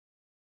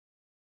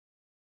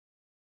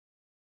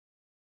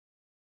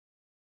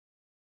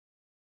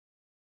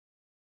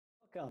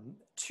Welcome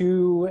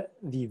to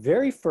the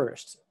very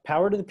first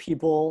Power to the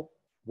People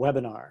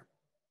webinar.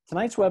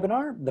 Tonight's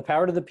webinar, The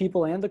Power to the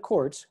People and the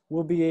Courts,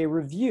 will be a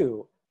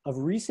review of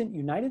recent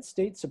United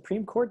States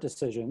Supreme Court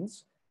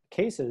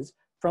cases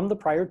from the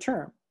prior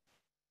term.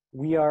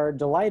 We are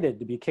delighted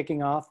to be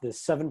kicking off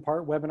this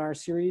 7-part webinar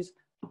series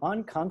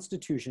on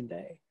Constitution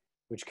Day,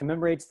 which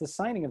commemorates the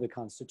signing of the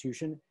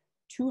Constitution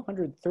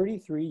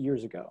 233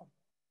 years ago.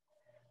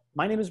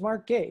 My name is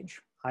Mark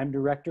Gage. I'm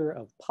Director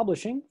of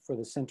Publishing for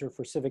the Center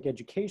for Civic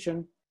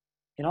Education,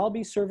 and I'll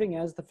be serving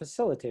as the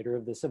facilitator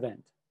of this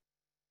event.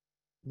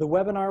 The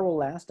webinar will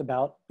last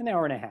about an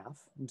hour and a half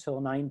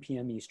until 9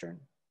 p.m. Eastern.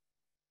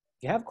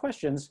 If you have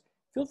questions,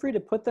 feel free to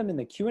put them in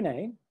the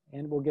Q&A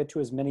and we'll get to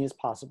as many as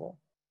possible.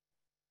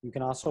 You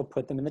can also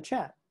put them in the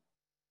chat.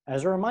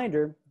 As a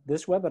reminder,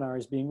 this webinar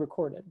is being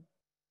recorded.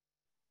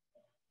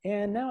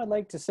 And now I'd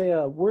like to say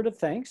a word of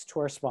thanks to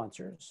our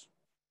sponsors.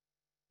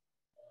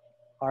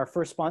 Our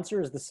first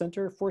sponsor is the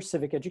Center for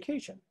Civic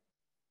Education.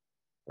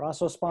 We're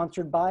also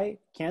sponsored by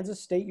Kansas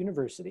State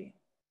University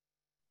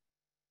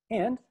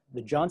and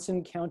the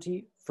Johnson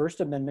County First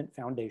Amendment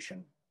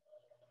Foundation.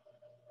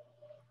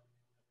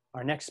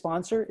 Our next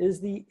sponsor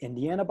is the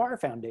Indiana Bar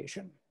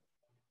Foundation.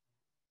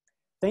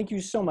 Thank you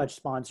so much,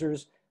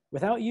 sponsors.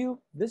 Without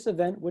you, this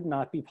event would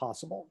not be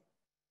possible.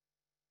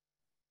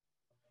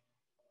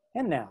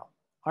 And now,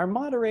 our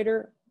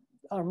moderators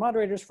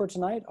for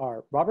tonight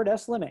are Robert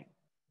S. Lemming,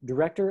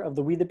 Director of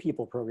the We the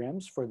People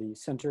programs for the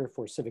Center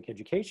for Civic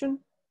Education,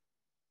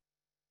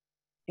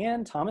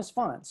 and Thomas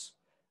Fonts,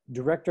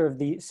 Director of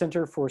the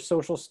Center for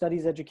Social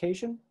Studies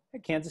Education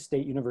at Kansas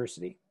State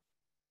University.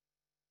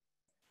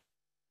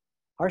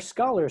 Our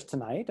scholars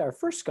tonight, our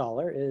first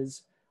scholar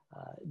is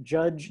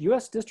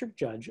U.S. District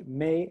Judge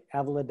May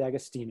Avila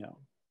D'Agostino.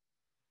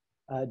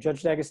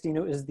 Judge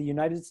D'Agostino is the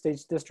United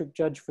States District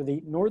Judge for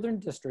the Northern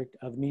District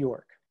of New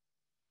York.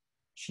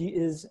 She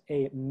is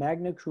a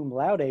magna cum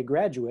laude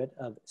graduate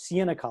of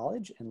Siena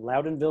College in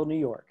Loudonville, New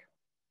York.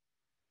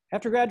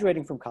 After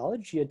graduating from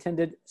college, she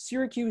attended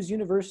Syracuse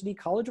University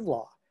College of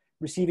Law,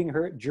 receiving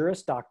her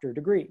Juris Doctor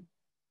degree.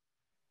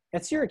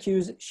 At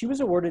Syracuse, she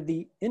was awarded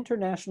the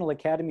International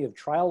Academy of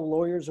Trial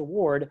Lawyers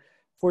Award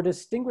for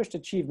distinguished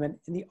achievement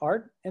in the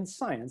art and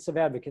science of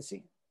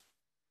advocacy.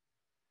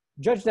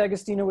 Judge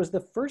D'Agostino was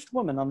the first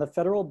woman on the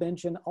federal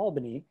bench in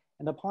Albany,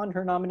 and upon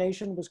her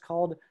nomination was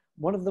called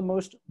one of the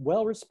most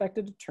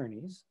well-respected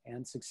attorneys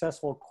and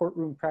successful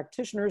courtroom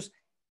practitioners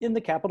in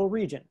the Capital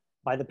Region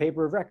by the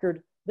paper of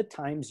record, the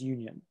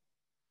Times-Union.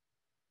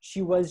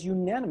 She was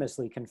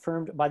unanimously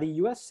confirmed by the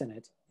U.S.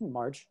 Senate in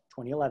March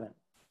 2011.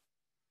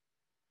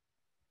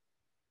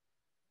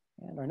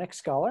 And our next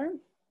scholar,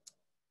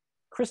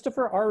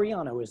 Christopher R.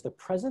 Riano, is the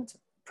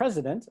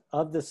president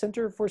of the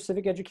Center for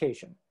Civic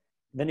Education,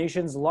 the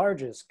nation's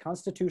largest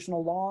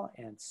constitutional law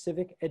and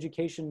civic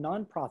education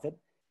nonprofit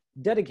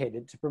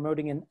dedicated to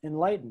promoting an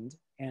enlightened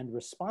and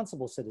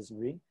responsible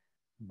citizenry,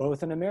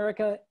 both in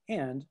America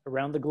and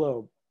around the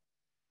globe.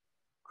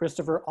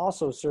 Christopher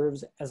also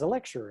serves as a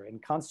lecturer in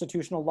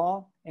constitutional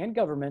law and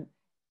government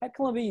at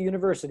Columbia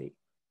University,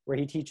 where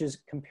he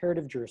teaches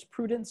comparative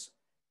jurisprudence,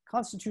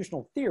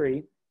 constitutional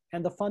theory,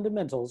 and the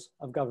fundamentals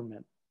of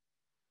government.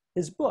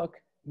 His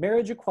book,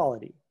 Marriage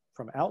Equality,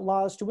 From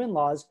Outlaws to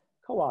In-Laws,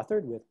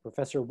 co-authored with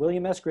Professor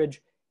William Eskridge,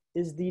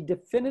 is the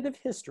definitive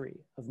history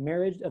of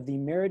the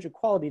marriage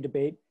equality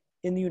debate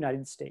in the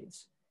United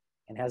States,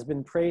 and has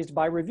been praised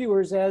by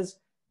reviewers as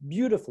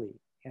beautifully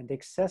and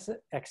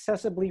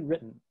accessibly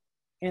written,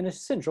 an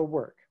essential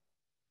work.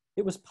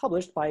 It was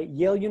published by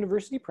Yale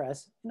University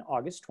Press in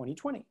August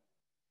 2020.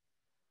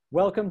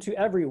 Welcome to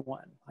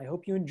everyone. I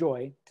hope you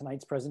enjoy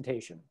tonight's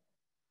presentation.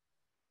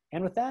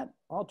 And with that,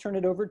 I'll turn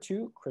it over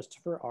to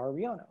Christopher R.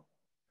 Riano.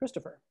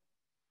 Christopher.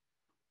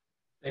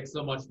 Thanks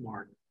so much,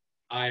 Mark.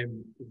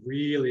 I'm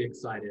really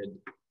excited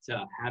to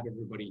have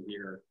everybody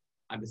here.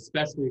 I'm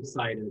especially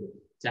excited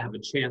to have a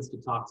chance to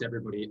talk to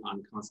everybody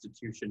on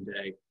Constitution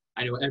Day.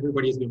 I know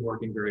everybody's been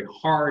working very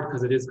hard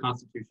because it is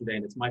Constitution Day,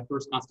 and it's my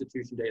first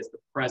Constitution Day as the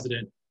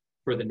president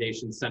for the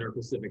nation's Center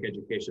for Civic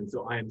Education.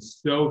 So I am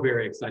so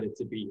very excited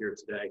to be here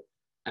today.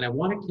 And I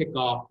want to kick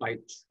off by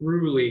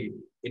truly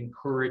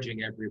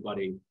encouraging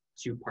everybody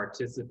to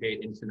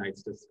participate in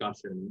tonight's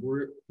discussion.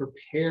 We're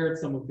prepared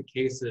some of the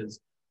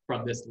cases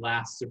from this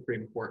last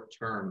Supreme Court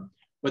term,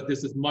 but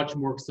this is much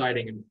more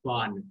exciting and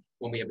fun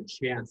when we have a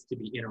chance to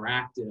be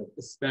interactive,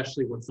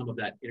 especially when some of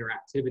that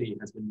interactivity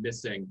has been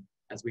missing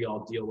as we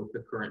all deal with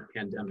the current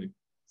pandemic.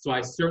 So I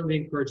certainly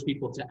encourage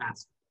people to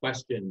ask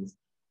questions,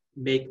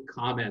 make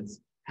comments,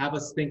 have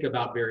us think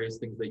about various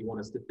things that you want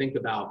us to think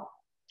about.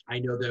 I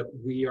know that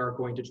we are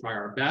going to try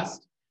our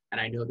best, and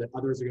I know that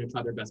others are going to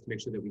try their best to make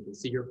sure that we can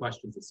see your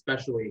questions,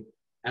 especially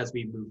as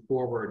we move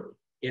forward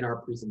in our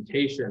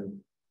presentation.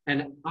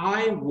 And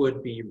I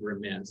would be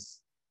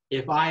remiss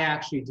if I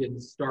actually didn't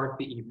start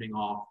the evening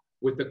off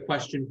with a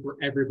question for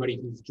everybody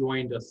who's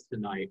joined us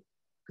tonight,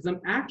 because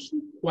I'm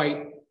actually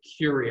quite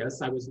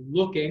curious. I was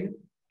looking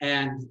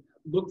and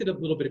looked at a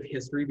little bit of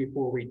history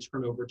before we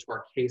turn over to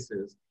our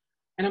cases.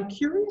 And I'm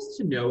curious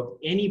to know if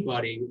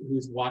anybody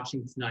who's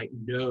watching tonight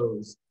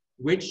knows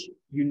which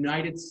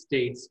United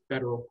States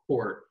federal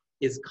court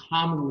is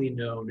commonly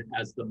known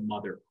as the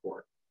mother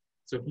court.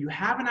 So if you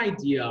have an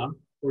idea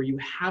or you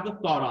have a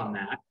thought on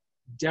that,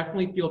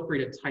 definitely feel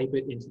free to type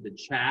it into the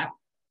chat.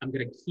 I'm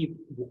going to keep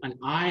an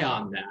eye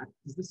on that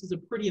because this is a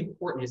pretty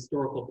important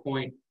historical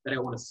point that I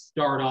want to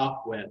start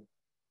off with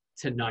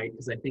tonight,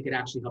 because I think it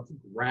actually helps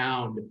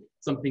ground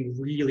something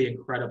really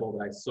incredible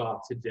that I saw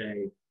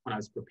today when I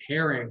was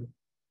preparing.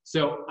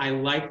 So I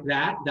like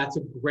that. That's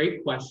a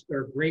great question,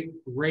 or great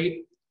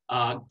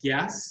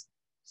guess.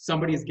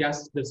 Somebody's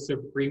guessed the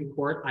Supreme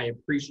Court. I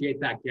appreciate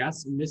that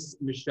guess. Miss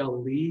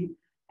Michelle Lee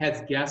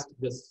has guessed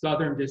the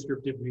Southern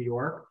District of New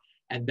York,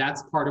 and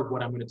that's part of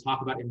what I'm going to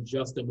talk about in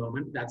just a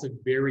moment. That's a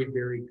very,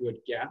 very good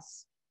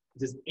guess.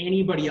 Does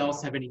anybody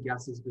else have any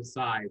guesses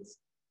besides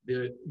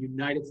the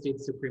United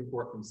States Supreme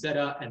Court from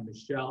Seda and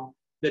Michelle?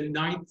 The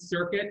Ninth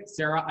Circuit,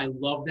 Sarah, I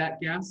love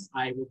that guess.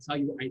 I will tell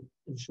you, I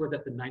am sure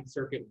that the Ninth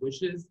Circuit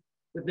wishes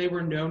that they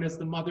were known as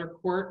the mother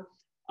court.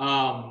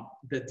 The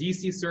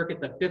DC Circuit,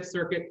 the Fifth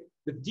Circuit.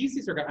 The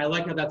DC Circuit, I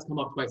like how that's come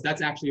up twice.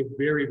 That's actually a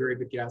very, very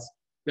good guess.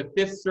 The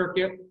Fifth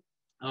Circuit,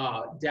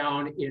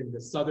 down in the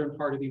southern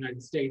part of the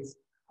United States,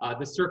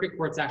 the circuit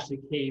courts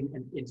actually came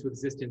into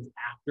existence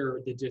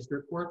after the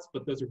district courts,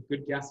 but those are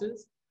good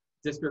guesses.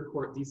 District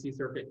Court, DC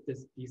Circuit,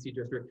 DC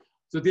District.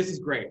 So this is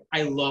great.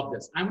 I love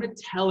this. I'm going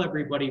to tell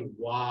everybody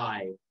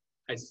why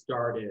I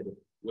started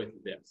with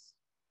this.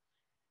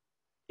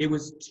 It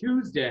was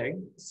Tuesday,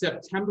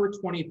 September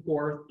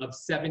 24th of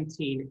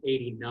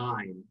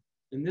 1789.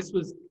 And this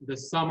was the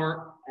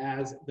summer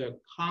as the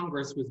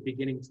Congress was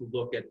beginning to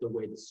look at the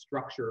way the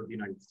structure of the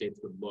United States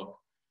would look,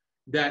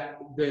 that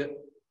the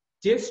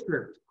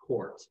District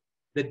Court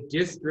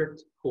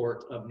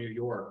of New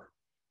York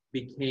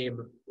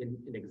became in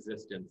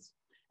existence.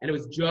 And it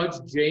was Judge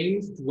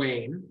James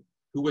Duane,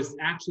 who was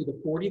actually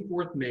the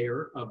 44th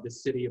mayor of the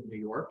city of New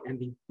York and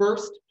the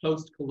first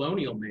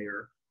post-colonial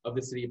mayor of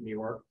the city of New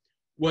York,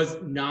 was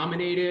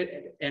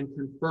nominated and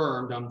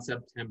confirmed on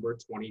September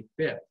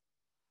 25th,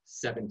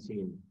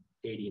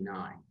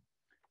 1789.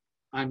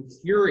 I'm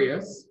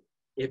curious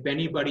if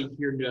anybody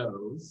here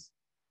knows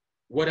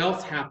what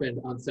else happened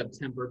on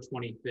September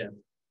 25th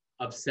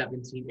of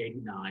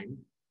 1789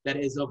 that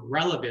is of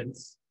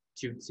relevance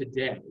to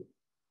today.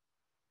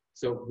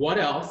 So what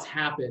else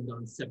happened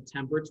on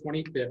September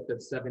 25th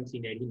of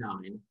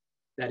 1789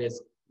 that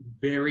is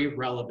very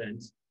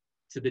relevant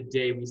to the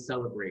day we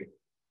celebrate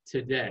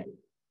today?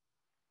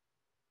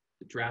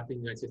 The drafting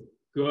of the United States.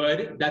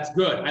 Good, that's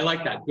good. I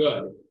like that,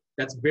 good.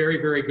 That's very,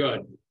 very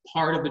good.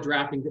 Part of the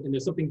drafting, and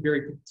there's something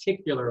very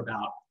particular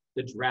about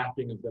the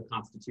drafting of the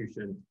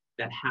Constitution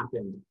that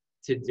happened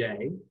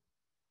today.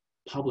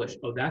 Published,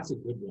 oh, that's a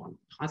good one.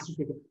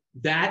 Constitution,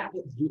 that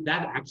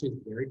actually is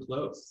very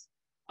close.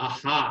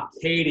 Aha,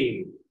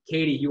 Katie,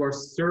 you are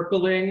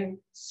circling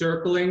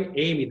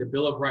Amy, the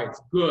Bill of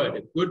Rights.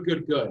 Good.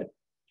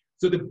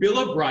 So the Bill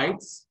of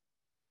Rights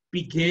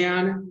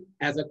began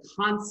as a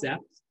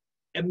concept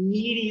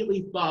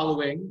immediately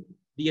following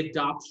the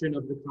adoption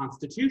of the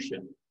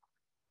Constitution.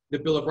 The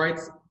Bill of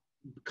Rights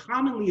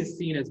commonly is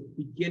seen as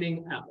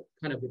beginning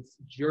kind of its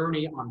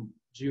journey on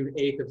June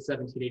 8th of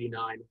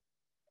 1789.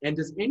 And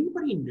does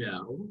anybody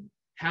know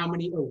how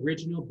many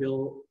original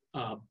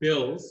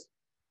bills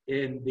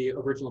in the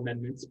original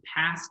amendments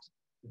passed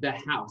the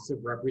House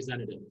of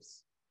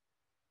Representatives?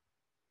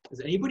 Does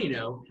anybody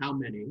know how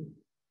many?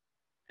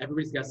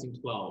 Everybody's guessing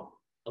 12,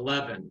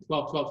 11,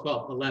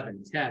 12,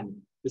 11,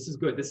 10. This is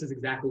good. This is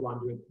exactly what I'm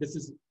doing.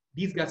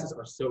 These guesses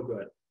are so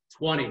good.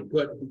 20,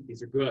 good.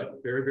 These are good.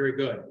 Very, very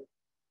good.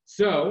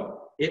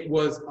 So it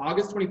was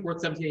August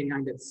 24th,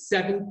 1789 that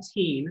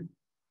 17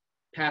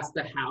 passed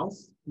the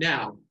House.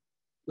 Now,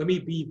 let me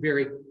be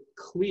very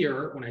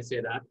clear when I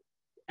say that.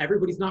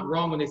 Everybody's not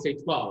wrong when they say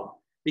 12,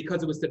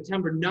 because it was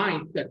September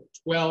 9th that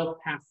 12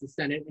 passed the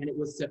Senate, and it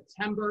was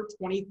September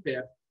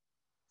 25th,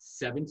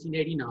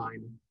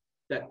 1789,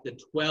 that the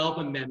 12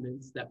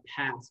 amendments that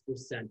passed were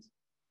sent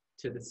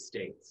to the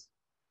states.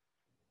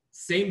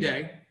 Same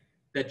day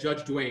that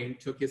Judge Duane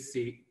took his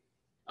seat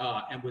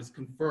and was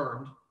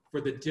confirmed for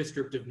the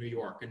District of New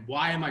York. And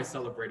why am I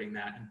celebrating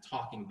that and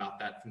talking about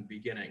that from the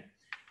beginning?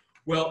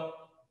 Well,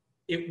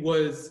 it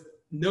was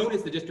known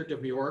as the District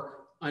of New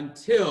York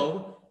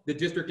until the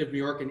District of New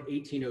York in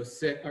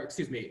 1806, or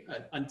excuse me,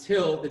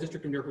 until the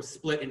District of New York was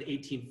split in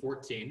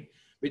 1814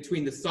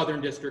 between the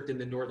Southern District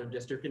and the Northern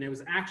District. And it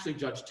was actually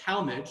Judge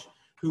Talmadge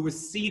who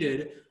was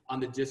seated on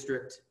the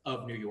District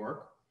of New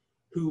York,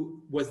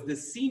 who was the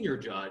senior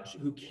judge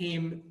who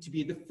came to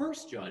be the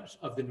first judge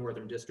of the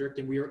Northern District.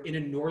 And we are in a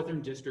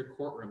Northern District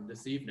courtroom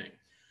this evening.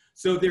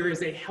 So there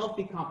is a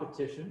healthy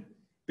competition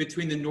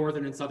between the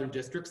Northern and Southern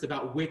districts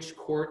about which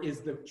court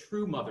is the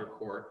true mother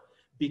court,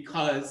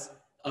 because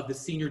of the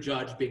senior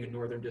judge being a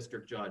Northern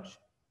District judge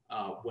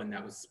when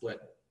that was split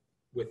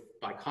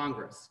by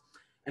Congress.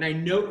 And I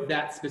note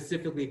that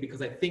specifically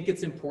because I think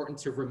it's important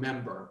to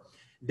remember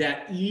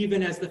that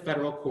even as the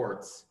federal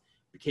courts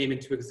came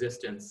into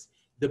existence,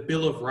 the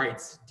Bill of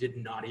Rights did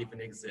not even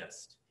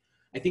exist.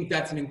 I think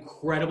that's an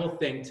incredible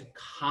thing to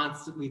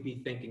constantly be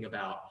thinking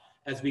about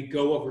as we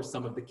go over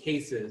some of the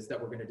cases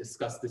that we're going to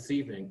discuss this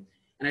evening.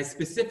 And I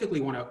specifically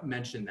want to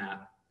mention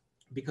that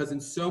because in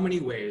so many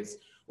ways,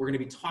 we're going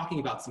to be talking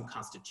about some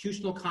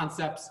constitutional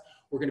concepts.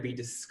 We're going to be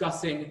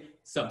discussing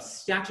some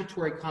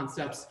statutory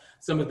concepts,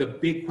 some of the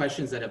big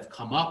questions that have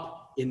come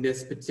up in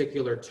this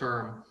particular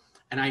term.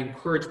 And I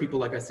encourage people,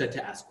 like I said,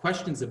 to ask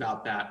questions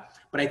about that.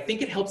 But I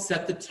think it helps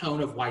set the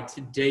tone of why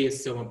today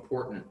is so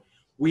important.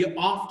 We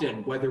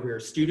often, whether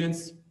we're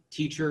students,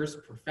 teachers,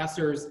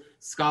 professors,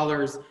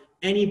 scholars,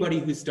 anybody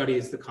who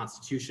studies the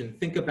Constitution,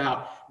 think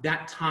about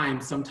that time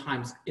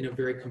sometimes in a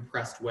very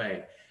compressed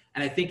way.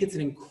 And I think it's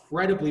an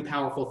incredibly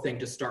powerful thing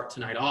to start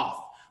tonight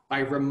off by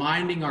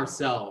reminding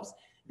ourselves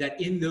that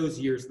in those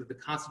years that the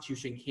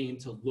Constitution came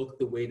to look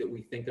the way that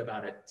we think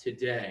about it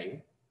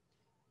today,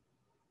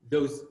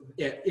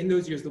 in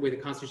those years, the way the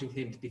Constitution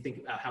came to be think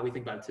about how we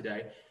think about it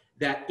today,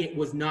 that it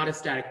was not a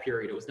static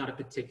period. It was not a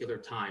particular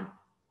time.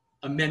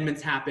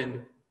 Amendments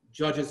happened,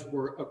 courts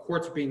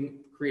were being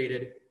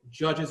created,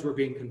 judges were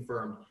being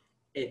confirmed.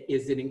 It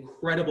is an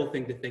incredible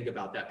thing to think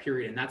about that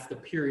period. And that's the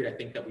period I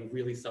think that we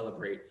really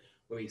celebrate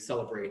when we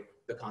celebrate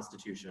the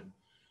Constitution.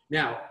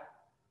 Now,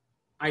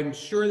 I'm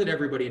sure that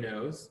everybody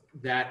knows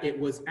that it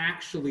was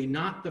actually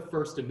not the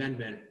First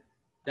Amendment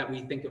that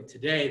we think of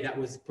today that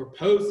was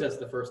proposed as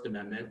the First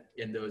Amendment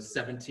in those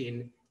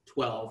 17,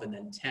 12, and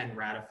then 10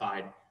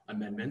 ratified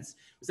amendments.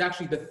 It was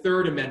actually the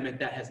Third Amendment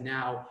that has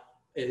now,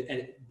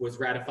 it was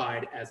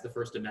ratified as the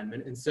First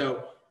Amendment. And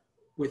so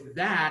with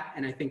that,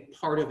 and I think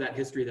part of that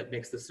history that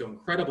makes this so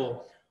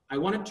incredible, I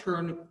want to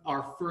turn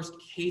our first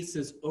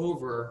cases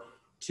over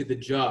to the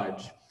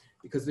judge,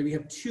 because we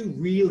have two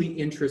really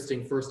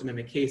interesting First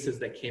Amendment cases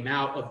that came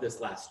out of this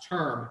last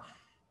term.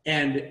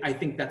 And I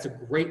think that's a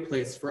great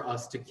place for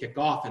us to kick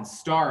off and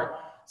start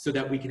so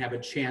that we can have a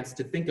chance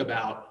to think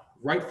about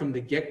right from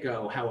the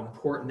get-go how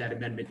important that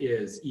amendment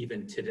is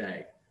even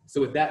today. So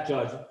with that,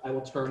 Judge, I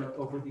will turn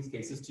over these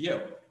cases to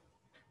you.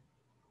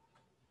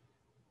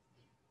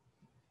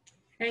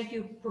 Thank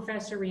you,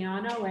 Professor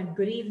Riano, and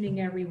good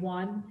evening,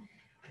 everyone.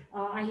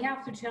 I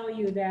have to tell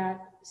you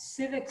that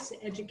civics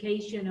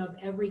education of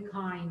every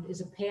kind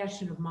is a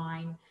passion of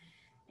mine.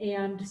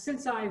 And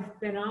since I've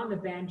been on the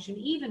bench, and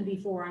even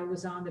before I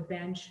was on the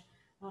bench,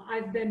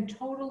 I've been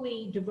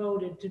totally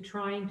devoted to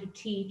trying to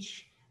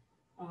teach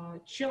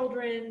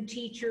children,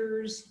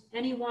 teachers,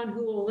 anyone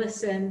who will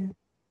listen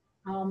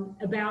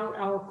about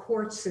our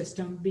court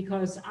system,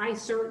 because I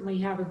certainly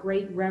have a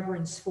great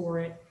reverence for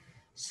it.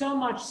 So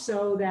much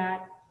so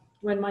that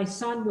when my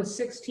son was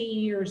 16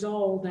 years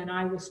old and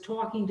I was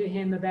talking to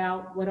him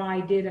about what I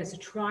did as a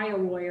trial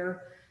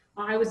lawyer,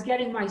 I was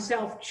getting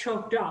myself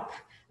choked up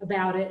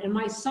about it. And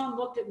my son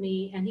looked at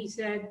me and he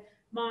said,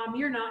 "Mom,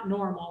 you're not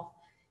normal."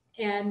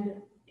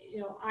 And you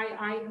know,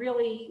 I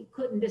really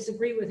couldn't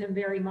disagree with him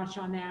very much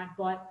on that,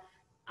 but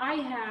I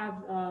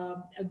have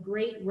a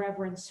great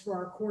reverence for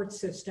our court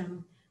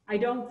system. I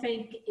don't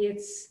think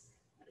it's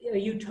a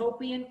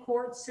utopian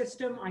court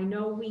system. I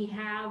know we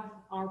have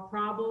our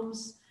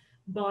problems,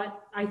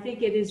 but I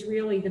think it is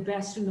really the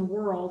best in the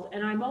world.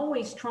 And I'm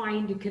always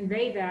trying to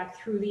convey that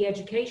through the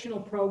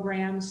educational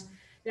programs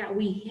that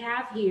we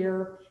have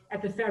here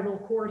at the federal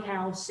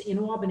courthouse in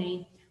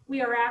Albany.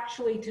 We are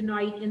actually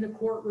tonight in the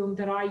courtroom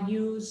that I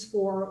use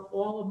for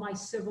all of my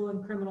civil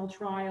and criminal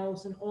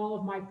trials and all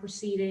of my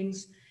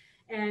proceedings.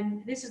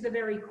 And this is the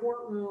very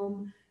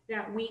courtroom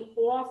that we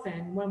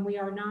often, when we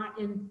are not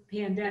in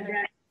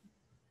pandemic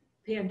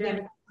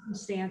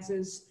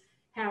circumstances,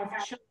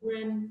 have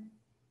children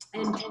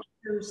and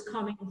teachers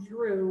coming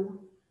through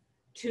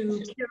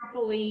to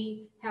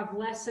carefully have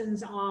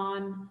lessons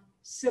on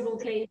civil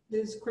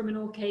cases,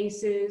 criminal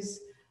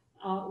cases,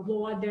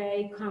 Law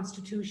Day,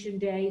 Constitution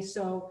Day.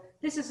 So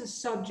this is a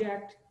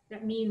subject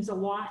that means a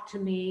lot to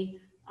me.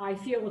 I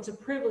feel it's a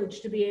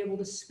privilege to be able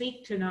to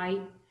speak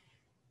tonight.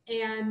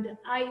 And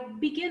I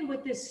begin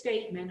with this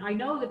statement. I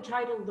know the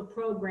title of the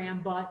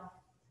program, but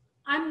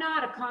I'm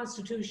not a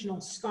constitutional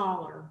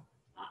scholar.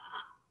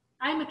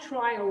 I'm a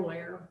trial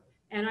lawyer,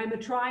 and I'm a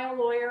trial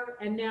lawyer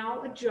and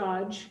now a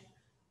judge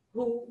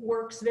who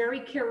works very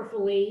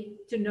carefully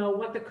to know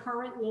what the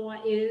current law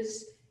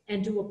is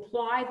and to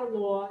apply the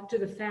law to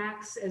the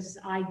facts as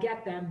I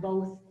get them,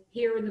 both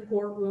here in the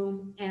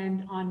courtroom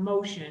and on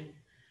motion.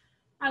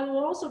 I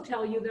will also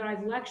tell you that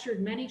I've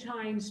lectured many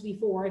times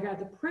before. I've had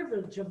the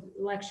privilege of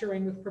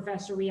lecturing with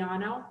Professor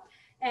Riano,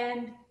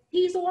 and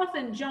he's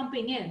often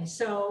jumping in.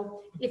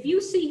 So if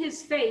you see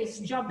his face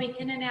jumping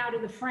in and out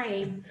of the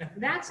frame,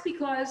 that's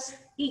because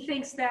he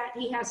thinks that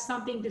he has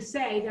something to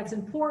say that's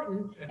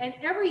important, and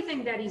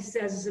everything that he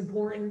says is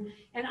important,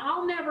 and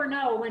I'll never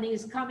know when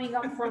he's coming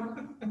up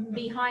from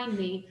behind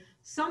me.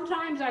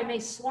 Sometimes I may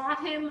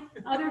swat him,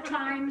 other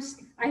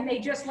times I may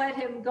just let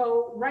him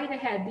go right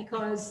ahead,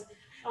 because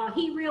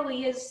he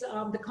really is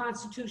the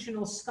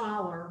constitutional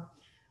scholar.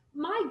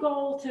 My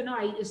goal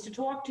tonight is to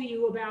talk to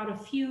you about a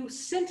few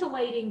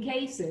scintillating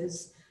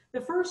cases.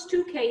 The first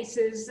two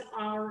cases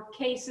are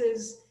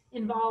cases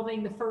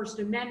involving the First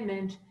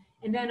Amendment.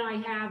 And then I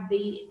have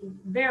the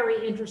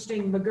very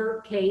interesting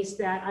McGirt case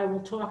that I will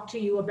talk to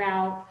you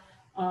about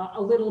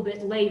a little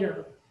bit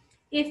later.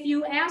 If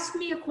you ask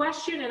me a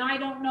question and I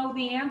don't know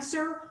the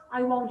answer,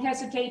 I won't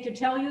hesitate to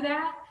tell you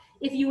that.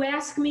 If you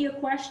ask me a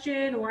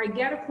question or I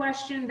get a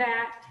question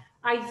that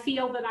I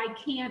feel that I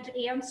can't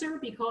answer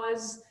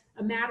because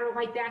a matter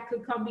like that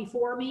could come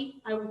before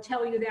me, I will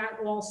tell you that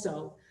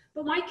also.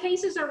 But my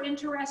cases are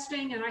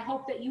interesting and I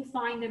hope that you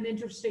find them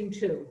interesting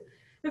too.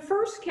 The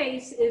first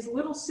case is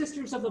Little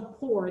Sisters of the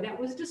Poor that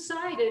was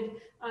decided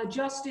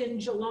just in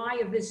July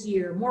of this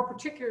year, more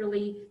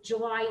particularly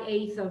July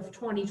 8th of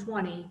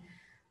 2020.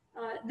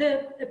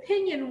 The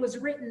opinion was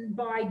written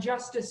by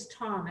Justice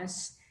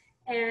Thomas,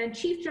 and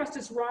Chief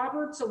Justice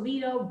Roberts,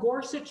 Alito,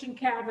 Gorsuch, and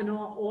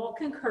Kavanaugh all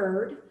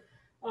concurred.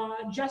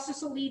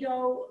 Justice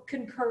Alito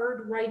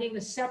concurred, writing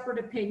a separate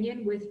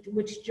opinion with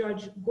which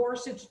Judge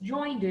Gorsuch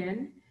joined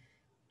in.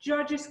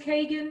 Judges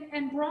Kagan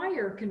and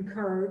Breyer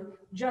concurred.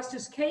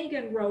 Justice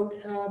Kagan wrote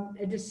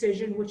a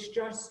decision which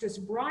Justice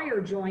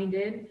Breyer joined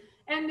in,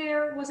 and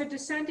there was a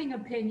dissenting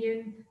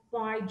opinion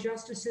by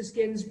Justices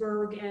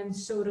Ginsburg and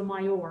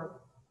Sotomayor.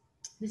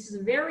 This is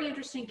a very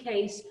interesting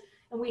case,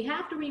 and we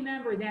have to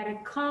remember that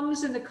it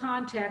comes in the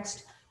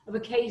context of a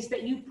case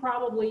that you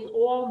probably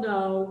all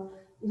know,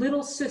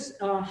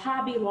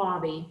 Hobby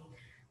Lobby.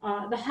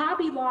 The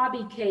Hobby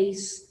Lobby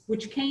case,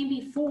 which came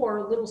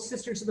before Little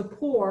Sisters of the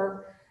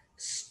Poor,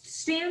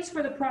 stands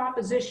for the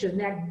proposition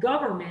that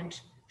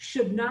government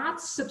should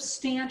not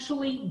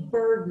substantially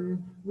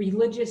burden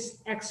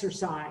religious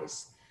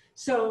exercise.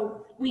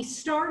 So we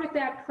start at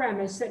that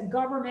premise that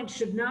government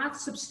should not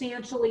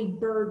substantially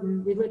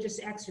burden religious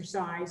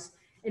exercise,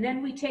 and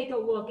then we take a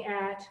look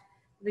at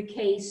the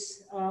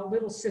case,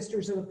 Little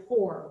Sisters of the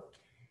Poor.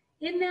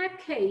 In that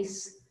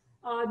case,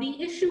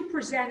 the issue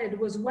presented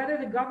was whether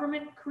the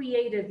government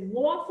created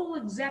lawful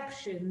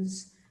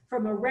exceptions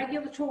from a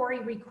regulatory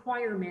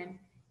requirement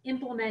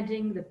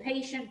implementing the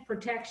Patient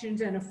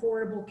Protections and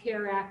Affordable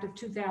Care Act of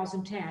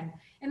 2010.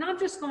 And I'm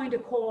just going to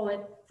call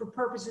it, for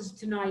purposes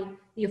tonight,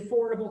 the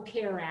Affordable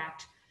Care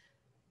Act.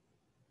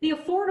 The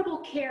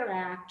Affordable Care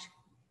Act,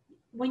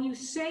 when you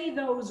say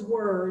those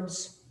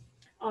words,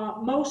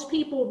 most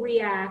people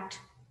react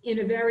in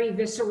a very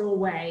visceral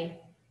way.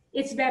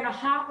 It's been a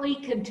hotly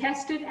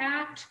contested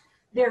act.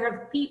 There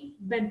have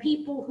been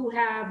people who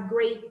have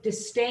great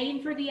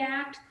disdain for the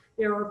act.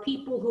 There are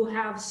people who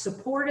have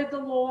supported the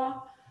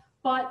law.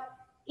 But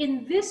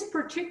in this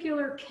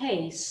particular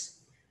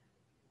case,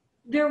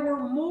 there were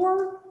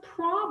more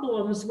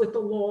problems with the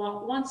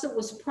law once it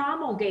was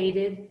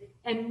promulgated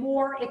and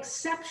more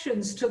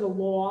exceptions to the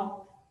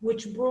law,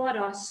 which brought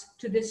us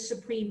to this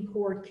Supreme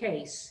Court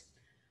case.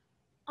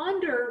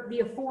 Under the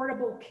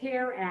Affordable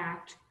Care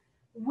Act,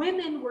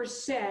 women were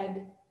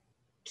said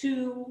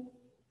to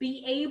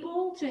be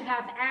able to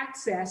have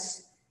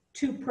access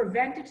to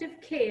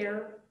preventative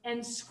care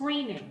and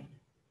screening.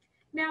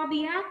 Now,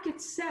 the act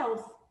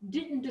itself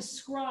didn't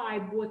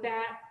describe what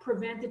that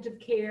preventative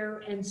care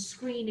and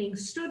screening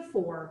stood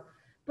for,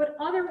 but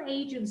other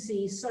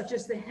agencies such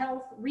as the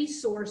Health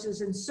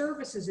Resources and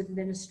Services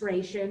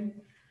Administration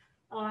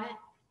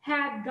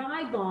had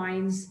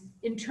guidelines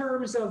in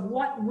terms of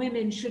what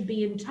women should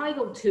be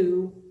entitled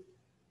to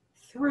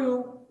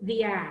through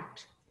the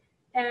act.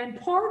 And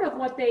part of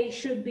what they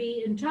should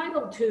be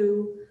entitled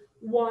to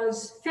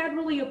was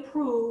federally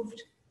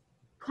approved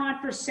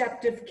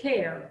contraceptive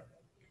care.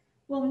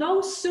 Well,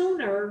 no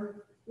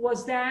sooner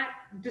was that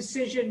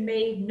decision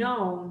made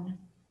known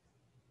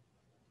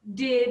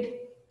did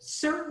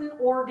certain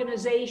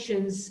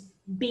organizations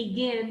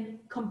begin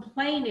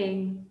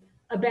complaining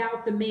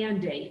about the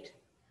mandate,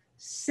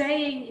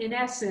 saying in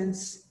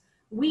essence,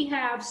 we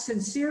have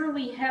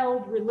sincerely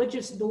held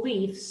religious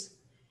beliefs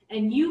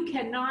and you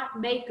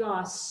cannot make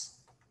us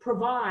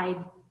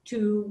provide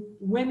to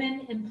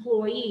women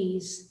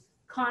employees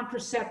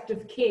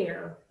contraceptive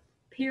care,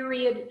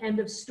 period, end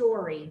of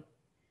story.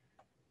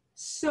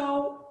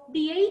 So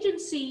the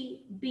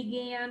agency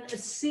began a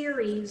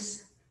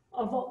series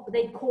of what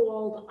they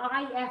called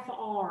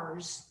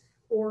IFRs,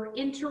 or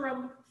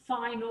interim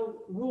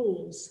final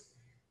rules,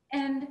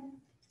 and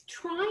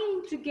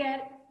trying to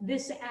get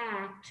this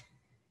act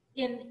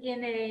in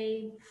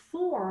a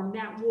form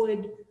that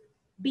would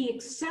be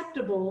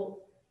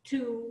acceptable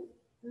to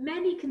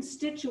many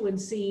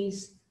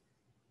constituencies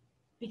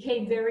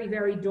became very,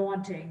 very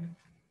daunting.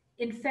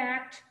 In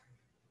fact,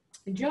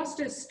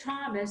 Justice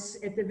Thomas,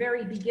 at the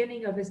very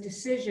beginning of his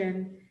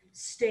decision,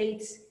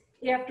 states,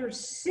 after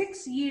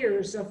 6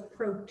 years of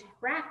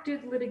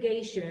protracted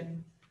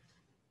litigation,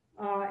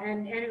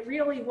 and it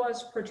really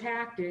was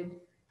protracted,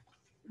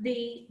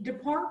 the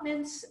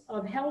Departments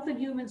of Health and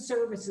Human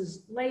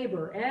Services,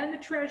 Labor, and the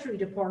Treasury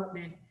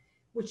Department,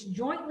 which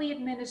jointly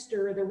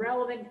administer the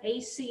relevant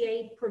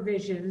ACA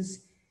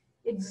provisions,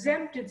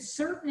 exempted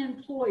certain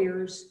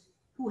employers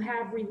who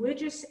have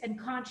religious and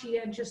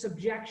conscientious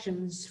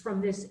objections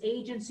from this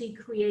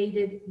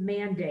agency-created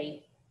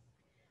mandate.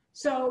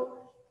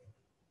 So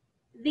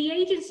The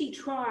agency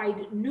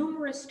tried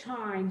numerous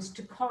times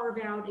to carve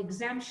out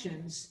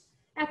exemptions.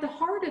 At the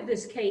heart of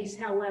this case,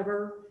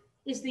 however,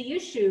 is the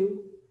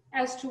issue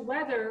as to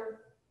whether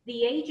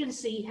the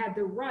agency had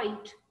the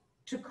right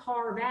to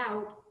carve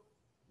out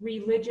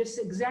religious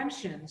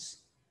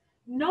exemptions.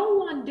 No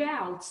one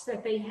doubts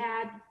that they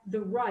had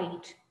the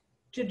right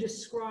to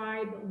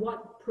describe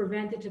what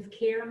preventative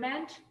care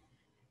meant,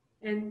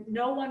 and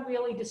no one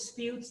really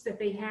disputes that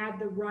they had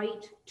the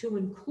right to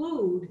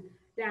include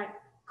that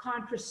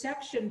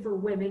contraception for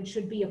women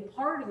should be a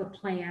part of the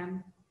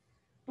plan.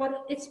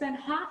 But it's been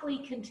hotly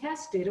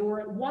contested,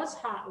 or it was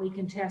hotly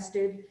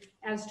contested,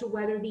 as to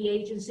whether the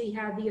agency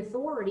had the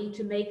authority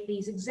to make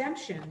these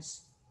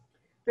exemptions.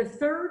 The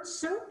Third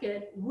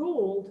Circuit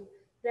ruled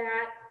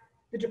that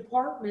the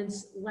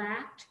departments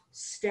lacked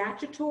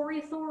statutory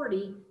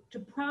authority to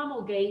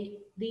promulgate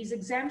these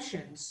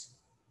exemptions.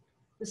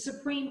 The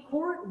Supreme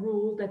Court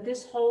ruled that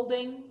this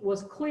holding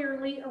was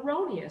clearly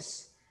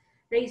erroneous.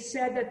 They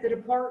said that the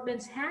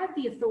departments had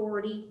the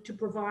authority to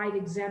provide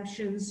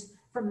exemptions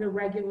from the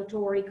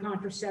regulatory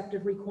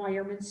contraceptive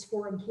requirements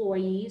for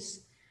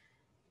employees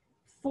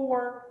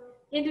for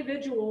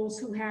individuals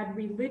who had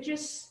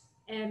religious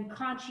and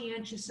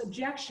conscientious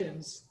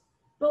objections.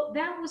 But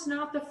that was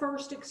not the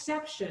first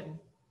exception.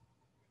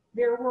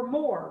 There were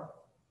more.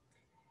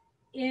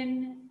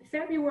 In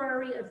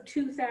February of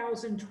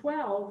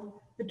 2012,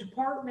 the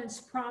departments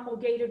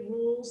promulgated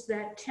rules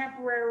that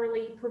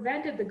temporarily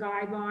prevented the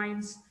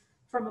guidelines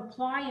from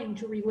applying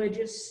to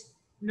religious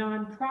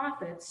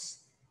nonprofits.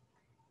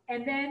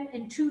 And then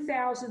in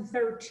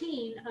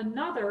 2013,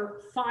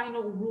 another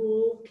final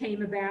rule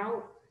came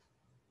about,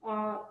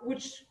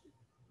 which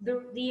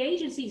the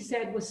agency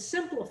said was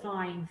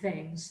simplifying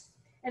things.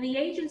 And the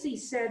agency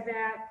said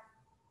that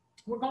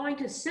we're going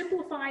to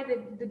simplify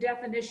the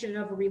definition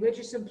of a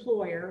religious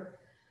employer,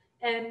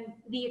 and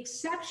the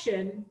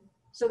exception,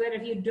 so that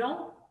if you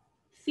don't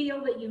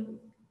feel that you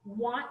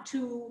want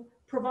to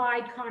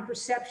provide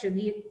contraception,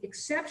 the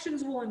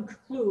exceptions will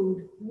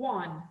include: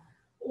 1,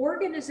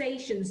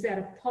 organizations that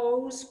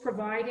oppose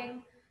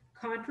providing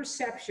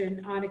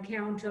contraception on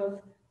account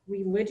of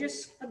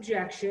religious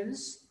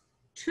objections;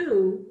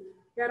 2,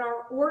 that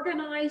are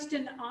organized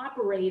and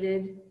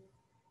operated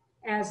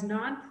as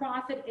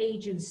nonprofit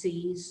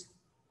agencies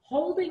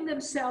holding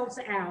themselves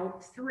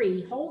out;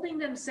 3, holding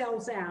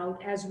themselves out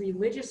as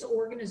religious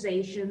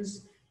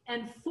organizations;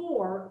 and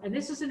 4, and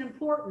this is an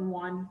important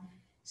one,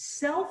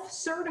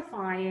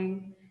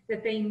 self-certifying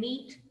that they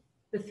meet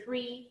the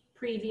 3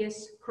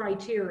 previous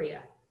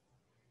criteria.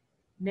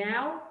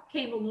 Now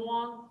came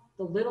along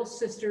the Little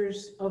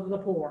Sisters of the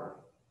Poor.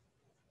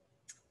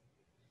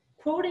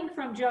 Quoting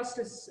from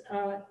Justice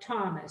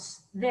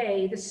Thomas,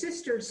 they, the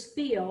sisters,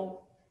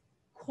 feel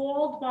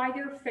called by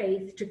their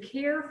faith to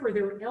care for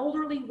their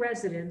elderly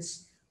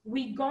residents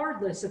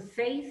regardless of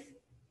faith,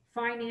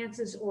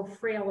 finances, or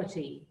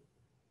frailty.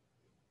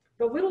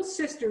 The Little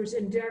Sisters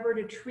endeavor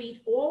to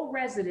treat all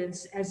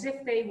residents as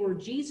if they were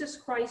Jesus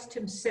Christ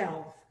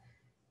himself,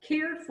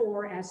 cared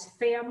for as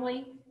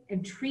family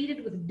and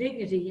treated with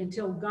dignity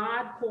until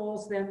God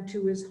calls them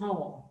to his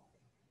home.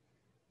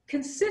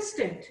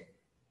 Consistent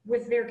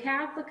with their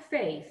Catholic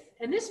faith,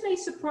 and this may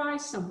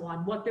surprise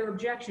someone what their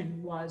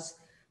objection was,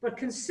 but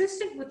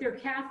consistent with their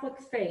Catholic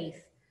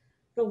faith,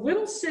 the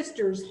Little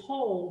Sisters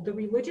hold the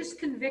religious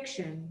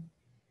conviction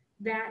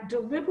that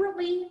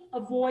deliberately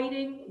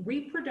avoiding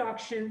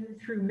reproduction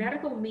through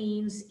medical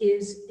means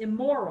is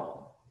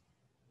immoral.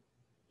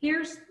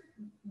 Here's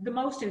the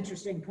most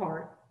interesting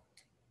part.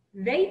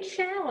 They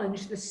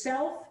challenge the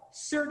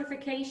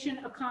self-certification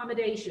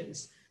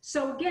accommodations.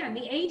 So again,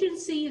 the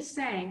agency is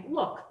saying,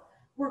 look,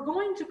 we're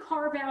going to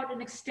carve out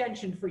an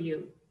extension for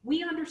you.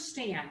 We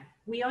understand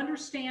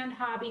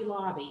Hobby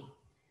Lobby.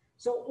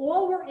 So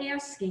all we're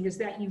asking is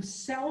that you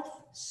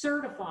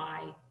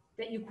self-certify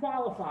that you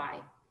qualify.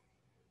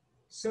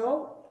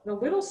 So the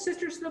Little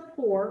Sisters of the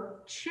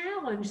Poor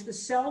challenged the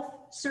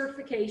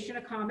self-certification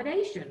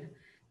accommodation,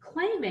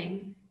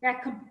 claiming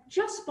that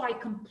just by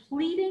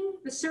completing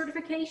the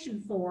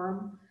certification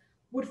form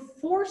would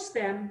force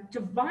them to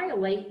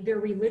violate their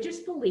religious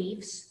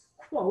beliefs,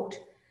 quote,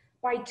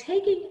 by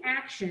taking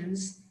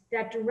actions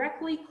that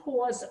directly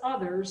cause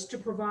others to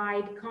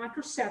provide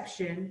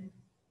contraception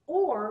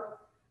or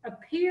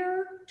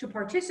appear to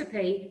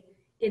participate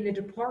in the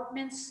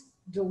department's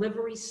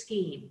delivery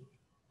scheme.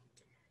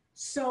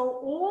 So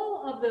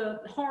all of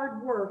the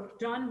hard work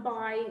done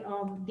by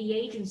the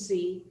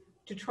agency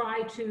to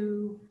try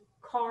to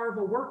carve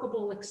a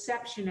workable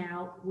exception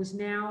out was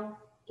now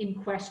in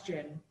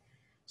question.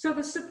 So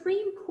the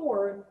Supreme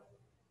Court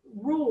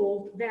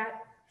ruled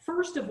that,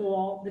 first of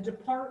all, the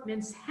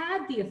departments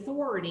had the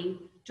authority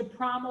to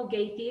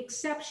promulgate the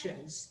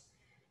exceptions.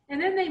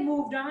 And then they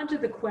moved on to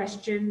the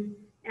question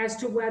as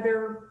to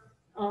whether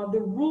the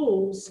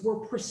rules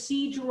were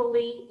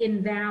procedurally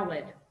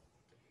invalid.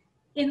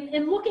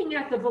 In looking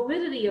at the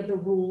validity of the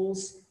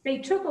rules, they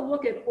took a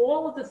look at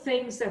all of the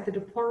things that the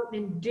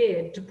department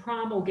did to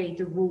promulgate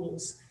the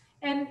rules.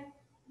 And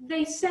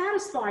they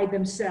satisfied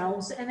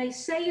themselves, and they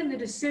say in the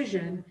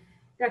decision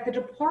that the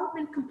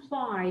department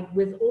complied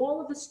with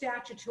all of the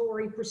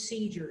statutory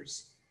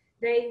procedures.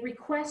 They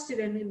requested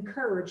and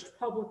encouraged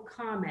public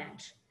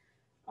comment.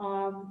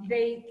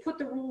 They put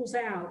the rules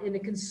out in a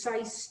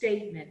concise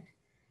statement.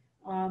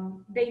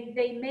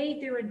 They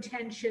made their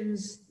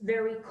intentions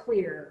very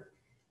clear.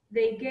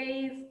 They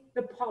gave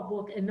the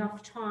public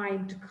enough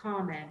time to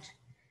comment.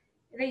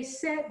 They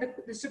said,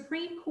 the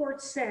Supreme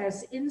Court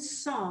says, in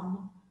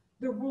sum,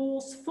 the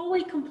rules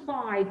fully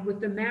complied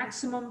with the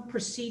maximum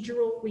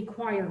procedural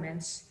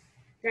requirements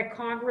that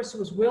Congress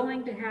was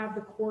willing to have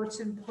the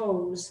courts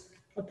impose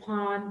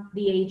upon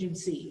the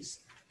agencies.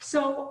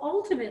 So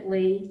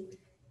ultimately,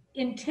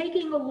 in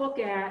taking a look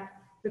at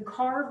the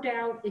carved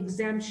out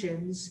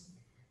exemptions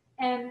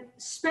and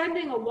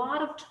spending a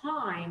lot of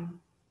time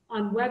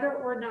on whether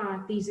or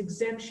not these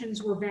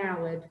exemptions were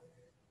valid,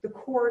 the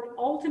court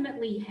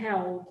ultimately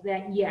held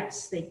that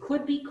yes, they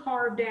could be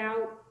carved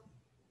out.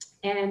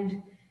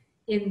 And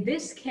in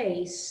this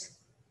case,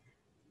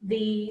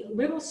 the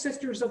Little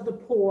Sisters of the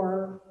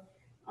Poor,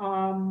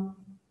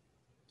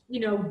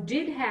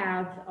 did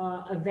have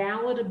a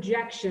valid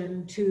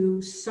objection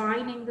to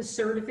signing the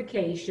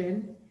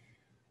certification.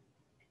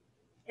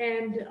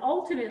 And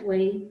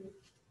ultimately,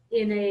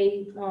 in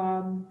a,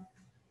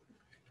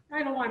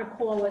 I don't want to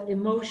call it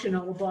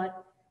emotional,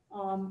 but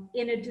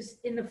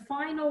in the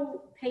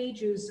final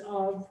pages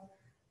of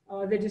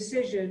the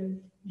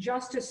decision,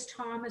 Justice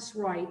Thomas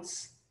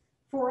writes,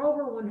 "For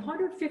over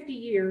 150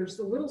 years,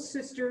 the Little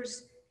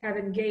Sisters have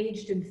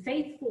engaged in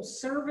faithful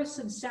service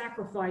and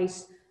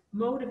sacrifice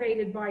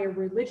motivated by a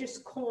religious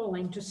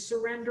calling to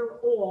surrender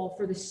all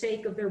for the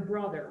sake of their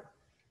brother.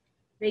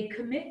 They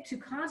commit to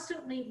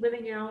constantly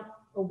living out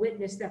a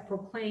witness that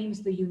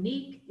proclaims the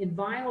unique,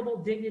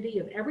 inviolable dignity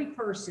of every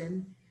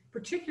person,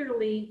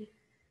 particularly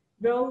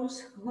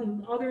those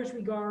whom others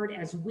regard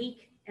as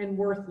weak and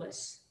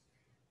worthless.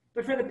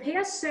 But for the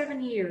past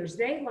 7 years,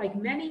 they, like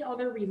many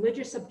other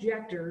religious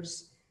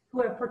objectors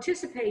who have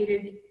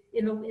participated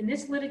in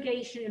this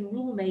litigation and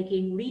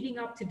rulemaking leading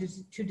up to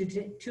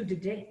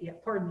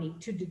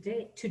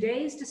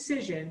today's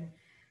decision,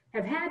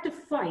 have had to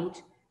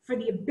fight for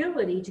the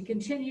ability to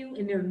continue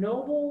in their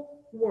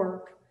noble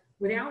work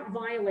without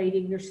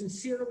violating their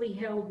sincerely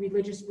held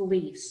religious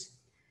beliefs.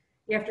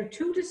 After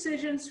 2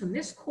 decisions from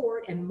this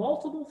court and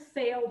multiple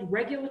failed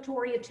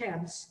regulatory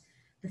attempts,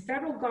 the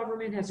federal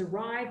government has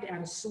arrived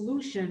at a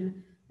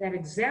solution that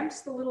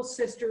exempts the Little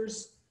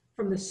Sisters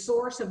from the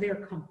source of their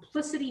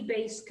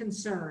complicity-based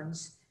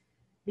concerns,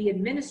 the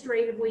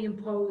administratively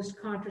imposed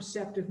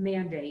contraceptive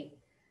mandate.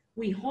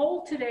 We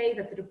hold today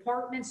that the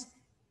departments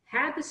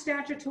had the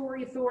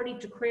statutory authority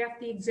to craft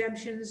the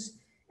exemptions,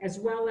 as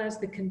well as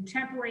the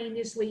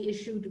contemporaneously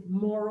issued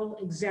moral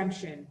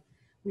exemption.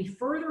 We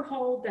further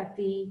hold that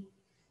the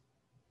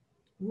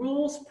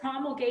rules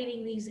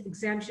promulgating these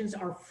exemptions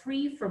are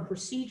free from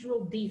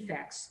procedural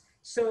defects,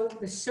 so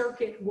the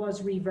circuit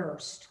was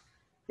reversed.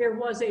 There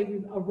was a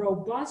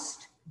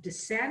robust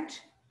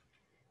dissent.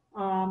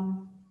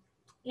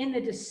 In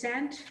the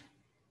dissent,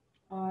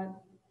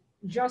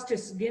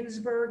 Justice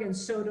Ginsburg and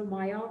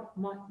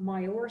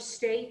Sotomayor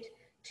state,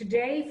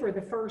 today, for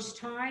the first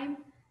time,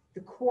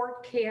 the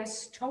court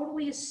casts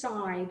totally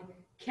aside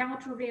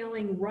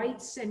countervailing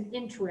rights and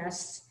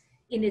interests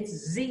in its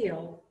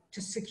zeal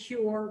to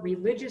secure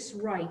religious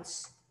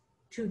rights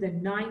to the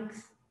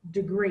 9th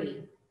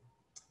degree.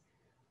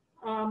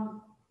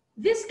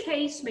 This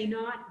case may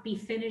not be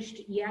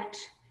finished yet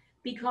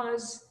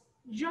because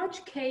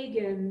Judge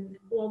Kagan,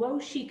 although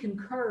she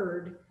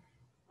concurred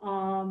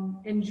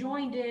and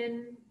joined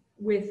in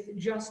with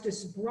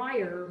Justice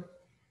Breyer,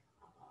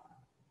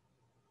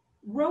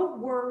 wrote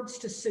words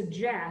to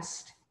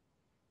suggest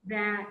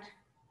that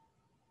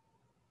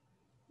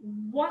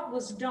what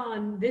was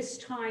done this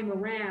time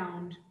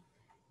around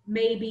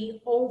may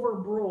be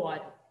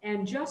overbroad.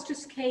 And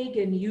Justice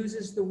Kagan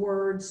uses the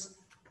words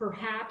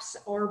perhaps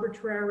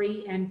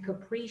arbitrary and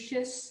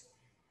capricious.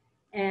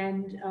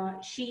 And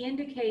she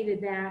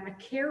indicated that a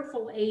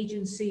careful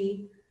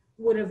agency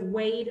would have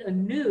weighed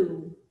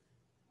anew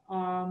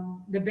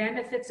the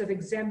benefits of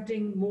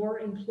exempting more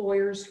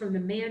employers from the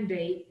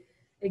mandate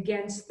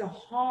against the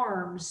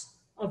harms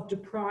of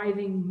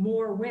depriving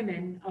more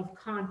women of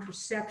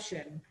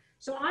contraception.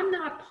 So I'm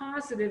not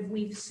positive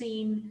we've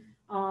seen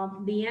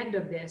the end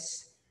of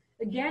this.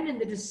 Again, in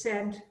the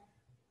dissent,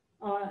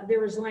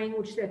 there is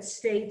language that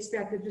states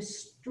that the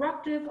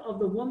destructive of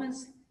the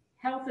Women's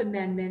Health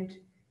Amendment,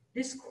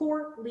 this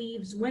court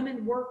leaves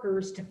women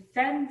workers to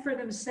fend for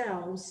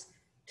themselves,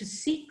 to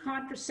seek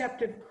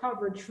contraceptive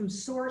coverage from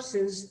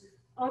sources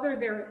other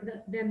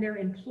than their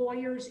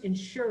employers,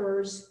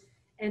 insurers,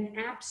 and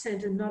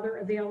absent another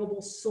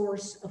available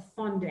source of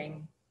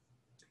funding.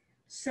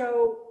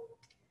 So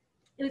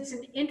it's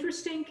an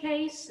interesting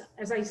case.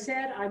 As I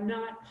said, I'm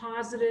not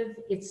positive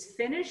it's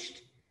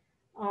finished.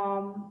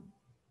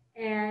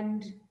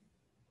 And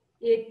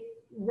it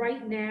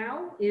right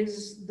now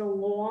is the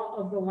law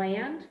of the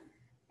land,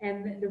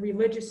 and the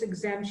religious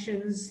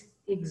exemptions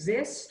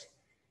exist.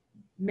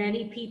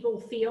 Many people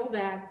feel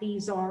that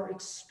these are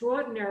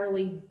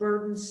extraordinarily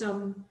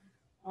burdensome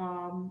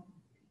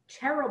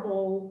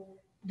terrible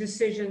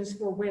decisions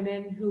for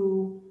women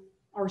who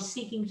are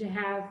seeking to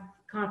have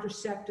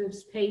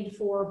contraceptives paid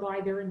for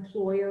by their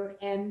employer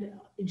and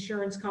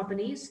insurance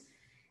companies.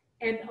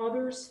 And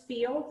others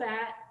feel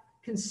that,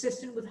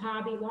 consistent with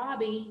Hobby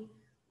Lobby,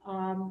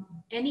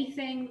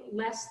 anything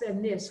less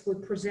than this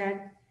would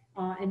present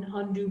an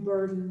undue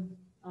burden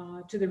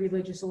to the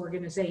religious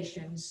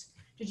organizations.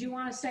 Did you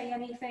want to say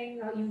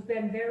anything? You've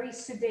been very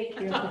sedate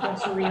here,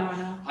 Professor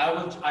Riano.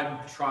 I'm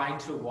trying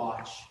to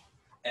watch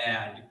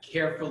and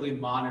carefully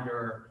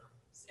monitor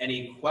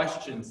any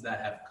questions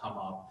that have come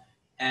up.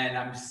 And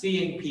I'm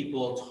seeing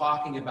people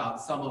talking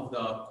about some of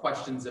the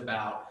questions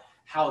about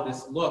how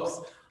this looks.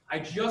 I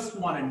just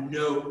want to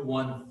note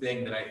one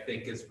thing that I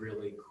think is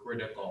really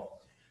critical.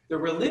 The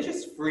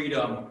religious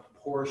freedom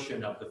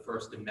portion of the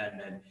First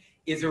Amendment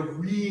is a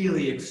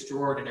really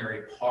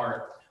extraordinary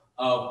part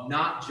of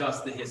not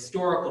just the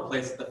historical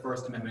place that the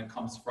First Amendment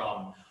comes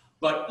from,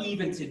 but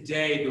even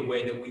today, the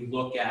way that we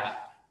look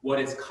at what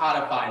is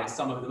codified as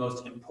some of the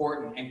most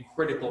important and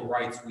critical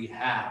rights we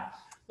have.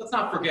 Let's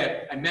not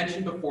forget, I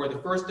mentioned before, the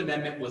First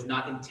Amendment was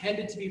not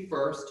intended to be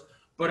first,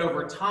 but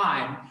over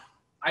time,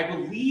 I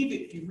believe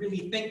if you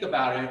really think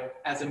about it,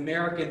 as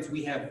Americans,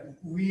 we have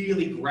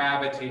really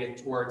gravitated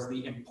towards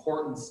the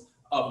importance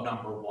of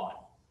number one.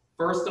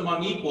 First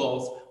among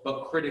equals,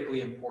 but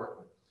critically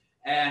important.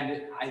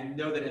 And I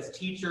know that as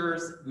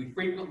teachers, we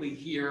frequently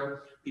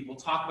hear people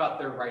talk about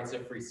their rights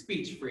of free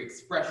speech, free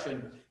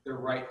expression, their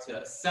right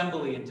to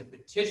assembly and to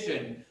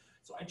petition.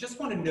 So I just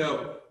want to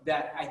note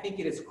that I think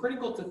it is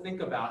critical to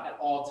think about at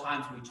all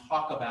times when we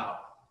talk about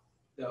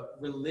the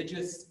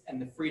religious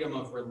and the freedom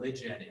of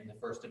religion in the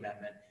First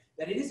Amendment,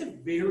 that it is a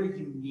very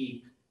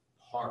unique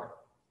part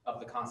of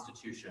the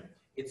Constitution.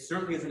 It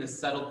certainly isn't a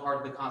settled part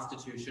of the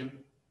Constitution.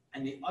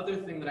 And the other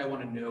thing that I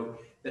want to note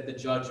that the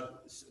judge,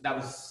 that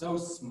was so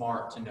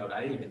smart to note, I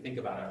didn't even think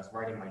about it, I was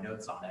writing my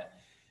notes on it.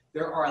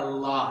 There are a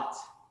lot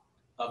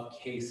of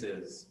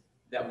cases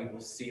that we will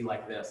see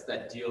like this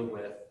that deal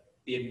with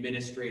the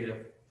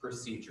Administrative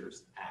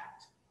Procedures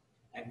Act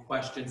and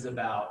questions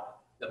about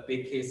the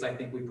big case I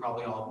think we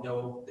probably all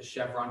know, the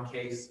Chevron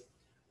case,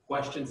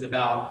 questions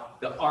about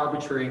the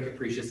arbitrary and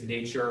capricious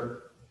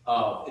nature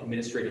of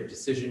administrative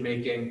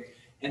decision-making.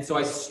 And so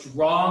I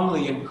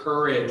strongly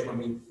encourage, when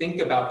we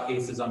think about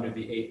cases under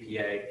the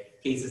APA,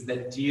 cases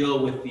that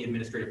deal with the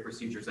Administrative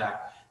Procedures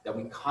Act, that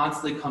we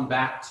constantly come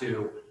back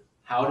to,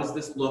 how does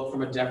this look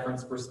from a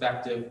deference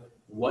perspective?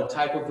 What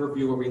type of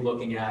review are we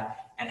looking at?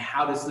 And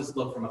how does this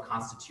look from a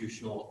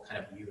constitutional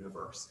kind of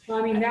universe? Well,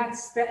 I mean,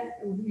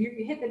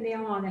 you hit the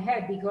nail on the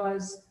head,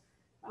 because,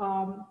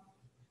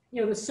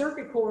 the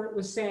circuit court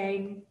was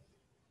saying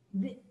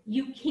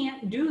you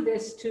can't do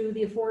this to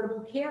the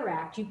Affordable Care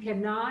Act. You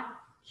cannot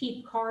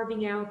keep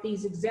carving out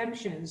these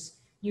exemptions.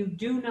 You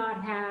do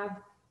not have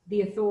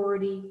the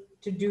authority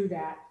to do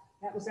that.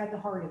 That was at the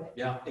heart of it.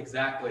 Yeah,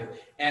 exactly.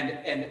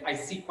 And I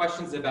see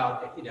questions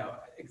about,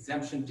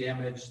 exemption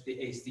damage, the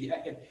AC.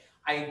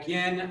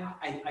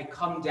 I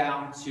come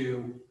down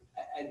to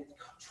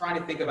trying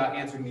to think about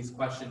answering these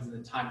questions in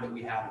the time that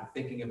we have and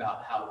thinking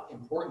about how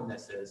important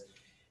this is.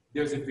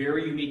 There's a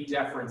very unique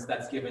deference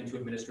that's given to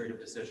administrative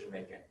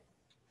decision-making.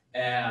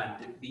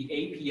 And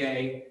the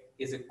APA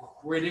is a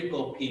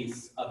critical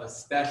piece of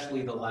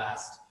especially the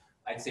last,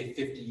 I'd say,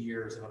 50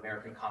 years of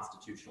American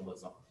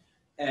constitutionalism,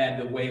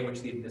 and the way in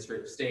which the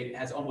administrative state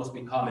has almost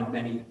become, in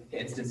many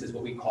instances,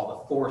 what we call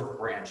the fourth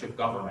branch of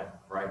government,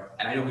 right?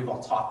 And I know we've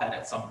all taught that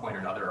at some point or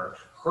another, or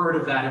heard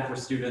of that for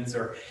students,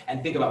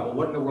 and think about, well,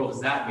 what in the world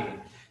does that mean?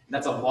 And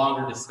that's a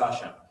longer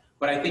discussion.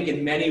 But I think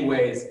in many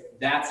ways,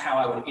 that's how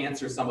I would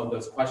answer some of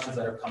those questions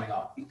that are coming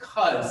up,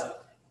 because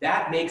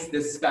that makes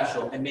this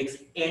special and makes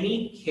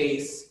any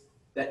case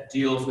that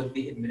deals with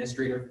the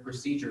Administrative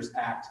Procedures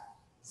Act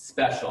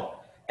special.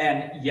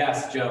 And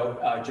yes,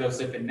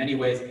 Joseph, in many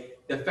ways,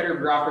 the federal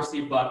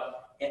bureaucracy,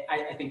 but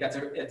I think that's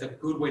a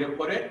good way to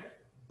put it,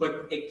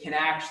 but it can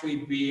actually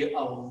be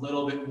a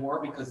little bit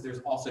more, because there's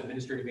also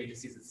administrative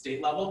agencies at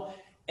state level,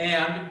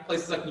 and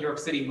places like New York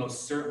City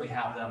most certainly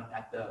have them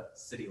at the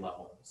city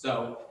level.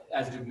 So,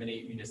 as do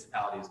many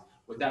municipalities.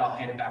 With that, I'll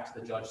hand it back to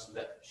the judge so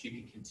that she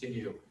can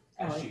continue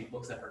as she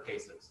looks at her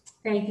cases.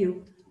 Thank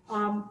you.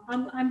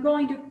 I'm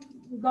going to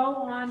go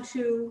on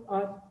to,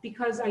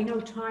 because I know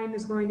time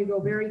is going to go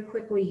very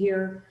quickly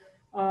here,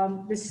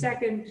 the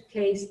second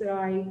case that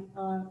I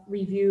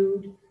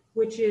reviewed,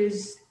 which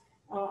is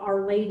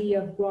Our Lady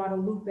of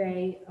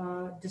Guadalupe,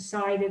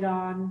 decided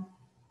on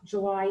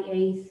July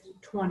 8th,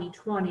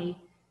 2020.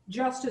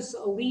 Justice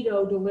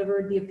Alito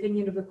delivered the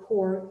opinion of the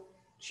court.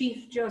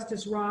 Chief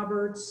Justice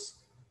Roberts,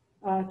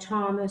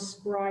 Thomas,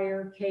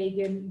 Breyer,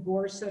 Kagan,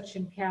 Gorsuch,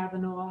 and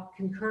Kavanaugh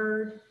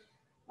concurred.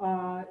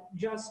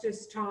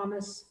 Justice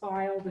Thomas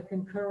filed a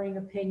concurring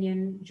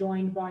opinion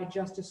joined by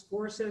Justice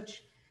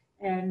Gorsuch,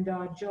 and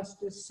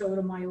Justice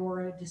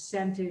Sotomayor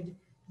dissented,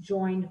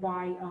 joined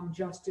by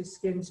Justice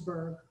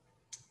Ginsburg.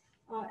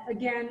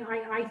 Again,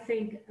 I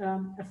think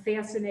a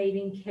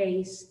fascinating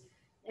case,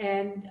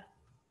 and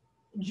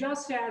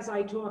just as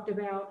I talked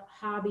about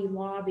Hobby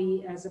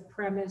Lobby as a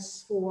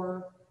premise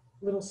for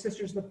Little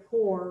Sisters of the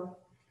Poor,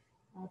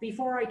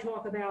 before I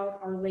talk about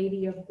Our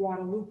Lady of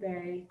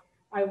Guadalupe,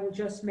 I will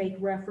just make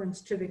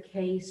reference to the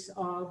case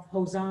of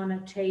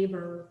Hosanna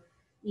Tabor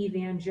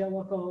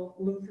Evangelical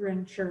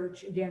Lutheran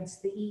Church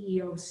against the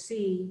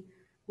EEOC,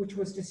 which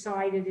was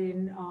decided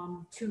in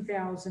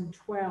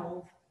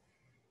 2012.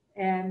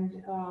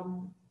 And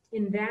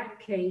in that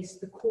case,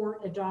 the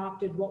court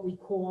adopted what we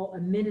call a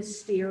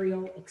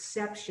ministerial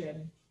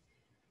exception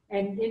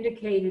and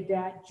indicated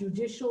that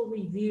judicial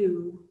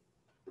review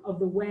of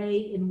the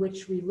way in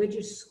which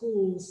religious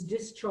schools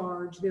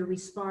discharge their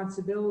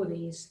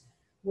responsibilities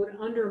would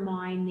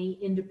undermine the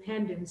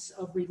independence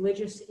of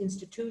religious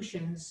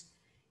institutions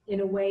in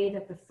a way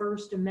that the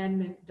First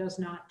Amendment does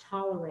not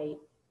tolerate.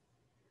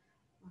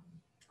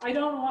 I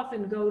don't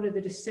often go to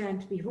the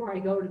dissent before I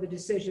go to the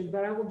decision,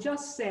 but I will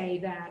just say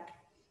that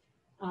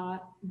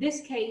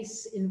this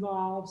case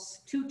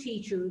involves two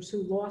teachers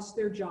who lost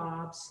their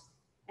jobs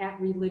at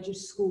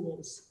religious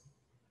schools.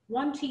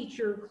 One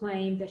teacher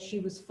claimed that she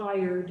was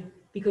fired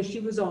because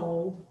she was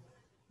old.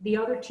 The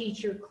other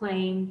teacher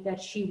claimed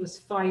that she was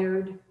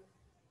fired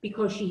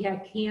because she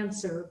had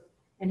cancer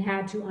and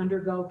had to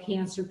undergo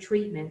cancer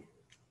treatment.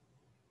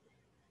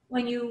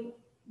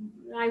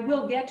 I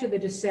will get to the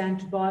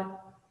dissent, but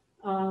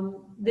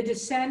the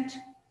dissent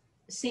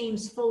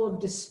seems full of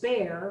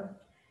despair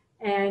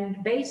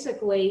and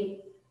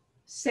basically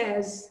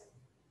says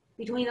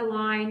between the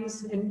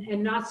lines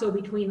and not so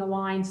between the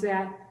lines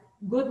that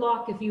good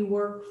luck if you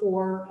work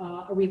for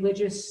a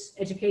religious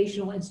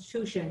educational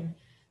institution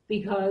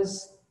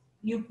because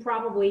you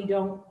probably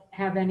don't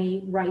have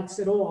any rights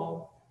at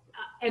all.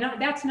 And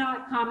that's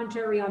not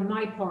commentary on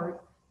my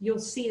part. You'll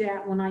see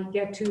that when I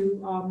get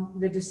to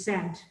the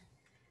dissent.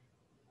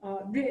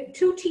 The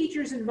two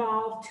teachers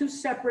involved, two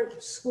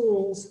separate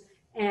schools,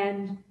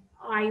 and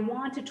I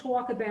want to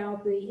talk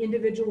about the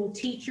individual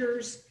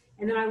teachers,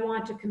 and then I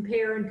want to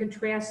compare and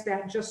contrast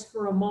that just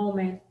for a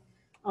moment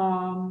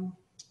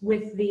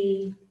with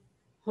the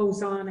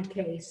Hosanna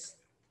case.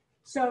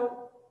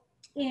 So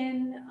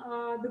in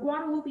the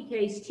Guadalupe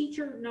case,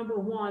 teacher number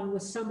one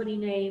was somebody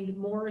named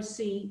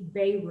Morrissey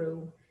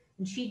Bayru,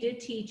 and she did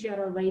teach at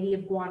Our Lady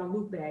of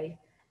Guadalupe.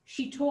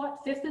 She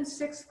taught 5th and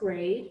 6th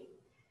grade,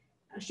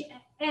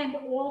 and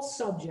all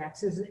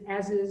subjects,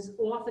 as is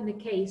often the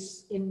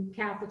case in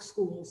Catholic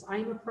schools.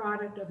 I'm a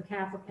product of a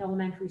Catholic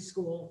elementary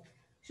school.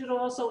 Should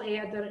also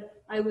add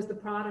that I was the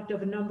product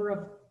of a number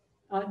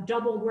of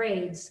double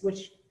grades,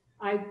 which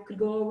I could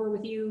go over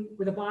with you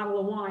with a bottle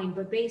of wine,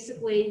 but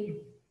basically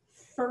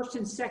 1st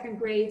and 2nd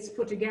grades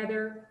put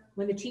together.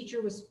 When the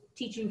teacher was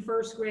teaching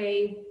 1st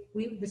grade,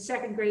 the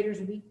 2nd graders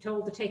would be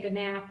told to take a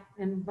nap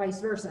and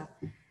vice versa.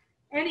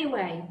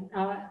 Anyway,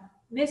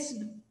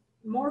 Miss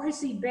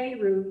Morrissey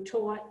Bayru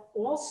taught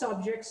all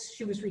subjects.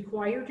 She was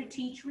required to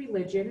teach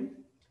religion.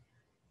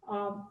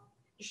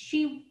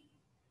 She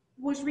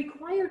was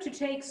required to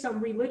take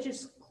some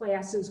religious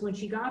classes when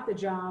she got the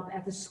job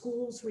at the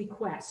school's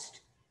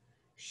request.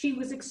 She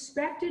was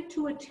expected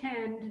to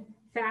attend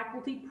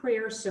faculty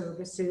prayer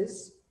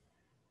services.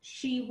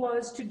 She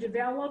was to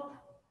develop,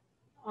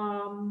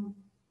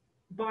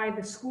 by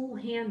the school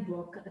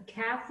handbook, a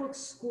Catholic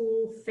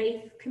school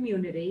faith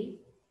community.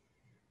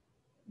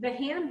 The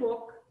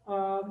handbook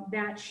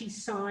that she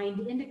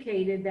signed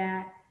indicated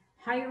that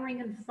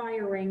hiring and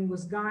firing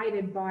was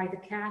guided by the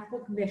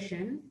Catholic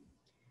mission.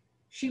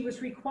 She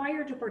was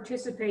required to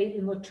participate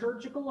in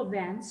liturgical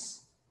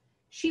events.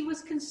 She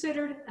was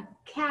considered a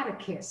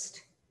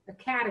catechist,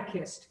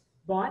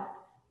 but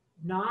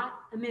not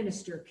a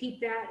minister. Keep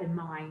that in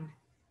mind.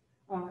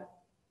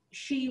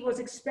 She was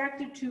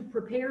expected to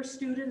prepare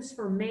students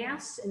for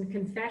Mass and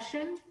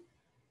confession.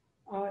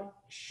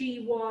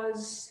 She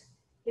was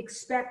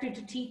expected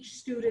to teach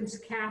students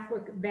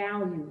Catholic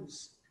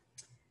values.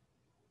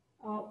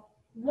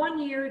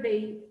 One year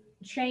they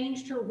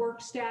changed her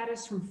work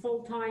status from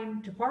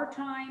full-time to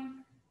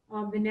part-time.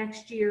 The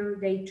next year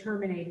they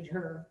terminated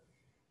her.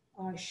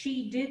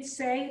 She did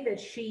say that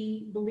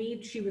she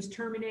believed she was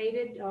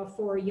terminated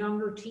for a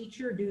younger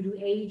teacher due to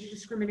age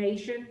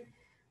discrimination.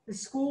 The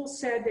school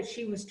said that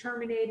she was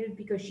terminated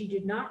because she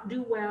did not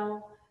do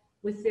well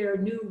with their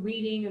new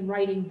reading and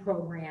writing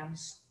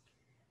programs.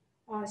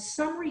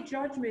 Summary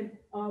judgment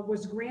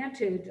was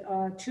granted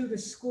to the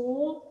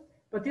school,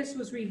 but this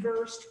was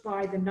reversed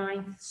by the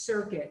Ninth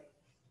Circuit.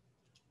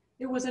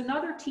 There was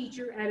another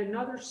teacher at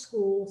another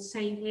school,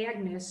 St.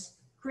 Agnes,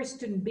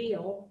 Kristen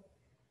Beal.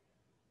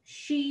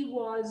 She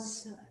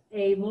was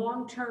a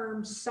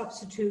long-term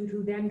substitute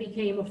who then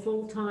became a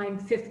full-time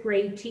 5th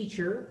grade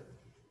teacher.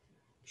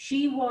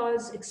 She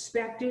was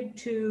expected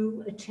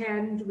to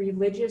attend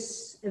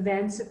religious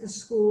events at the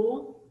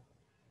school.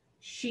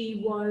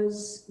 She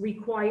was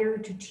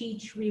required to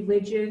teach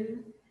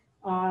religion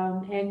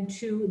and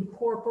to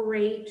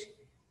incorporate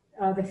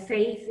the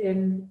faith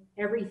in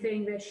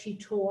everything that she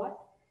taught.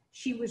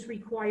 She was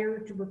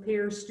required to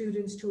prepare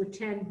students to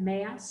attend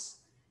Mass.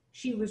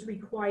 She was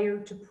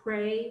required to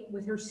pray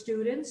with her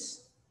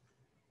students.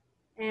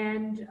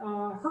 and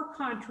her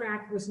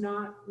contract was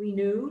not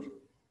renewed.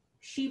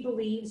 She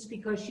believes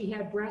because she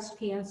had breast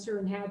cancer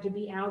and had to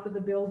be out of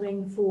the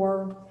building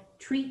for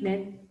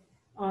treatment,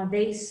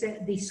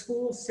 the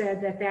school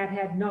said that that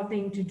had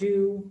nothing to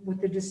do with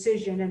the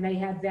decision and they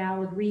had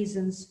valid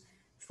reasons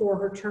for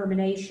her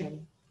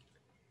termination.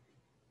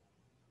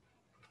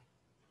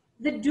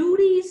 The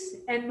duties,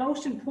 and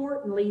most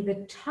importantly,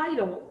 the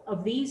title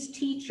of these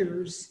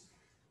teachers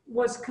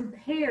was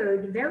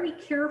compared very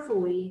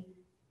carefully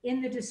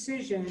in the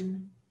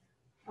decision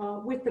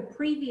with the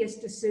previous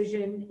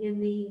decision in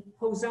the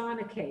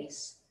Hosanna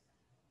case.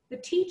 The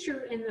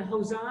teacher in the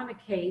Hosanna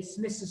case,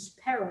 Mrs.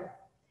 Perrick,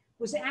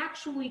 was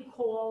actually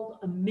called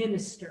a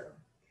minister.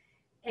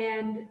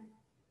 And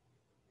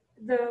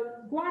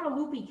the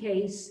Guadalupe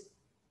case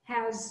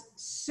has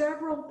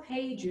several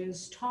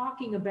pages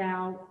talking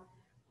about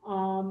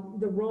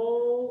the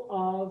role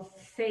of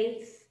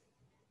faith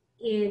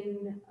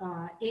in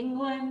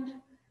England,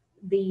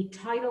 the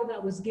title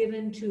that was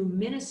given to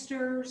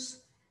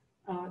ministers,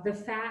 the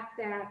fact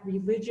that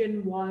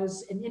religion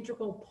was an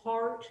integral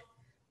part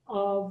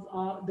of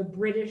the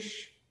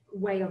British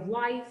way of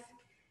life.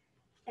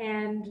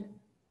 And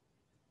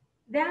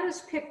that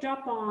is picked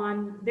up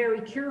on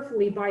very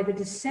carefully by the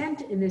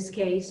dissent in this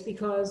case,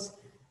 because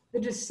the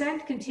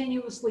dissent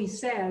continuously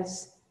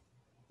says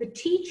the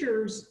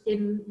teachers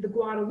in the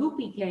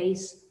Guadalupe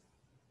case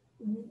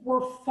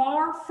were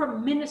far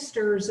from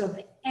ministers of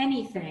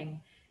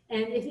anything.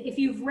 And if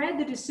you've read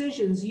the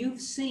decisions,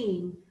 you've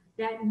seen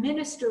that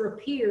minister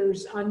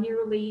appears on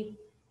nearly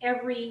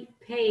every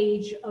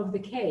page of the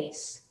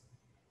case.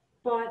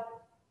 But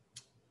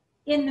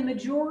in the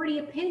majority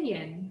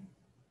opinion,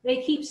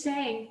 they keep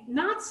saying,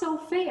 not so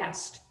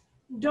fast.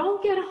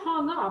 Don't get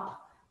hung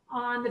up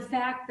on the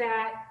fact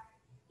that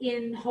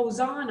in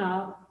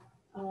Hosanna,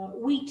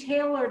 we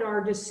tailored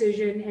our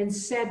decision and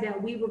said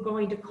that we were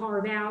going to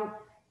carve out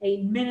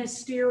a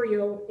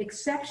ministerial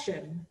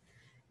exception,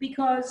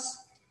 because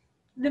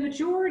the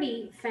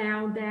majority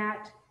found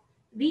that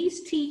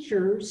these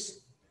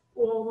teachers,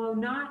 although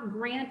not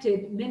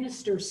granted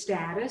minister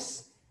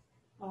status,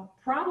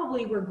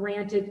 probably were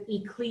granted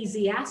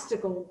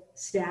ecclesiastical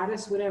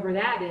status, whatever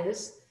that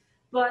is,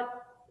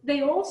 but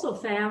they also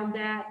found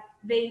that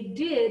they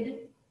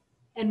did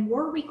and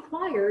were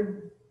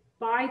required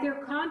by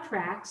their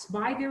contracts,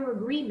 by their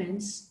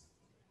agreements,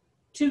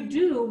 to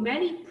do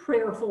many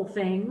prayerful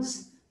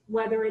things,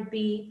 whether it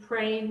be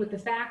praying with the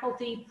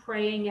faculty,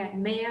 praying at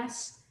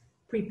Mass,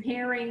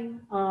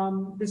 preparing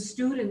the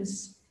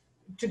students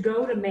to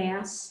go to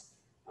Mass,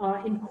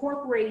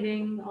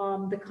 incorporating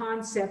the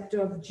concept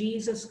of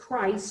Jesus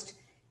Christ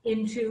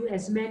into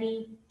as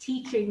many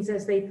teachings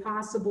as they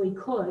possibly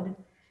could.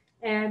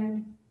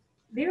 And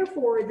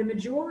therefore, the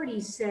majority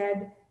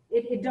said,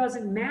 it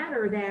doesn't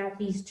matter that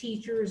these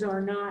teachers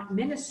are not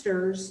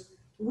ministers.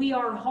 We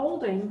are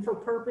holding, for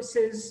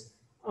purposes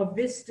of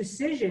this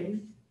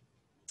decision,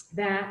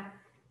 that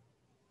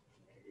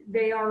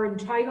they are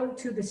entitled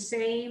to the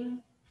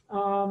same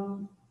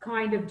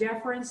kind of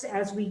deference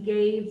as we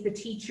gave the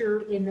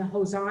teacher in the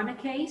Hosanna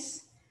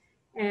case,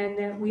 and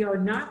that we are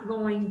not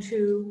going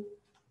to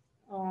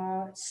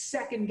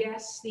second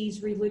guess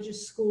these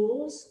religious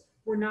schools.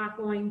 We're not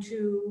going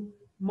to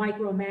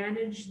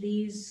micromanage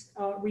these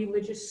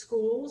religious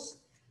schools.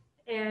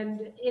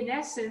 And in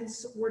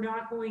essence, we're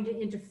not going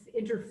to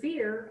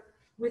interfere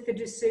with the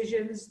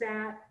decisions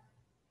that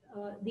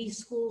these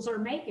schools are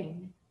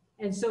making.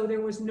 And so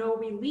there was no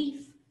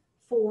relief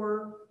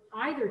for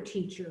either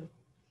teacher.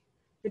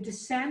 The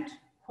dissent,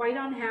 quite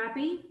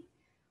unhappy,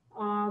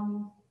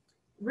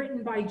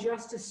 written by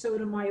Justice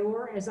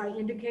Sotomayor, as I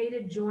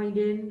indicated, joined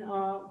in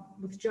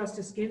with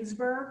Justice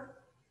Ginsburg.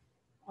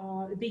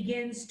 It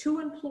begins, 2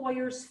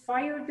 employers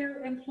fired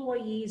their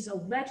employees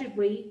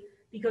allegedly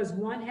because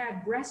one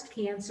had breast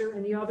cancer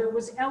and the other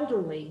was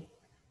elderly.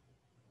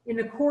 In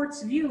the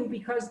court's view,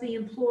 because the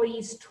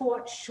employees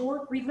taught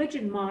short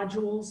religion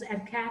modules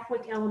at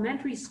Catholic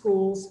elementary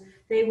schools,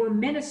 they were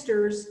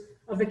ministers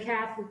of the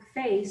Catholic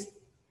faith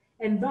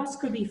and thus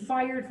could be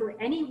fired for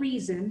any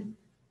reason,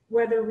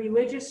 whether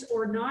religious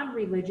or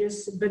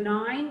non-religious,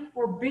 benign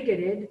or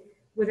bigoted,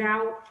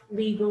 without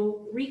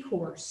legal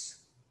recourse.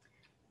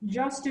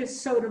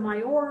 Justice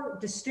Sotomayor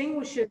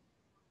distinguishes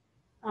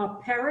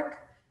Perrick,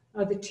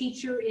 the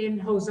teacher in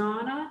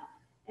Hosanna,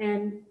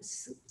 and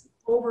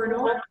over and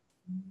over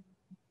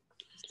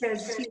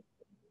says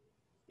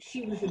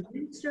she was a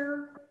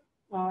minister,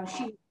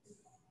 she was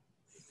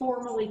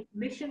formally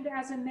commissioned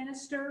as a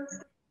minister,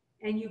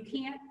 and you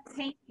can't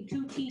paint the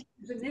 2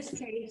 teachers in this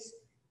case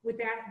with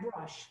that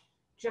brush.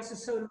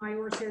 Justice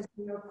Sotomayor says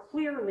they are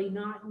clearly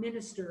not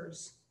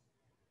ministers.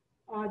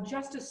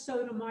 Justice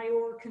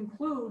Sotomayor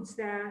concludes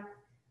that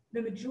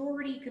the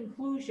majority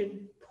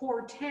conclusion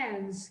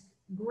portends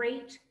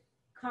great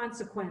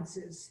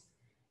consequences.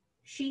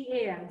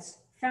 She adds,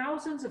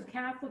 thousands of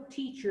Catholic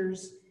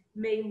teachers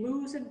may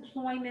lose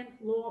employment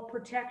law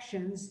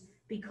protections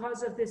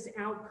because of this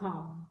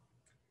outcome.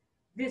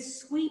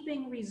 This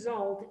sweeping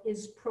result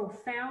is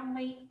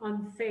profoundly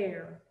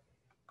unfair.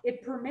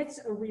 it permits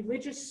a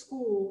religious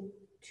school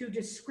to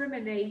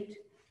discriminate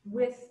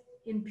with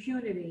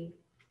impunity.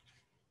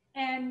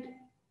 And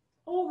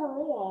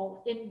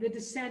overall, in the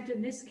dissent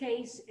in this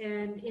case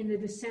and in the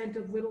dissent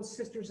of Little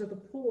Sisters of the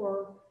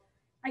Poor,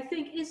 I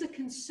think is a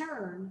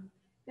concern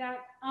that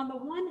on the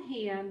one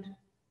hand,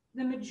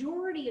 the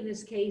majority in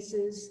this case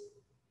is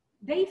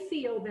they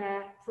feel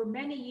that for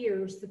many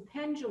years, the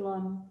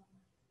pendulum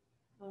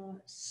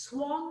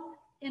swung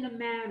in a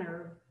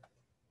manner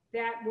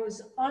that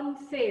was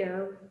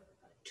unfair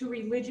to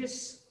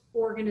religious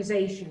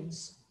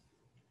organizations,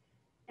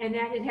 and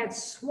that it had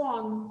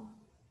swung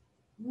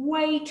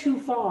way too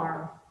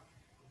far.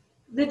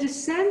 The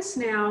dissents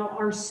now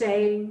are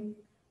saying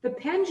the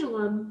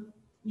pendulum,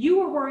 you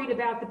were worried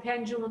about the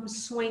pendulum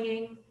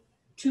swinging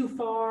too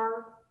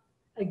far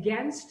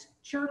against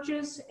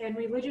churches and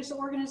religious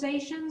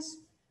organizations.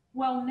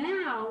 Well,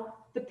 now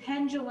the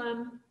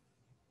pendulum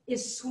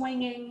is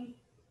swinging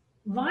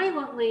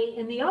violently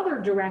in the other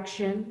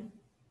direction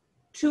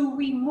to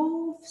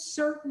remove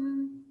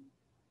certain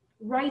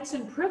rights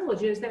and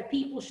privileges that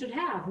people should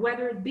have,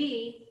 whether it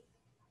be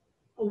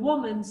a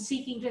woman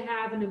seeking to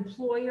have an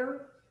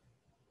employer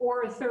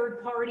or a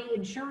third-party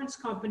insurance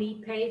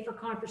company pay for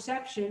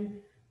contraception,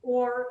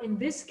 or in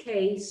this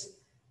case,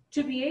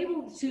 to be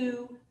able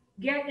to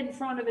get in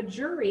front of a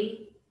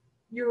jury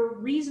your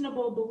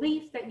reasonable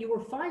belief that you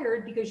were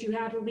fired because you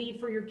had to leave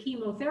for your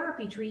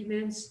chemotherapy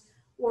treatments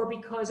or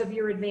because of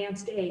your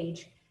advanced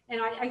age.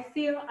 And I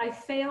feel I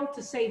failed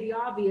to say the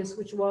obvious,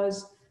 which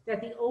was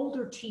that the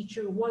older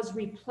teacher was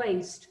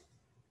replaced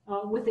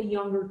with a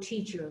younger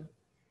teacher.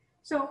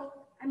 So,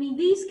 I mean,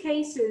 these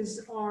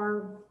cases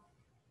are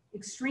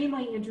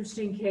extremely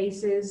interesting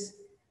cases.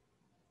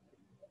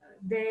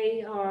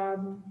 They,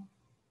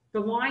 the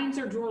lines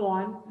are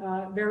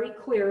drawn very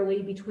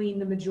clearly between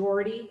the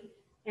majority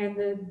and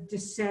the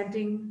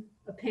dissenting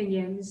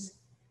opinions.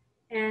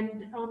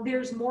 And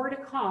there's more to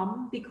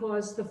come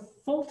because the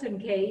Fulton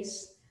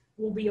case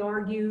will be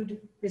argued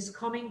this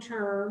coming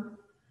term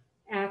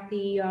at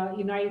the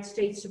United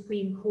States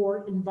Supreme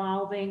Court,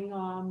 involving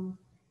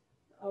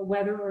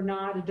whether or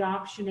not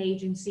adoption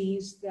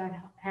agencies that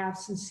have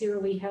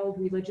sincerely held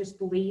religious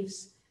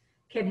beliefs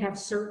can have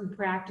certain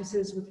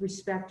practices with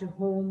respect to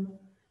whom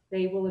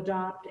they will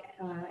adopt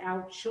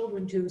out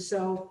children to.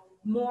 So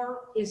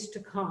more is to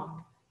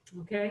come,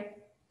 okay?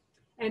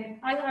 And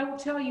I will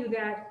tell you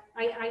that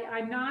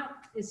I'm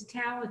not as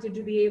talented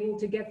to be able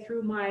to get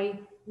through my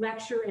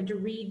lecture and to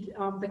read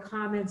the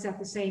comments at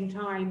the same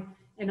time,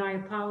 and I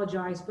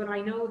apologize, but I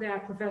know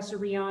that Professor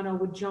Riano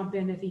would jump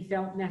in if he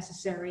felt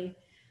necessary.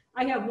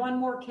 I have one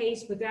more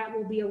case, but that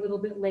will be a little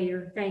bit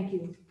later. Thank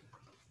you.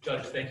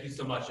 Judge, thank you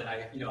so much. And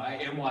I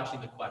am watching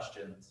the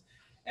questions,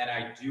 and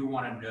I do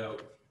want to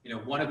note,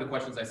 one of the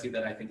questions I see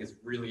that I think is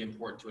really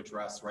important to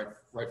address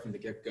right from the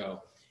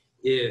get-go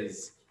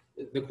is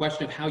the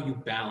question of how you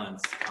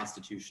balance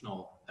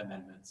constitutional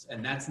amendments.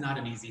 And that's not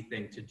an easy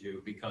thing to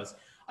do, because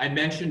I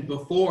mentioned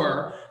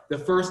before, the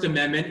First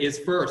Amendment is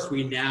first.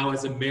 We now,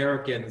 as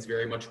Americans,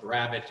 very much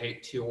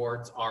gravitate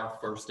towards our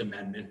First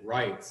Amendment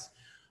rights.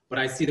 But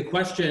I see the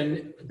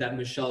question that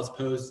Michelle has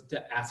posed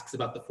asks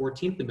about the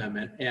 14th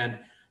Amendment, and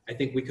I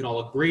think we can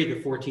all agree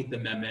the 14th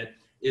Amendment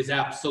is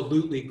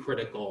absolutely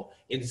critical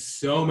in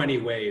so many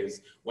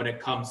ways when it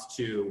comes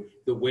to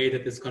the way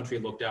that this country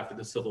looked after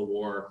the Civil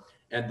War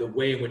and the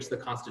way in which the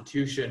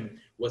Constitution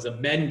was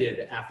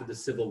amended after the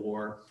Civil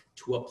War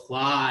to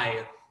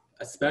apply,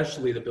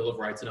 especially the Bill of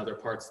Rights and other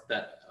parts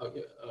that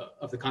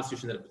of the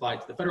Constitution that applied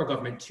to the federal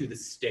government to the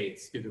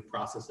states through the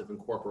process of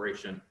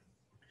incorporation.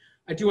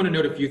 I do want to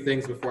note a few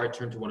things before I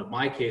turn to one of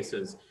my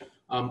cases.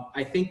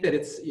 I think that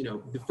it's,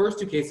 the first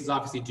two cases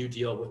obviously do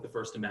deal with the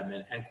First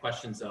Amendment and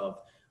questions of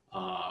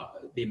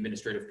the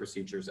Administrative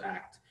Procedures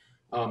Act.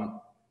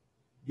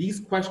 These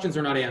questions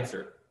are not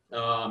answered.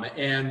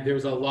 And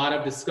there's a lot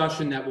of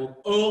discussion that will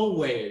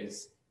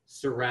always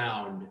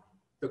surround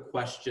the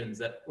questions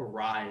that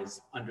arise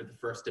under the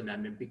First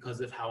Amendment because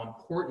of how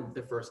important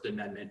the First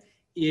Amendment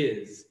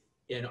is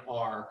in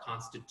our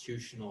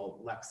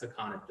constitutional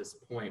lexicon at this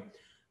point.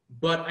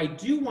 But I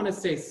do want to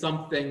say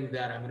something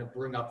that I'm going to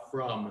bring up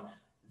from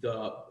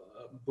the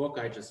book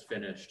I just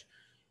finished.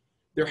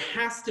 There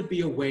has to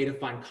be a way to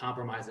find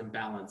compromise and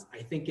balance.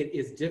 I think it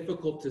is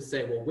difficult to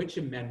say, well, which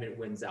amendment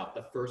wins out,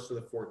 the first or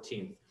the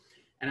 14th?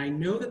 And I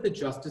know that the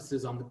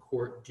justices on the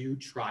court do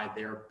try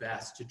their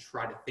best to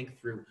try to think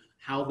through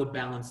how the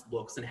balance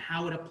looks and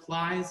how it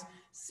applies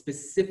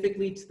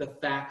specifically to the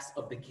facts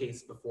of the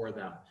case before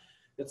them.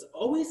 That's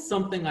always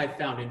something I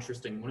found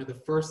interesting. One of the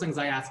first things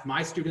I ask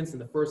my students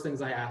and the first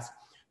things I ask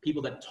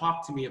people that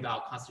talk to me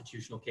about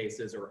constitutional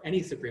cases or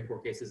any Supreme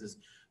Court cases is,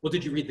 well,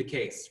 did you read the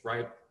case,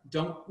 right?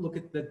 Don't look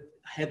at the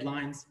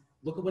headlines,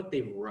 look at what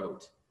they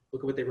wrote.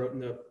 Look at what they wrote in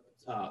the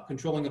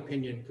controlling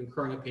opinion,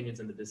 concurring opinions,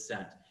 and the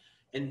dissent.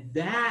 And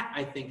that,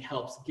 I think,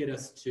 helps get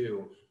us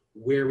to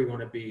where we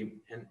want to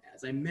be. And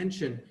as I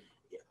mentioned,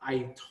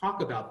 I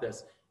talk about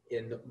this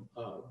in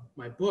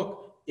my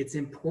book. It's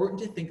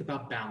important to think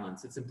about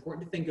balance. It's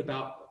important to think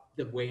about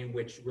the way in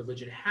which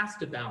religion has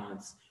to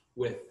balance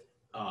with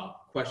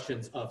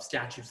questions of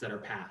statutes that are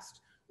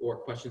passed, or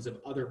questions of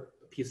other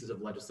pieces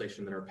of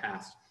legislation that are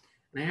passed.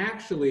 And I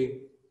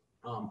actually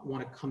want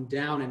to come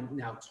down and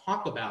now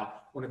talk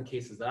about one of the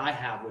cases that I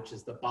have, which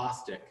is the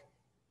Bostic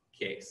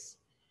case.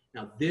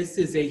 Now, this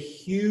is a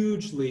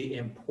hugely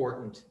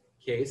important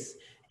case,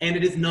 and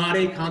it is not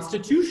a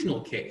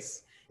constitutional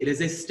case. It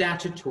is a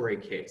statutory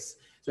case.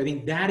 So I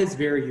think that is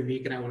very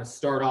unique, and I want to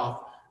start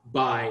off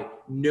by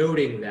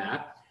noting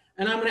that.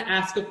 And I'm going to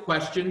ask a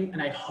question,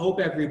 and I hope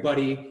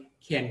everybody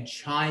can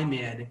chime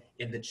in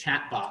the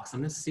chat box.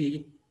 I'm going to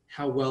see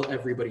how well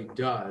everybody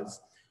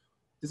does.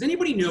 Does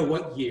anybody know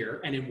what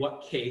year and in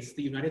what case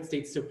the United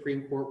States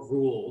Supreme Court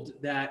ruled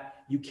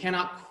that you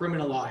cannot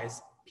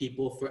criminalize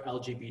people for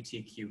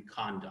LGBTQ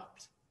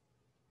conduct?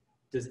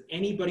 Does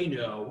anybody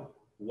know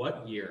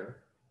what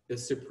year the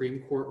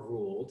Supreme Court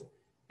ruled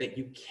that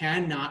you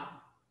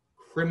cannot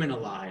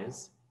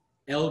criminalize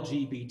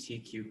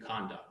LGBTQ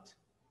conduct?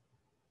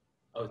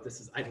 Oh,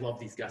 I love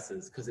these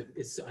guesses because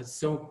it's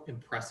so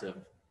impressive.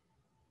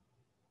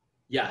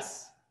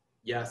 Yes,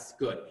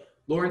 good.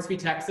 Lawrence v.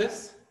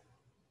 Texas,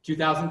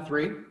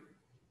 2003.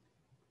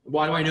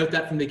 Why do I note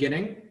that from the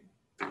beginning?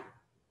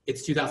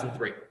 It's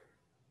 2003.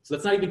 So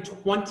that's not even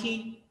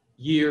 20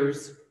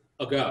 years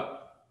ago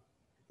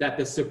that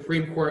the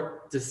Supreme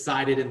Court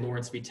decided in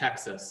Lawrence v.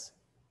 Texas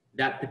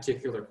that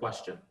particular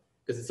question,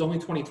 because it's only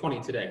 2020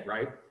 today,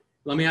 right?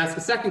 Let me ask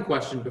a second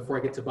question before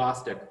I get to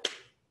Bostic.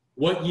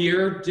 What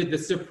year did the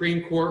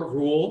Supreme Court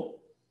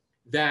rule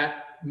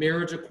that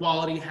marriage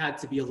equality had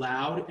to be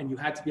allowed, and you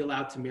had to be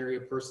allowed to marry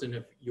a person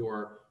of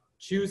your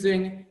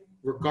choosing,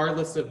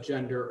 regardless of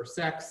gender or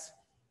sex,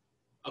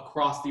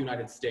 across the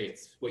United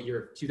States? What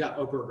year?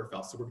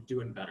 Obergefell, so we're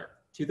doing better.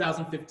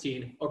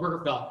 2015,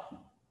 Obergefell,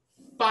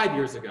 5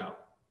 years ago.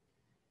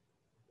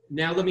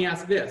 Now let me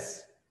ask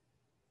this.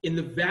 In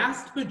the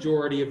vast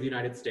majority of the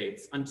United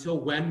States, until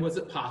when was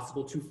it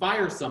possible to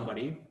fire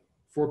somebody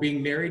for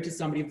being married to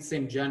somebody of the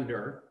same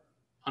gender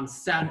on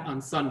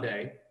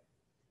Sunday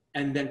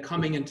and then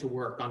coming into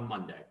work on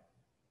Monday?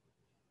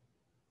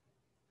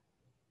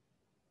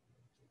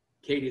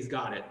 Katie's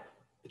got it.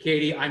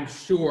 Katie, I'm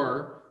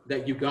sure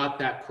that you got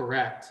that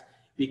correct,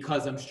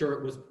 because I'm sure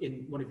it was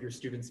in one of your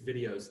students'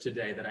 videos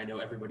today that I know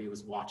everybody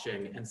was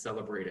watching and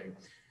celebrating.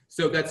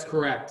 So that's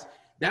correct.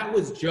 That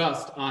was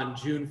just on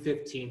June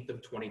 15th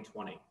of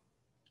 2020.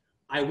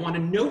 I want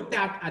to note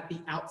that at the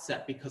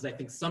outset, because I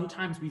think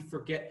sometimes we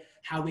forget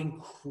how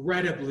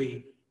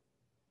incredibly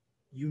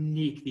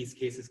unique these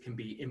cases can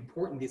be,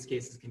 important these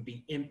cases can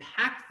be,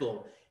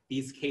 impactful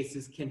these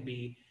cases can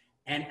be,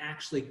 and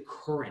actually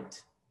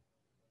current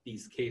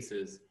these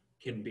cases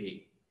can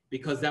be,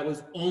 because that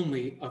was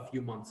only a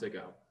few months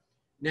ago.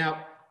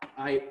 Now,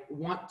 I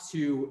want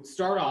to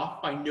start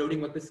off by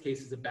noting what this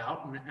case is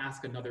about. I'm going to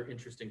ask another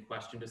interesting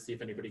question to see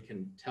if anybody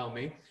can tell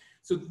me.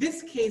 So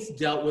this case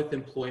dealt with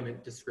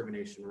employment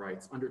discrimination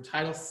rights under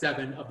Title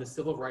VII of the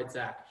Civil Rights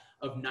Act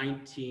of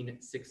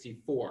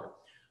 1964,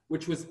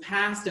 which was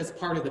passed as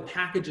part of the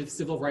package of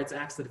civil rights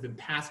acts that have been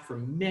passed for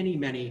many,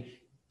 many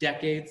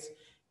decades.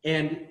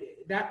 And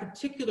that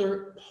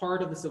particular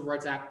part of the Civil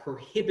Rights Act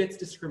prohibits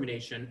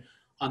discrimination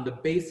on the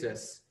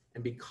basis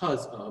and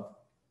because of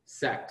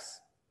sex.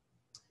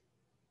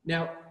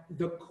 Now,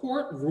 the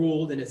court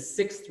ruled in a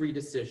 6-3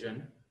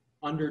 decision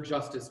under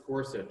Justice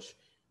Gorsuch,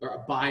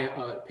 or by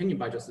opinion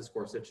by Justice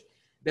Gorsuch,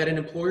 that an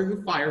employer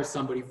who fires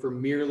somebody for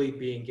merely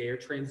being gay or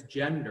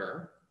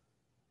transgender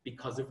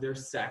because of their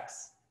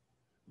sex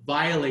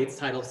violates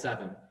Title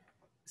VII.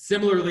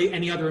 Similarly,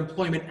 any other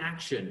employment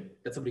action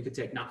that somebody could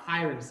take, not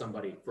hiring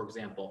somebody, for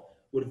example,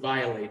 would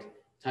violate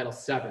Title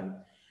VII.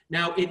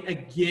 Now, it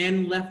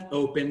again left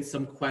open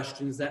some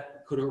questions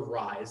that could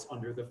arise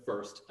under the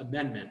First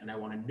Amendment, and I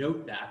want to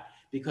note that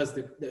because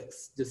the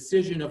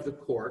decision of the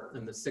court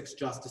and the 6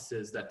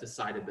 justices that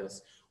decided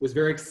this was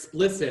very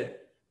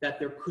explicit that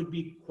there could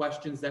be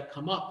questions that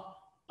come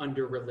up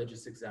under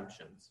religious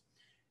exemptions.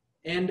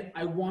 And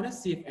I want to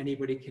see if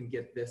anybody can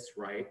get this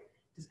right.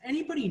 Does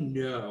anybody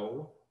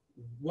know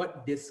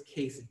what this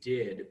case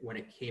did when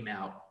it came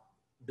out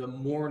the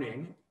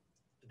morning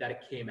that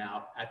it came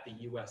out at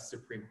the US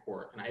Supreme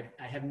Court? And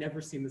I have never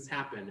seen this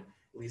happen,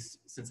 at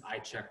least since I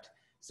checked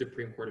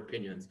Supreme Court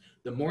opinions.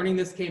 The morning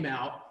this came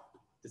out,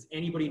 does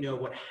anybody know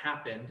what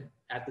happened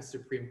at the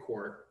Supreme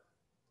Court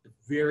the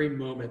very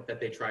moment that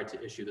they tried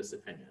to issue this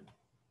opinion?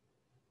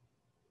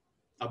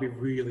 I'll be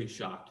really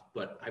shocked,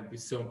 but I'd be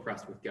so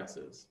impressed with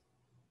guesses.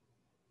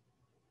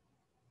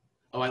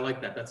 Oh, I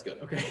like that. That's good.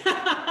 Okay.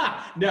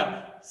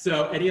 No.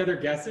 So any other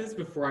guesses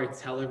before I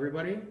tell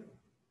everybody?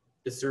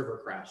 The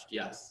server crashed.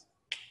 Yes.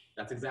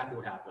 That's exactly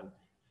what happened.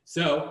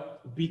 So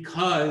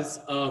because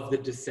of the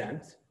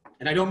dissent,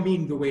 and I don't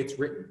mean the way it's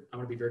written, I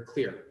want to be very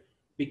clear,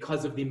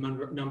 because of the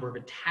number of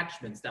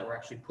attachments that were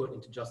actually put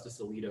into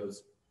Justice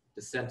Alito's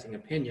dissenting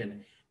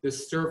opinion, the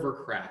server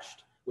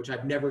crashed, which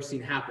I've never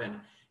seen happen.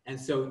 And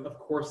so, of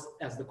course,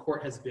 as the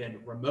court has been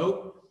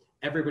remote,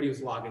 everybody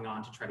was logging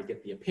on to try to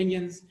get the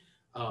opinions.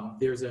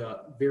 there's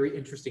a very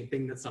interesting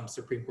thing that some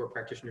Supreme Court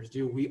practitioners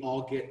do. We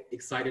all get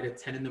excited at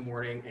 10 in the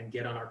morning and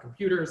get on our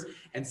computers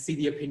and see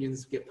the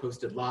opinions get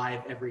posted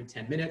live every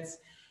 10 minutes.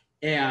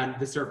 And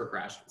the server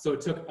crashed. So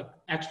it took an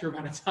extra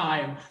amount of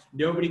time.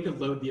 Nobody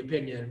could load the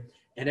opinion,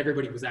 and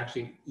everybody was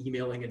actually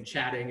emailing and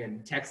chatting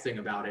and texting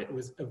about it. It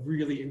was a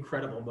really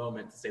incredible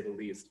moment, to say the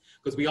least,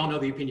 because we all know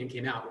the opinion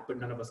came out, but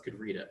none of us could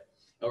read it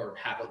or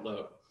have it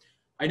load.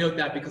 I note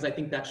that because I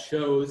think that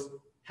shows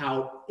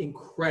how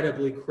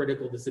incredibly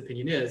critical this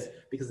opinion is,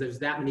 because there's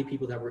that many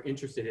people that were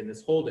interested in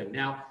this holding.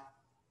 Now,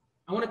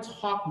 I want to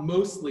talk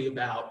mostly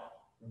about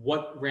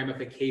what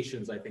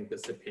ramifications I think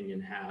this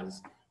opinion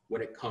has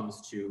when it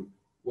comes to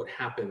what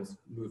happens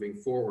moving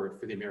forward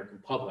for the American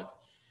public.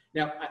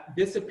 Now,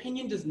 this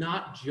opinion does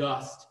not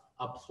just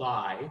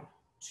apply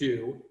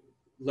to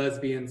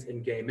lesbians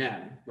and gay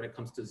men when it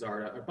comes to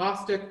Zarda or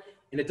Bostic,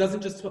 and it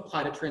doesn't just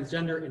apply to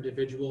transgender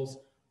individuals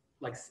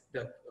like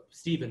the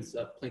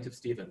plaintiff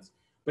Stevens,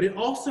 but it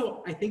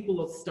also, I think,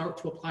 will start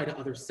to apply to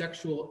other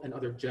sexual and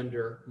other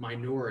gender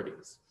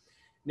minorities.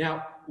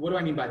 Now, what do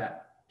I mean by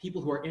that?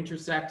 People who are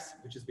intersex,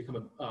 which has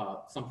become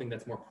something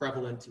that's more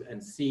prevalent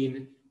and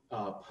seen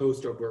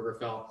post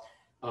Obergefell,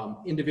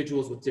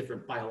 individuals with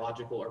different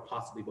biological or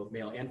possibly both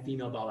male and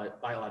female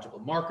biological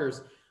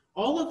markers.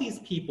 All of these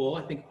people,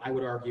 I think I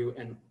would argue,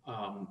 and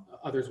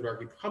others would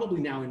argue,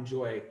 probably now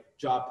enjoy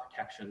job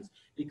protections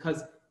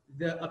because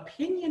the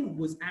opinion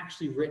was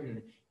actually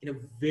written in a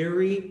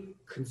very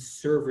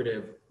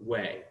conservative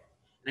way.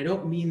 And I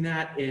don't mean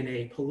that in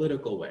a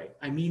political way.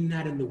 I mean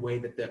that in the way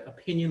that the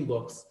opinion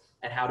looks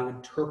at how to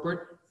interpret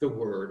the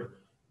word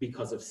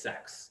because of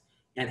sex,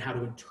 and how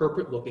to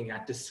interpret looking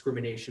at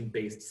discrimination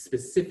based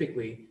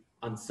specifically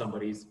on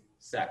somebody's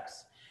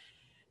sex.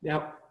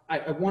 Now,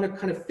 I want to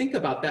kind of think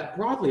about that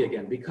broadly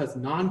again, because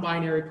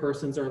non-binary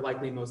persons are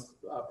likely most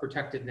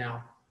protected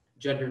now.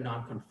 Gender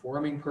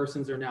non-conforming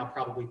persons are now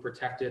probably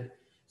protected.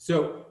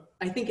 So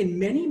I think in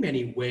many,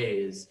 many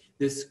ways,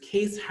 this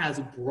case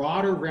has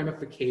broader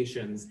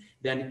ramifications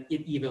than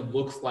it even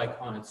looks like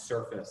on its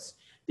surface,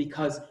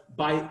 because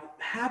by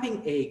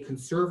having a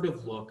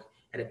conservative look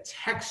at a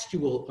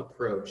textual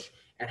approach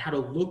at how to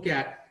look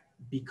at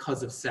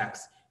because of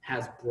sex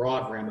has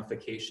broad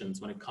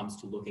ramifications when it comes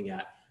to looking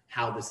at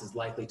how this is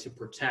likely to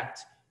protect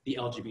the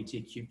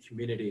LGBTQ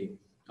community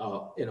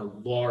in a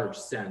large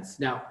sense.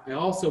 Now, I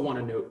also want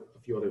to note a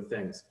few other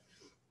things.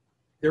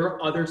 There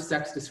are other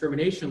sex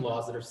discrimination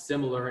laws that are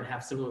similar and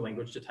have similar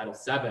language to Title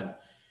VII.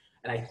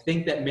 And I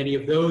think that many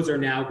of those are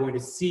now going to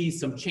see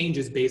some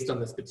changes based on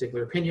this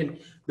particular opinion.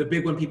 The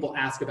big one people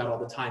ask about all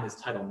the time is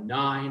Title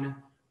IX,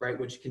 right,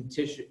 which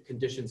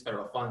conditions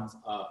federal funds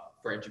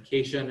for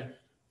education,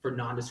 for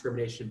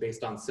non-discrimination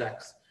based on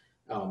sex.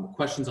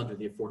 Questions under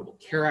the Affordable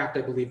Care Act,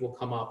 I believe, will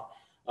come up.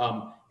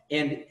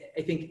 And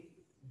I think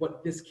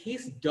what this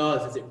case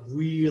does is it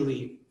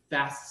really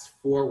fasts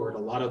forward a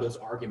lot of those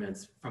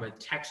arguments from a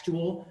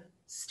textual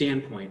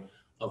standpoint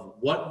of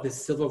what the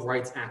Civil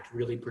Rights Act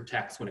really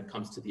protects when it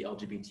comes to the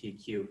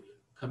LGBTQ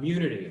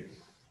community.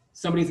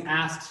 Somebody's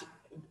asked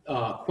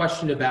a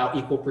question about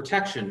equal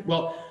protection.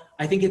 Well,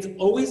 I think it's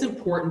always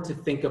important to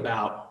think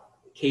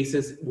about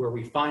cases where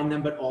we find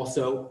them, but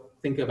also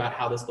think about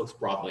how this looks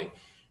broadly.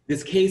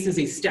 This case is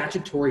a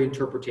statutory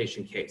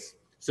interpretation case.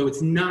 So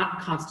it's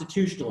not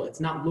constitutional. It's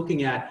not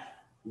looking at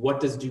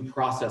what does due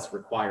process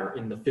require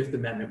in the Fifth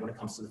Amendment when it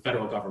comes to the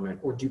federal government,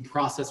 or due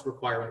process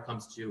require when it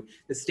comes to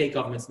the state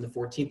governments in the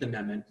 14th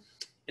Amendment.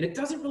 And it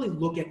doesn't really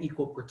look at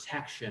equal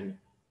protection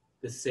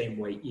the same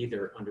way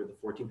either under the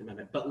 14th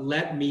Amendment. But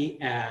let me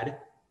add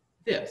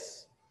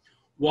this.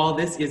 While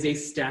this is a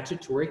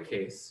statutory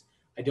case,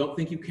 I don't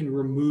think you can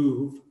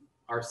remove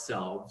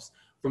ourselves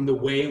from the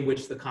way in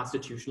which the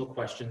constitutional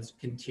questions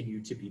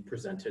continue to be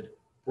presented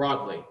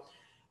broadly.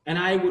 And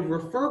I would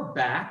refer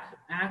back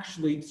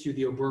actually to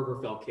the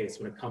Obergefell case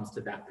when it comes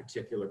to that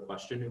particular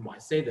question. And why I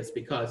say this,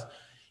 because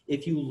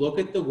if you look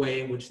at the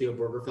way in which the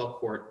Obergefell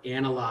court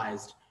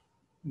analyzed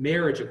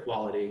marriage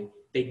equality,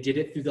 they did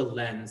it through the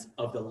lens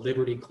of the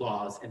Liberty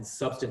Clause and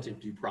substantive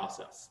due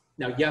process.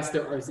 Now, yes,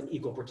 there is an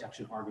equal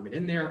protection argument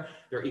in there.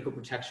 There are equal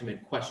protection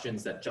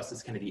questions that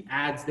Justice Kennedy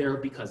adds there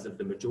because of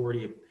the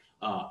majority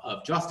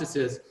of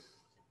justices,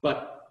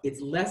 but it's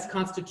less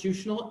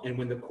constitutional. And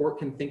when the court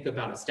can think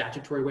about a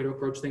statutory way to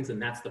approach things,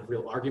 and that's the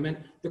real argument,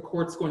 the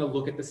court's going to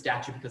look at the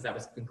statute because that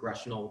was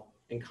congressional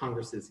and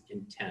Congress's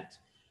intent.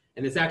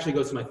 And this actually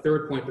goes to my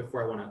third point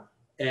before I want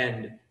to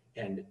end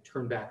and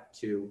turn back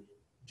to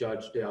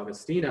Judge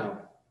DeAugustino.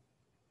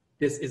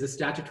 This is a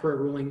statutory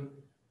ruling,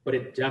 but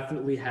it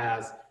definitely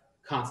has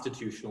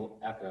constitutional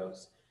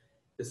echoes.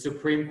 The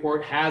Supreme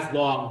Court has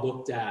long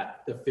looked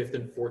at the 5th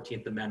and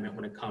 14th Amendment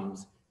when it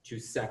comes to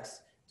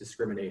sex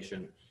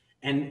discrimination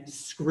and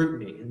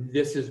scrutiny. And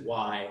this is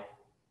why,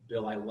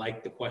 Bill, I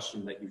like the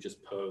question that you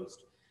just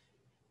posed.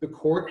 The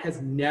court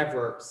has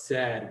never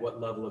said what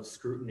level of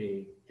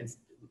scrutiny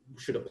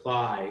should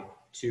apply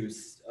to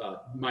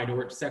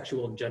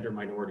sexual and gender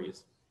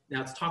minorities.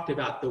 Now, it's talked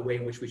about the way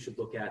in which we should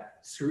look at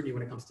scrutiny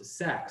when it comes to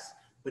sex,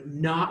 but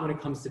not when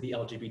it comes to the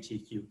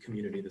LGBTQ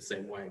community the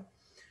same way.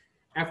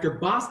 After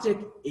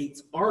Bostic,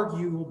 it's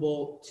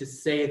arguable to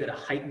say that a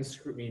heightened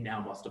scrutiny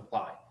now must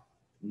apply.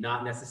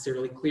 Not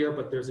necessarily clear,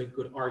 but there's a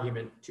good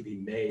argument to be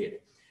made.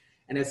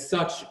 And as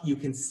such, you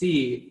can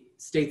see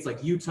states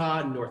like Utah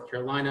and North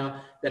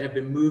Carolina that have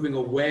been moving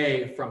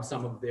away from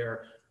some of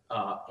their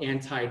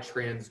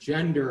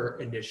anti-transgender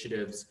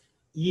initiatives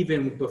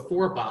even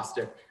before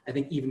Bostic. I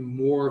think even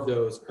more of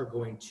those are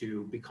going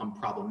to become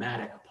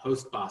problematic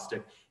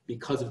post-Bostic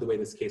because of the way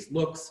this case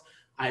looks.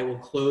 I will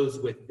close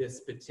with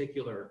this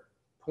particular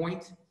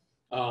point.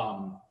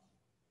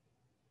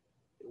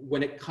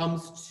 When it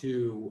comes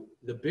to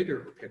the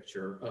bigger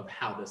picture of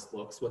how this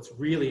looks, what's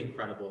really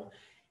incredible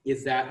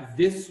is that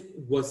this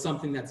was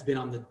something that's been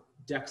on the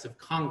decks of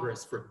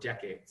Congress for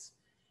decades.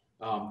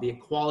 The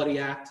Equality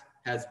Act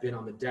has been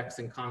on the decks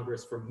in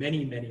Congress for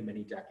many, many,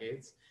 many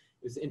decades.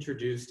 It was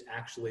introduced,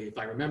 actually, if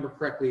I remember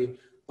correctly,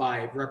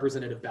 by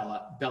Representative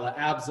Bella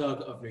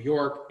Abzug of New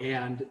York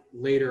and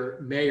later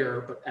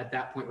Mayor, but at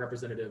that point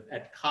Representative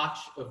Ed Koch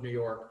of New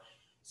York.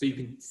 So you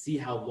can see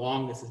how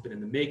long this has been in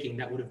the making.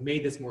 That would have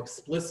made this more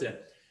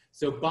explicit.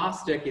 So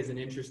Bostic is an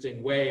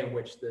interesting way in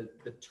which the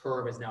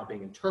term is now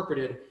being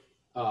interpreted.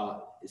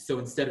 So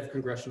instead of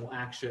congressional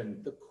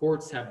action, the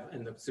courts have,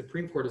 and the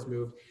Supreme Court has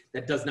moved,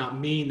 that does not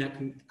mean that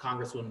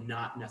Congress will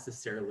not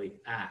necessarily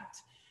act.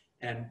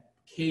 And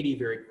Katie,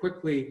 very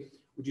quickly,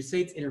 would you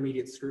say it's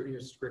intermediate scrutiny or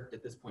strict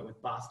at this point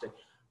with Bostic?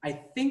 I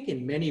think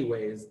in many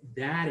ways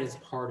that is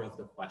part of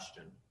the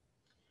question.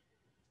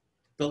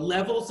 The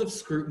levels of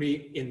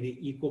scrutiny in the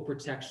equal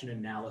protection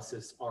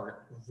analysis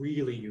are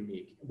really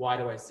unique. Why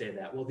do I say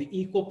that? Well, the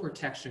Equal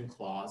Protection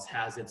Clause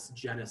has its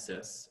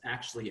genesis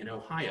actually in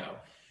Ohio.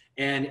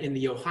 And in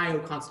the Ohio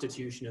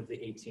Constitution of the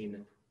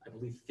I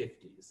believe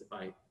 50s, if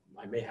I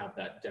may have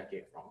that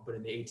decade wrong, but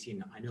in the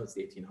I know it's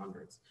the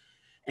 1800s.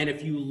 And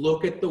if you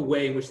look at the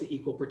way in which the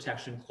Equal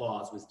Protection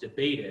Clause was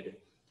debated,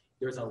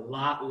 there's a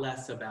lot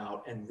less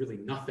about, and really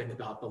nothing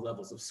about, the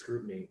levels of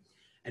scrutiny,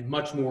 and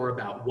much more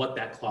about what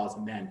that clause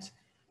meant.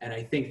 And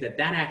I think that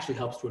that actually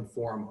helps to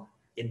inform,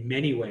 in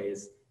many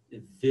ways,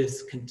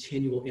 this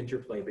continual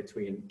interplay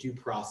between due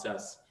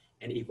process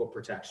and equal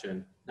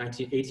protection.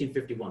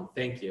 1851,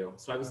 thank you.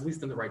 So I was at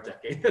least in the right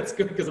decade. That's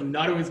good, because I'm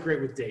not always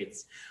great with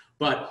dates.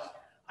 But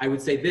I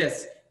would say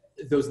this,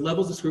 those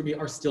levels of scrutiny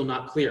are still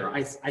not clear.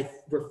 I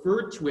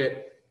referred to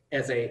it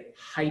as a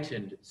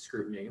heightened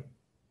scrutiny.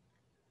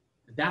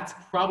 That's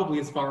probably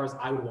as far as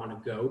I would want to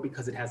go,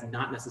 because it has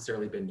not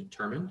necessarily been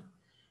determined.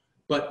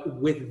 But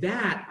with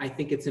that, I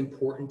think it's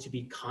important to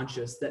be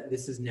conscious that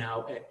this is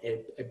now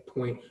a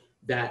point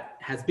that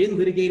has been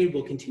litigated,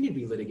 will continue to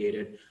be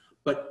litigated,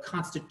 but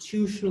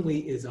constitutionally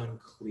is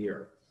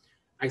unclear.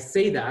 I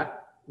say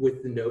that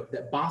with the note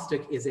that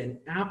Bostic is an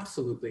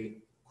absolutely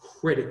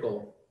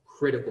critical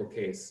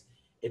case.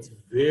 It's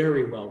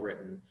very well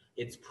written.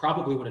 It's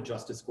probably one of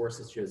Justice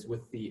Gorsuch's,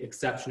 with the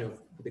exception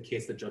of the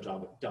case that Judge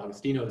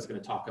D'Agostino is going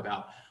to talk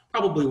about,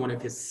 probably one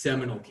of his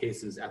seminal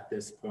cases at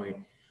this point,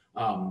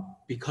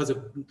 because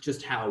of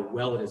just how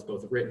well it is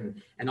both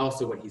written and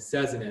also what he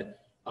says in it.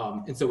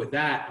 And so with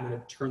that, I'm going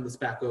to turn this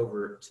back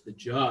over to the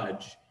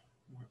judge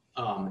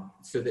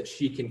so that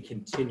she can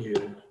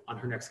continue on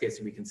her next case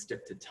and we can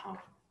stick to time.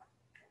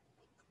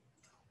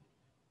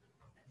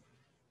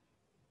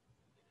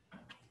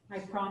 I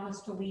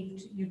promise to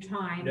leave you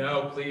time.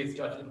 No, please,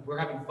 Judge. We're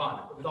having fun.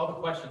 With all the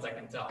questions, I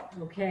can tell.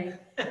 Okay.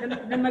 The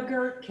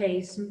McGirt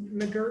case,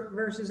 McGirt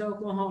versus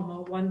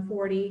Oklahoma,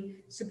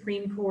 140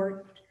 Supreme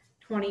Court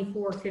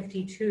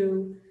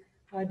 2452,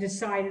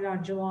 decided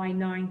on July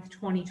 9th,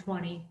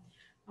 2020.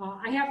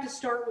 I have to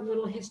start with a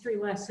little history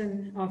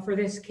lesson for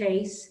this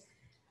case.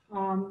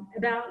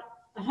 About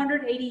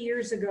 180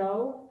 years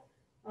ago,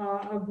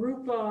 a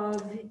group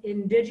of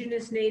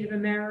indigenous Native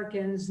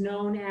Americans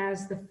known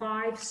as the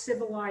 5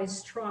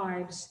 civilized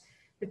tribes,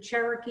 the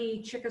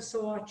Cherokee,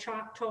 Chickasaw,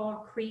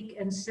 Choctaw, Creek,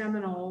 and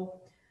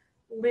Seminole,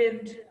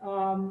 lived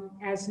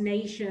as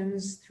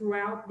nations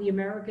throughout the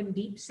American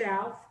Deep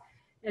South,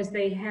 as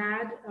they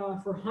had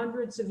for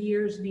hundreds of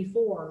years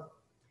before.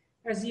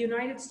 As the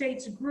United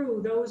States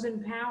grew, those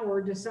in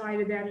power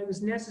decided that it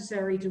was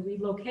necessary to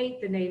relocate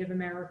the Native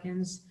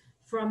Americans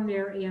from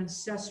their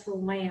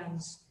ancestral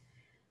lands.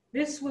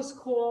 This was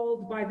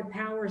called by the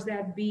powers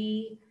that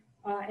be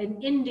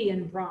an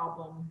Indian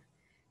problem.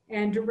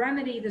 And to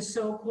remedy the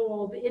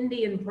so-called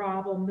Indian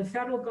problem, the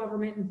federal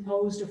government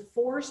imposed a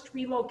forced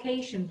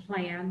relocation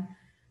plan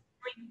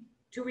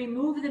to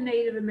remove the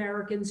Native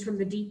Americans from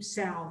the Deep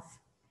South.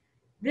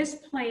 This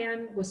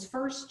plan was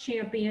first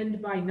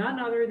championed by none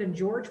other than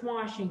George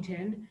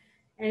Washington,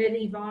 and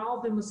it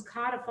evolved and was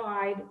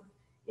codified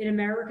in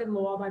American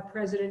law by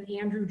President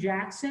Andrew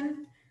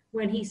Jackson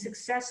when he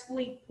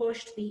successfully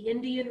pushed the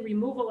Indian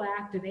Removal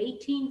Act of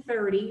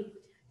 1830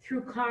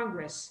 through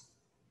Congress.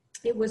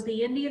 It was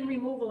the Indian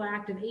Removal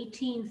Act of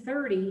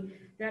 1830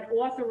 that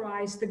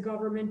authorized the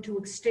government to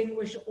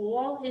extinguish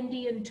all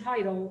Indian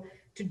title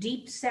to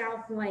Deep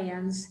South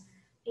lands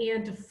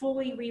and to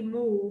fully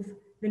remove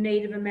the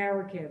Native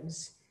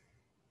Americans.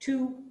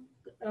 To,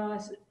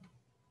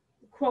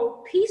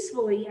 quote,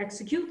 peacefully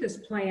execute this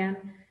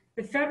plan,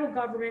 the federal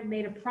government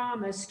made a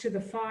promise to the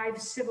 5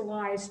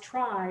 civilized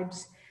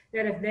tribes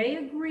that if they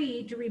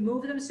agreed to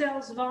remove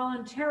themselves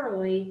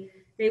voluntarily,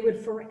 they would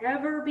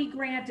forever be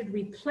granted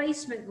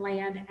replacement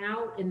land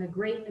out in the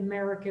great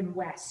American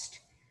West.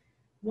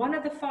 One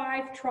of the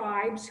 5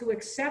 tribes who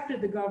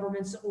accepted the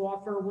government's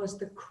offer was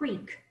the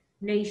Creek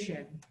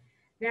Nation.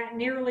 That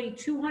nearly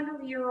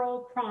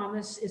 200-year-old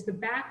promise is the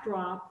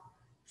backdrop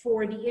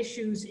for the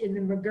issues in the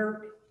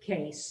McGirt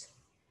case.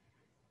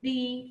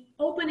 The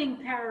opening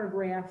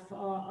paragraph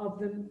of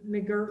the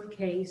McGirt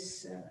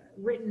case,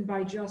 written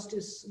by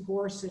Justice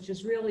Gorsuch,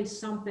 is really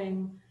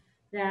something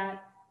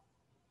that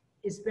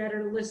is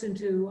better to listen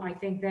to, I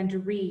think, than to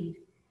read.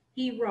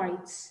 He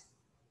writes,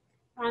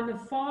 "On the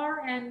far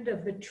end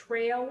of the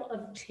Trail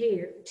of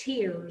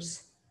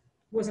Tears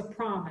was a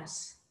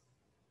promise.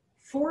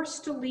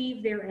 Forced to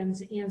leave their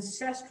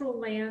ancestral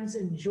lands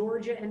in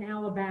Georgia and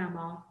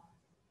Alabama,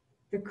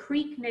 the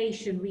Creek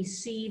Nation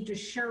received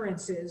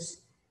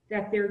assurances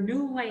that their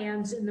new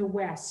lands in the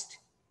West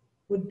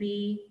would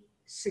be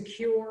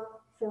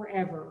secure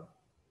forever.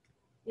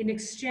 In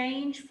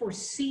exchange for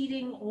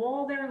ceding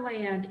all their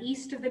land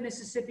east of the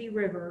Mississippi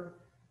River,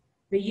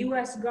 the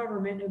U.S.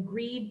 government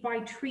agreed by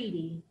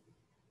treaty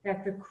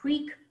that the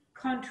Creek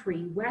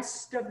country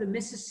west of the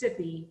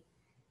Mississippi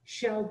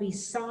shall be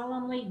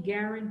solemnly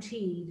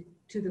guaranteed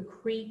to the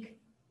Creek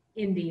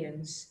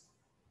Indians.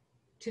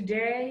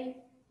 Today,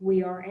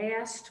 we are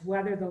asked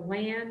whether the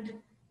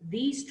land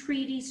these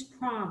treaties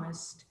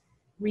promised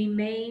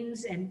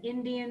remains an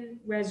Indian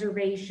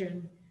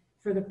reservation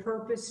for the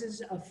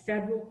purposes of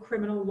federal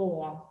criminal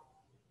law.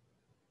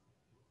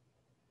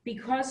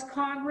 Because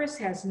Congress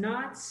has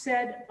not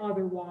said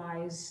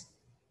otherwise,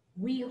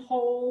 we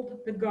hold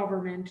the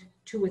government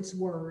to its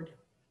word."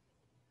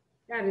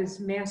 That is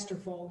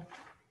masterful.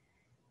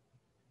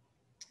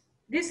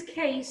 This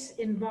case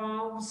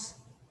involves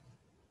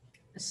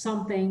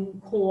something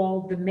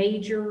called the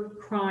Major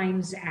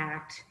Crimes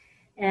Act.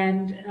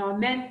 And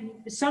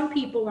some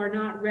people are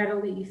not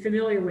readily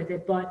familiar with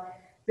it, but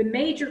the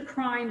Major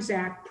Crimes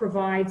Act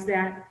provides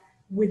that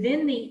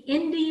within the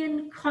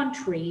Indian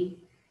country,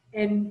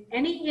 and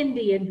any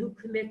Indian who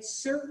commits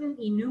certain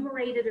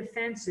enumerated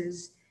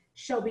offenses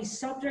shall be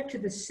subject to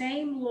the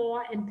same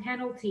law and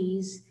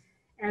penalties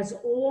as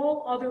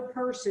all other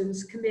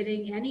persons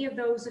committing any of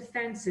those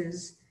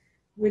offenses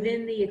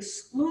within the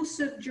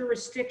exclusive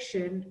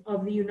jurisdiction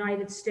of the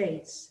United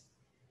States.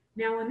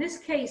 Now, in this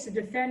case, a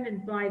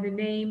defendant by the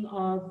name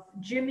of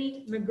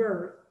Jimmy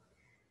McGirt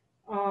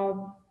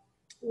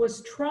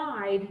was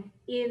tried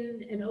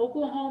in an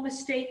Oklahoma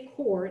state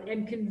court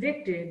and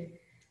convicted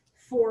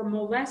for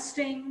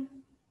molesting,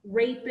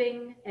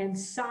 raping, and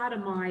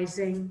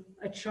sodomizing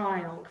a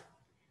child.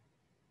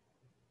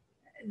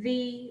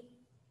 The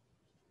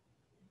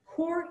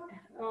court,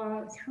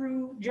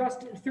 through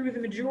the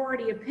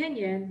majority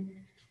opinion,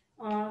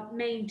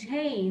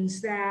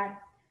 maintains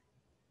that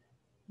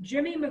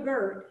Jimmy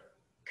McGirt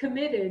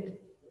committed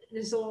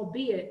this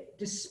albeit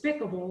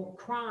despicable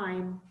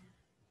crime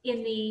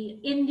in the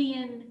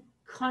Indian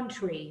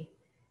country,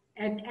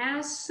 and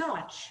as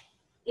such,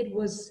 it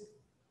was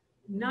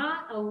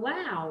not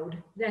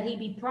allowed that he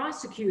be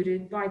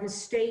prosecuted by the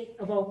state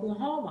of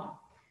Oklahoma.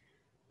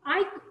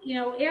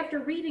 After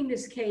reading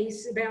this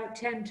case about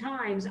 10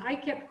 times, I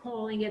kept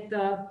calling it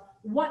the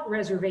what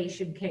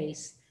reservation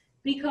case,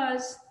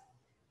 because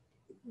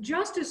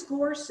Justice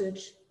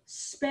Gorsuch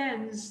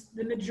spends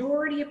the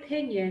majority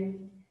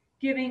opinion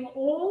giving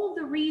all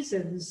the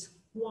reasons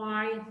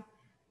why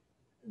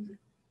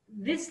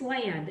this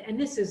land, and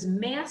this is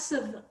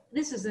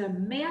a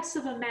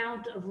massive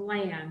amount of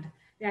land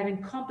that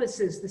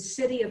encompasses the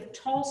city of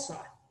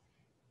Tulsa,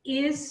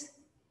 is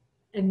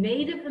a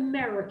Native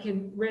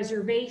American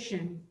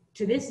reservation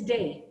to this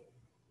date.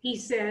 He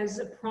says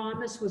a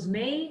promise was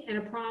made and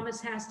a promise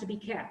has to be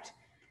kept.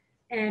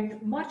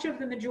 And much of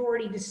the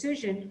majority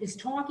decision is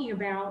talking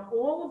about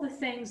all of the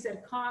things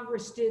that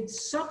Congress did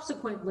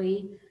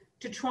subsequently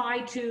to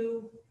try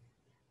to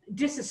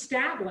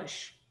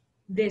disestablish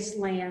this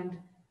land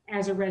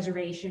as a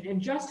reservation. And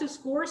Justice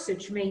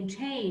Gorsuch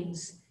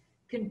maintains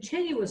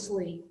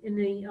continuously in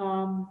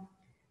the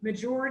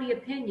majority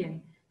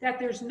opinion that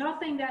there's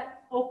nothing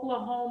that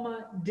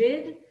Oklahoma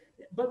did,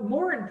 but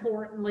more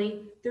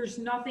importantly, there's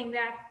nothing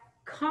that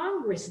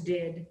Congress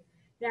did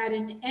that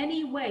in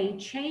any way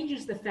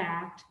changes the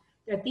fact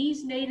that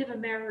these Native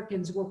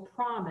Americans were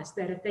promised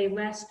that if they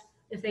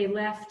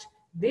left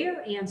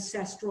their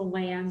ancestral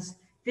lands,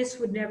 this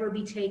would never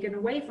be taken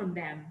away from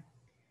them.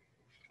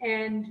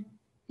 And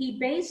he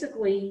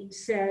basically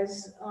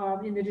says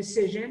in the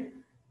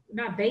decision,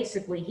 not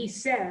basically, he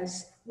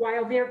says,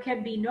 while there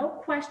can be no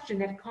question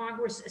that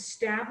Congress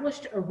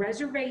established a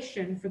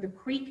reservation for the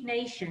Creek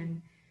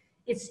Nation,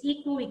 it's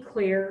equally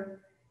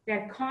clear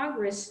that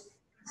Congress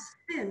has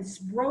since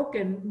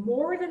broken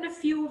more than a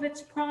few of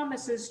its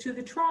promises to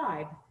the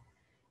tribe.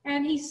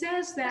 And he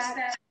says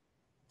that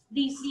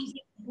these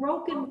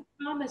broken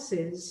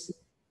promises,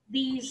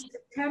 these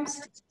attempts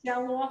to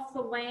sell off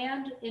the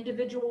land,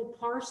 individual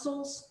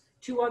parcels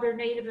to other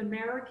Native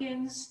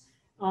Americans,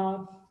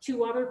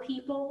 to other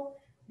people,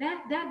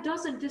 that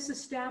doesn't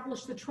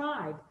disestablish the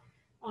tribe.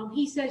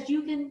 He says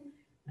you can,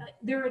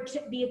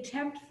 the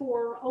attempt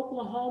for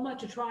Oklahoma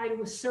to try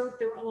to assert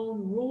their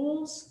own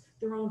rules,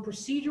 their own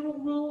procedural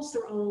rules,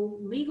 their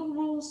own legal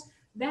rules,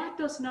 that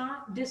does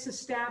not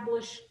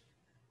disestablish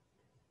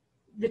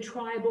the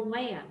tribal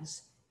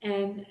lands.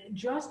 And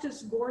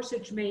Justice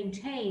Gorsuch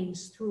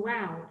maintains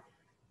throughout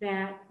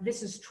that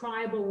this is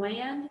tribal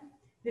land.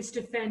 This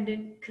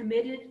defendant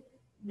committed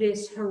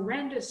this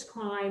horrendous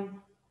crime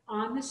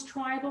on this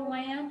tribal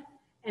land,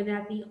 and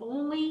that the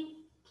only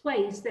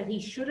place that he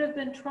should have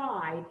been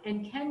tried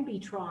and can be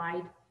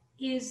tried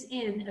is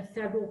in a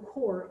federal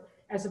court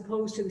as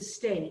opposed to the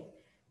state.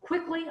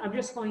 Quickly, I'm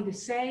just going to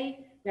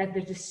say that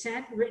the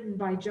dissent written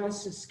by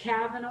Justice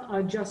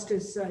Kavanaugh,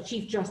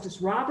 Chief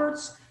Justice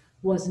Roberts,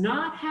 was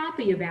not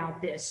happy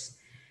about this.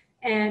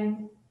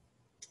 And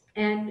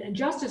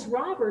Justice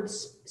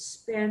Roberts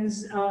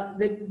spends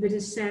the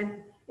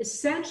dissent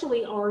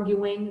essentially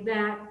arguing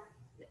that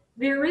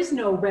there is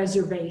no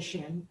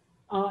reservation.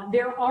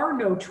 There are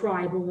no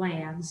tribal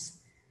lands.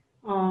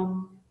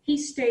 He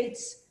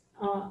states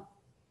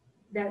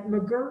that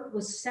McGirt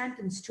was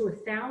sentenced to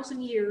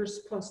 1,000 years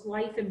plus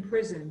life in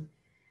prison.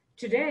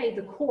 Today,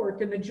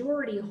 the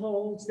majority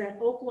holds that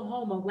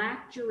Oklahoma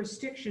lacked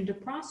jurisdiction to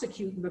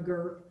prosecute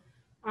McGirt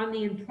on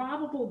the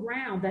improbable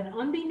ground that,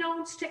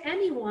 unbeknownst to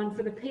anyone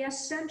for the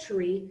past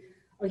century,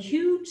 a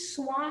huge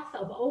swath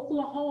of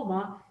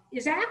Oklahoma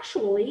is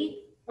actually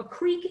a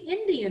Creek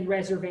Indian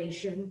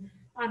reservation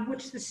on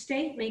which the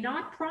state may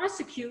not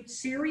prosecute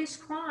serious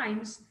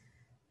crimes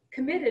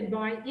committed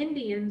by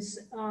Indians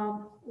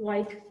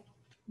like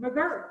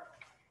McGirt.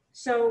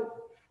 So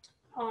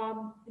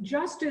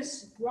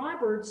Justice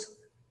Roberts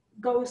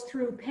goes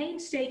through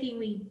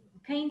painstaking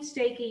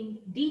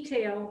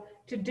detail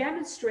to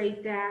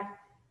demonstrate that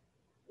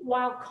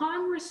while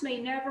Congress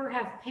may never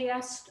have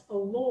passed a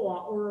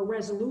law or a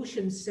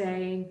resolution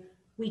saying,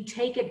 we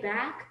take it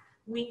back,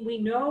 we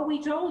know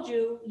we told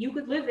you, you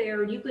could live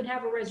there and you could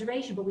have a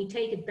reservation, but we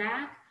take it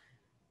back.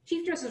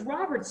 Chief Justice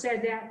Roberts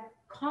said that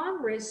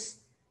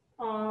Congress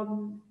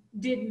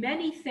did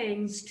many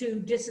things to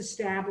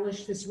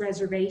disestablish this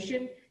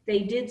reservation.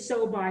 They did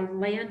so by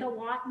land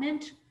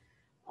allotment.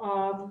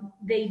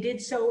 They did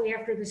so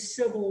after the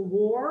Civil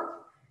War,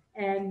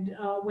 and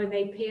when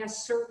they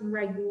passed certain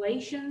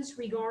regulations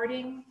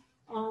regarding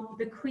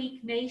the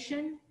Creek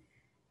Nation.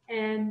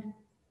 And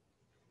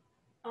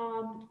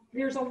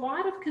there's a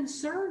lot of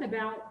concern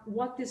about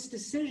what this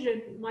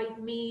decision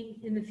might mean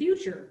in the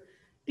future,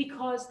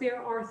 because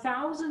there are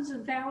thousands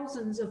and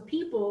thousands of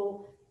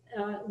people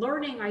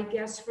learning, I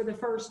guess, for the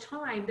first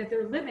time that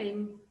they're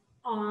living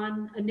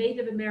on a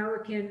Native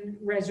American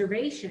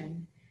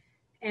reservation.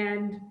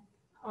 And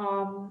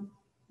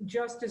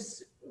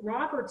Justice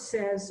Roberts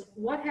says,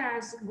 what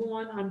has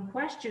gone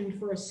unquestioned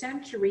for a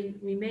century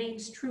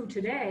remains true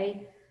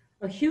today.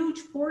 A huge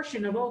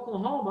portion of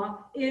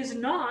Oklahoma is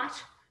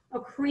not a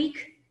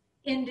Creek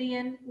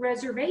Indian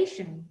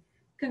reservation.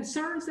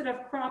 Concerns that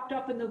have cropped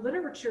up in the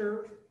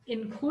literature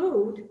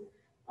include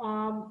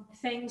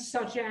things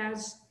such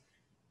as,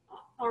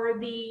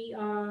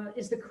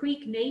 is the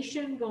Creek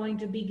Nation going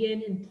to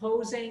begin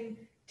imposing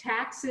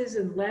taxes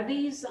and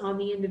levies on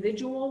the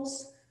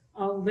individuals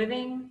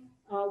living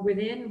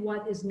within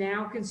what is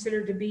now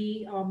considered to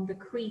be the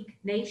Creek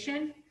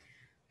Nation?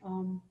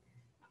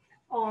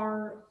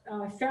 Are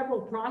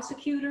federal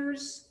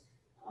prosecutors,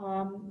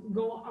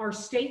 are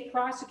state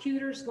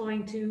prosecutors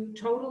going to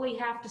totally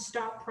have to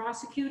stop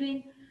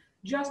prosecuting?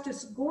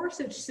 Justice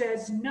Gorsuch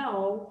says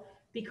no,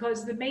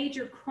 because the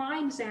Major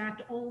Crimes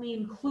Act only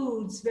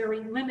includes very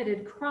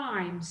limited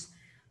crimes.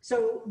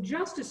 So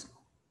Justice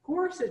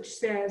Gorsuch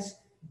says,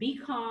 be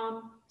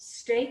calm,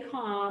 stay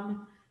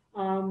calm.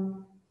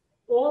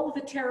 All of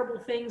the terrible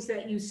things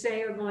that you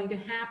say are going to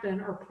happen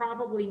are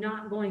probably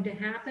not going to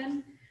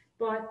happen,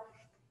 but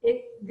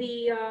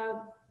the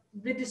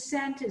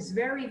dissent is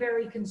very,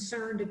 very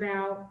concerned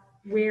about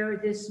where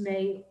this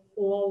may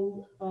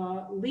all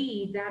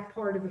lead that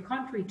part of the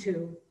country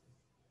to.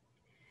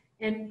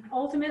 And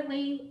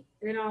ultimately,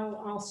 and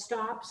I'll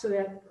stop so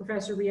that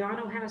Professor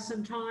Riano has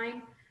some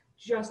time.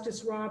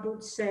 Justice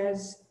Roberts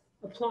says,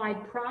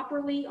 applied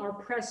properly, our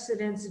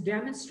precedents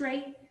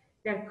demonstrate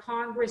that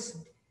Congress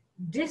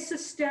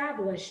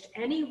disestablished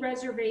any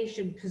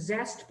reservation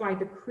possessed by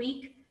the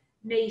Creek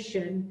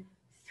Nation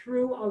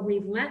through a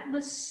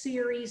relentless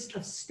series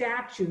of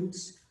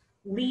statutes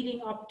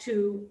leading up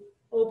to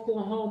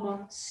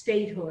Oklahoma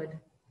statehood.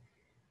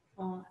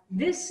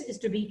 This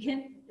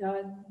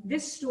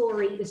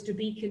story is to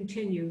be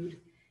continued.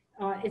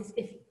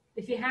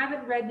 If you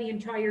haven't read the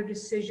entire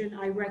decision,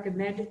 I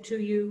recommend it to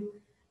you.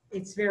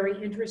 It's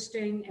very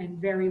interesting and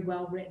very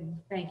well written.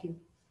 Thank you.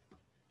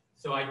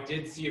 So I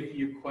did see a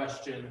few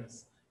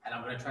questions, and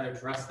I'm going to try to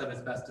address them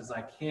as best as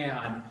I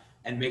can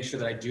and make sure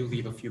that I do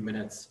leave a few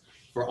minutes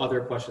for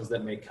other questions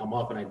that may come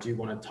up. And I do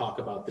want to talk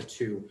about the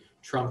two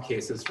Trump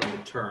cases from the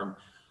term.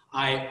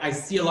 I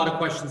see a lot of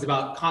questions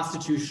about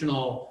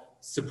constitutional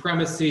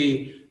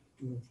supremacy,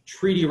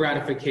 treaty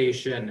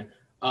ratification,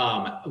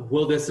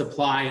 Will this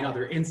apply in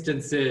other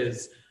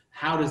instances?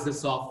 How does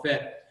this all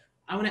fit?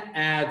 I want to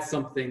add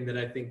something that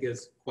I think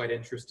is quite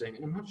interesting,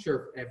 and I'm not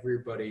sure if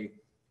everybody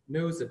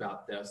knows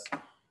about this,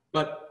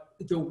 but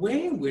the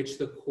way in which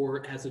the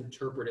court has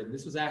interpreted, and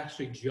this was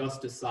actually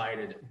just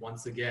decided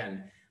once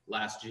again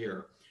last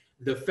year,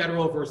 the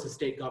federal versus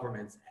state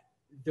governments,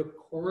 the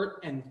court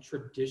and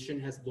tradition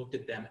has looked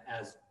at them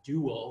as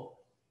dual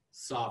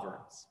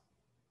sovereigns.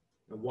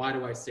 Now, why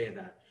do I say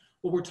that?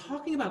 Well, we're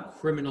talking about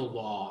criminal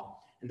law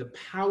and the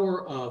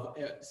power of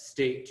a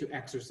state to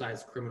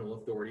exercise criminal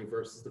authority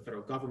versus the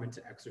federal government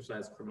to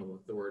exercise criminal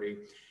authority.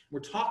 We're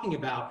talking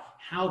about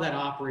how that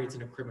operates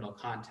in a criminal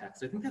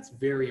context. I think that's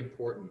very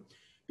important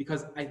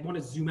because I want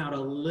to zoom out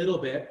a little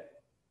bit,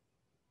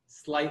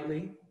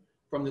 slightly,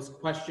 from this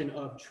question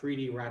of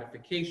treaty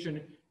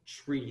ratification,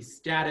 treaty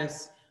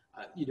status,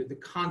 the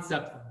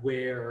concept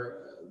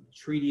where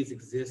treaties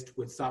exist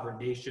with sovereign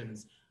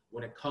nations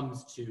when it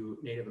comes to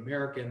Native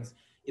Americans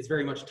is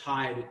very much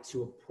tied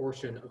to a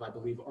portion of, I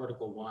believe,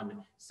 Article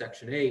 1,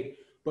 Section 8,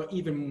 but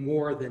even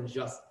more than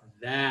just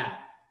that,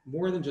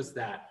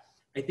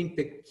 I think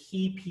the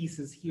key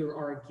pieces here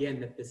are, again,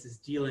 that this is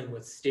dealing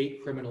with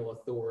state criminal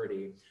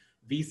authority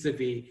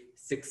vis-a-vis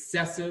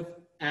successive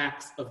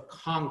acts of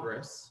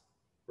Congress,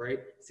 right?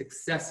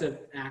 Successive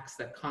acts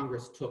that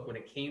Congress took when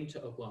it came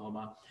to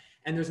Oklahoma.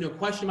 And there's no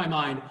question in my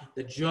mind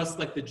that just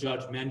like the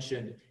judge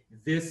mentioned,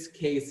 this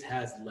case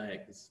has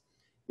legs.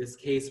 This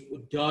case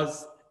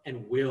does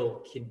and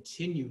will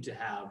continue to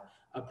have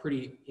a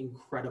pretty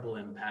incredible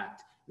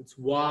impact. It's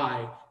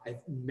why I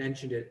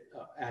mentioned it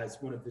as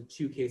one of the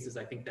two cases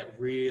I think that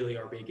really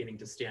are beginning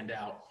to stand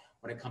out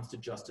when it comes to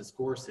Justice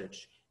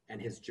Gorsuch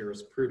and his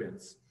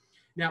jurisprudence.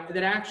 Now,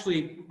 that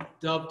actually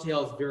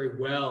dovetails very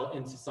well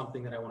into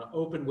something that I want to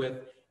open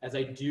with as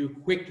I do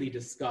quickly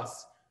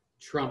discuss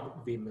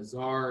Trump v.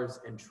 Mazars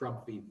and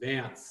Trump v.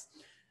 Vance.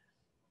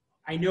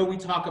 I know we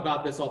talk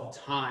about this all the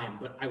time,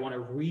 but I want to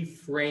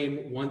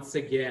reframe once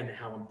again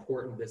how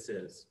important this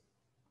is,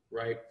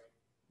 right?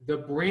 The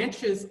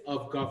branches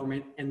of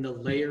government and the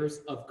layers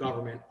of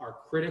government are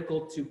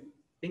critical to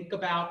think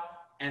about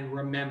and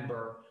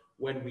remember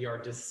when we are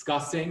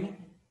discussing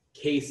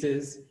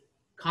cases,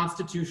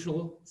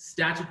 constitutional,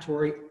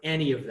 statutory,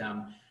 any of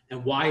them.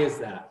 And why is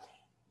that?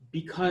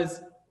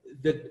 Because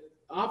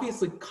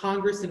obviously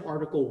Congress in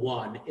Article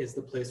 1 is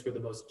the place where the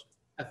most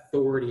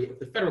authority of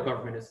the federal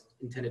government is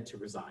intended to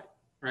reside,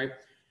 right?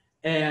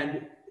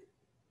 And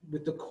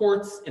with the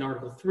courts in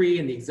Article 3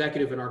 and the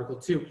executive in Article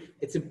 2,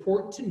 it's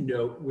important to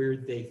note where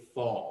they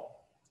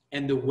fall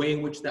and the way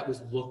in which that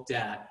was looked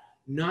at,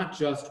 not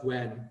just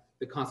when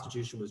the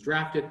Constitution was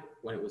drafted,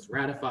 when it was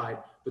ratified,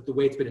 but the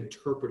way it's been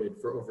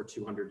interpreted for over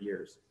 200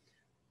 years.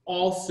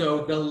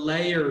 Also, the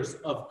layers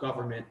of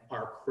government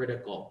are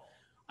critical.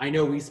 I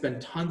know we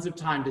spend tons of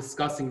time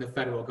discussing the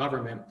federal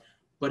government,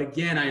 but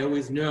again, I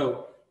always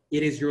note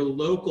it is your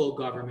local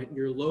government,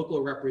 your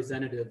local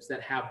representatives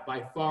that have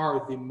by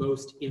far the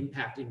most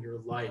impact in your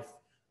life,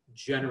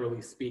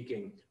 generally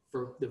speaking,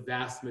 for the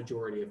vast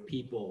majority of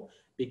people,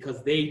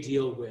 because they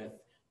deal with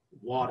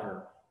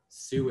water,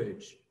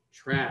 sewage,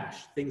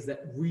 trash, things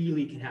that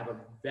really can have a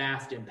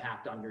vast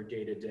impact on your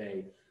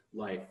day-to-day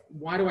life.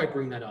 Why do I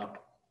bring that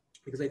up?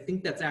 Because I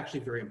think that's actually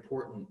very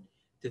important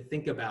to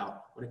think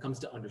about when it comes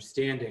to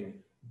understanding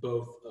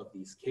both of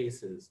these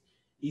cases.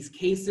 These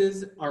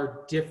cases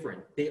are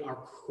different. They are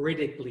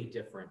critically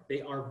different.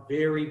 They are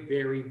very,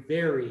 very,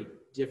 very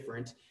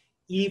different,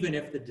 even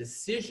if the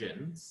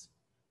decisions,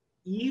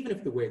 even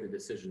if the way the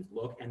decisions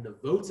look and the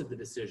votes of the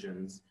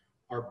decisions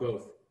are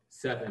both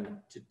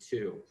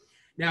 7-2.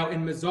 Now,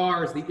 in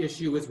Mazars, the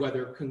issue is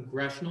whether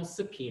congressional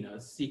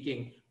subpoenas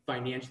seeking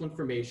financial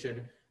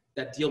information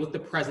that deal with the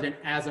president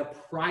as a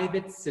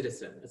private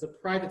citizen,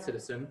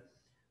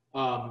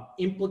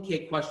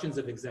 implicate questions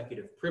of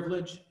executive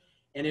privilege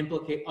and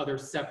implicate other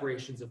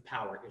separations of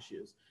power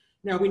issues.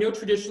 Now, we know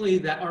traditionally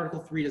that Article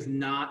 3 does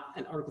not,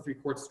 and Article 3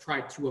 courts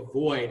try to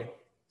avoid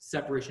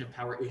separation of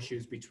power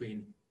issues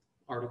between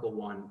Article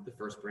 1, the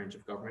first branch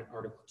of government,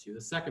 Article 2,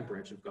 the second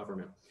branch of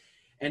government.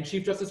 And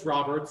Chief Justice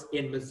Roberts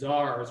in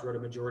Mazars wrote a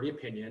majority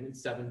opinion in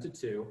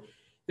 7-2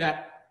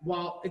 that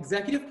while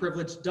executive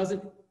privilege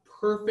doesn't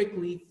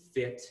perfectly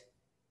fit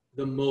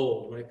the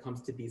mold when it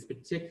comes to these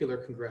particular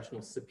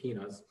congressional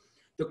subpoenas,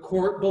 the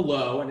court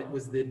below, and it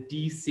was the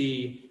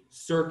DC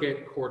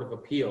Circuit Court of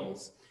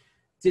Appeals,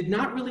 did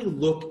not really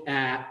look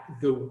at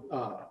the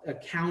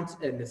account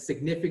and the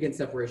significant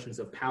separations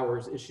of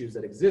powers issues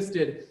that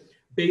existed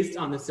based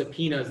on the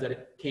subpoenas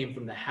that came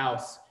from the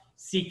House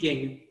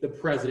seeking the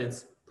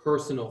president's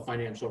personal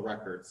financial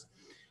records.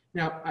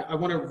 Now, I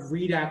want to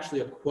read actually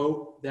a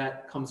quote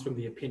that comes from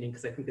the opinion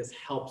because I think this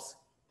helps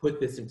put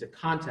this into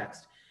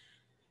context.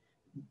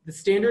 The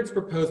standards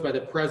proposed by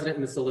the president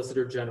and the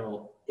solicitor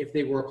general, if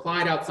they were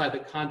applied outside the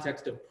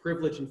context of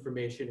privileged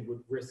information, would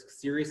risk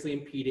seriously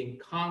impeding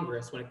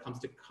Congress when it comes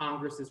to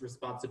Congress's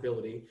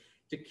responsibility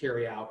to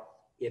carry out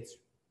its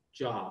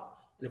job.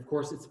 And of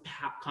course, it's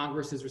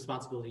Congress's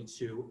responsibility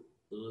to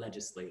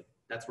legislate.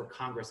 That's where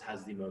Congress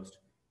has the most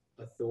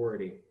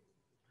authority.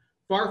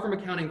 Far from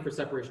accounting for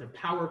separation of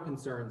power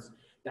concerns,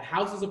 the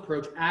House's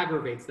approach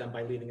aggravates them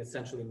by leaving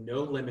essentially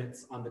no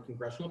limits on the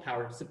congressional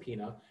power to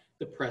subpoena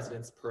the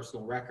president's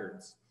personal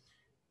records.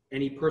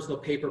 Any personal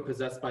paper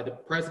possessed by the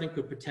president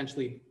could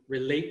potentially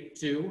relate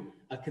to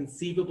a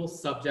conceivable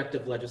subject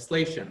of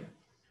legislation.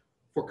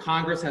 For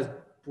Congress has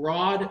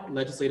broad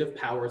legislative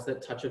powers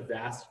that touch a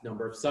vast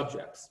number of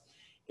subjects.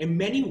 In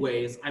many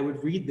ways, I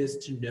would read this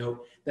to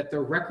note that the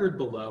record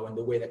below and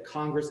the way that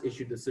Congress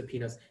issued the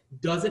subpoenas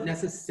doesn't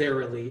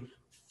necessarily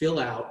fill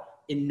out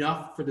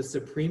enough for the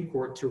Supreme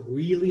Court to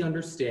really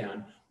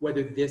understand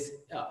whether this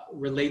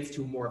relates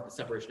to more of a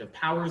separation of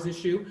powers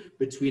issue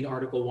between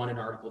Article 1 and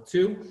Article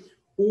 2,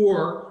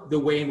 or the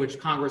way in which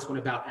Congress went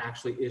about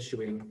actually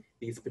issuing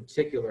these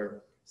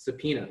particular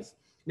subpoenas.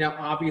 Now,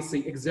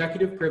 obviously,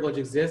 executive privilege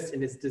exists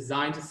and is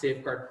designed to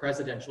safeguard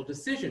presidential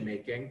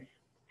decision-making.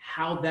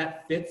 How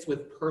that fits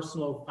with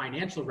personal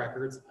financial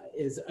records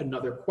is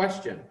another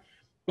question.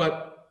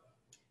 But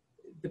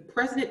the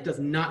president does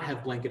not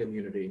have blanket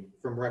immunity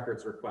from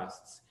records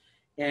requests,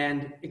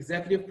 and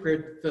executive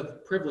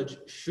privilege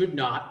should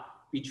not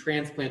be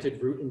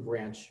transplanted root and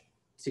branch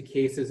to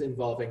cases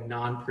involving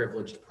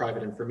non-privileged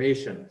private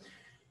information.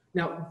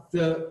 Now,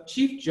 the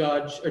Chief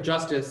Judge or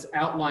Justice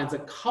outlines a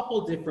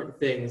couple different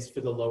things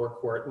for the lower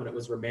court when it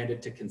was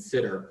remanded to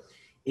consider,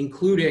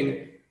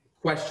 including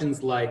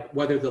questions like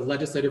whether the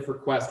legislative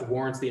request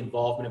warrants the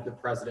involvement of the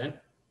president,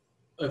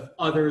 if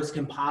others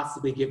can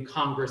possibly give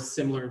Congress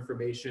similar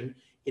information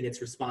in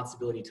its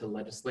responsibility to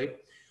legislate,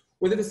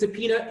 whether the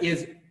subpoena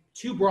is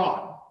too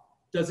broad,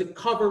 does it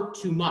cover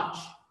too much,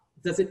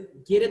 does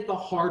it get at the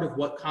heart of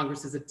what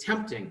Congress is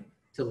attempting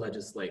to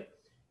legislate,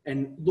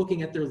 and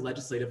looking at their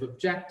legislative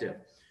objective.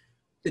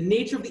 The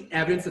nature of the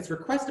evidence that's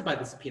requested by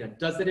the subpoena,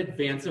 does it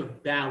advance a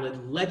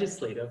valid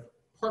legislative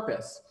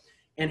purpose?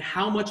 And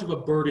how much of a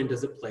burden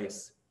does it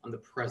place on the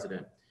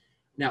president?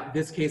 Now,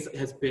 this case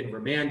has been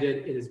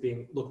remanded. It is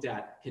being looked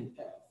at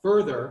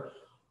further,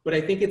 but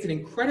I think it's an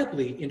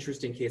incredibly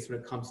interesting case when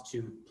it comes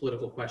to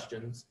political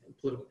questions,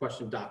 political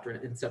question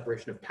doctrine, and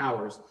separation of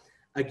powers.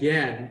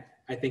 Again,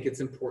 I think it's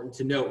important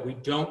to note, we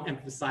don't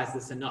emphasize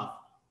this enough.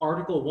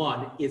 Article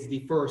 1 is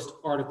the first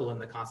article in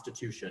the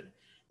Constitution.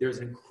 There's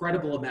an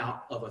incredible amount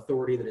of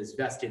authority that is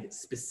vested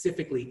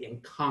specifically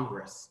in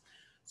Congress.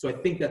 So I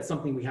think that's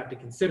something we have to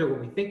consider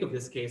when we think of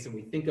this case and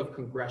we think of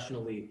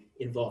congressionally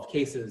involved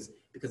cases,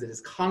 because it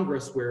is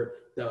Congress where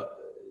the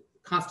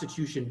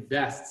Constitution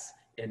vests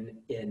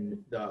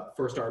in the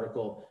first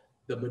article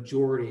the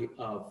majority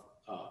of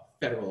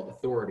federal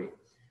authority.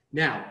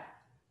 Now,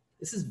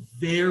 this is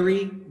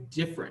very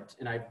different,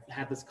 and I've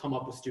had this come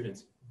up with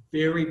students,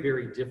 very,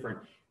 very different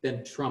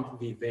than Trump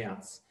v.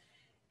 Vance.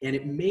 And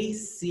it may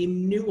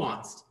seem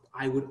nuanced.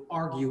 I would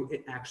argue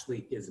it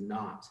actually is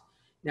not.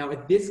 Now, in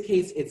this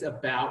case, it's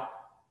about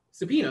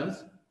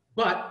subpoenas,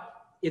 but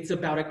it's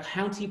about a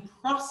county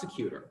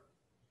prosecutor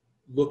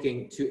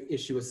looking to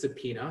issue a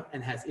subpoena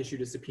and has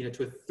issued a subpoena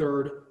to a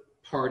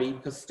third-party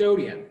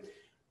custodian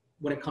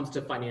when it comes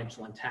to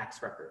financial and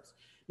tax records.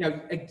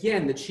 Now,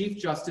 again, the Chief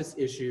Justice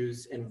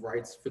issues and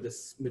writes for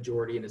this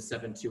majority in a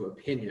 7-2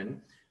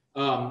 opinion,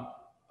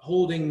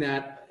 holding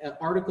that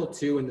Article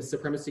 2 and the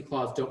Supremacy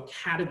Clause don't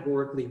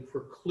categorically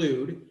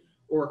preclude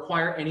or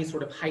require any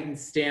sort of heightened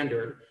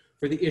standard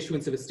for the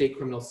issuance of a state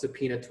criminal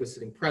subpoena to a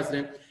sitting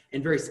president,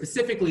 and very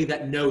specifically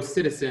that no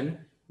citizen,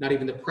 not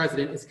even the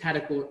president, is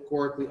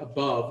categorically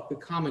above the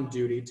common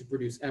duty to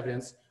produce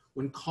evidence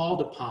when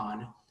called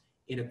upon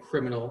in a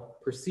criminal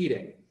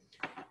proceeding.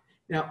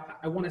 Now,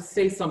 I want to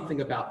say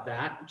something about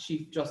that.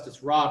 Chief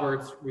Justice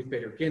Roberts, Ruth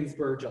Bader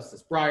Ginsburg,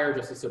 Justice Breyer,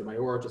 Justice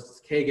Sotomayor,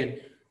 Justice Kagan,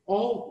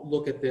 all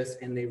look at this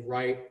and they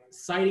write,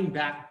 citing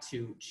back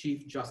to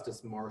Chief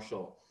Justice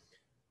Marshall,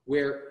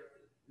 where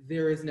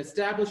there is an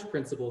established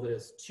principle that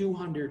is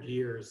 200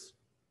 years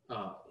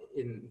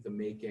in the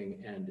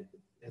making and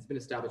has been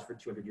established for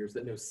 200 years,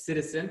 that no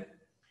citizen,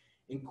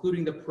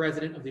 including the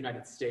President of the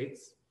United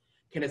States,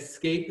 can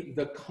escape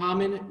the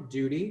common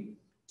duty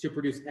to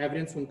produce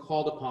evidence when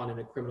called upon in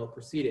a criminal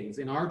proceedings.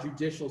 In our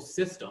judicial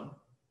system,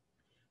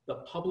 the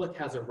public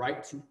has a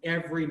right to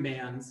every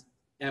man's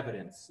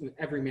evidence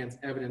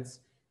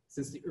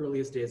since the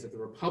earliest days of the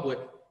Republic,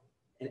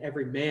 and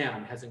every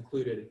man has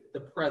included the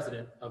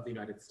President of the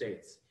United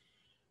States.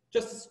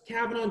 Justice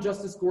Kavanaugh and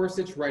Justice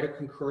Gorsuch write a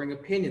concurring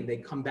opinion. They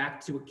come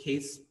back to a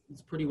case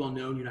that's pretty well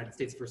known, United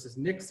States versus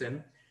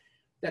Nixon,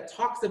 that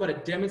talks about a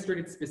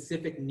demonstrated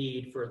specific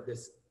need for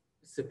this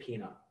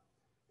subpoena.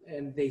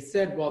 And they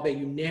said, while they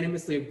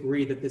unanimously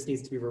agree that this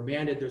needs to be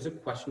remanded, there's a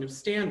question of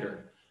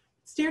standard.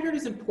 Standard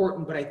is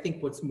important, but I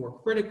think what's more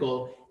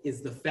critical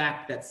is the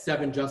fact that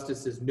 7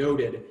 justices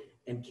noted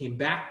and came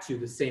back to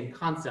the same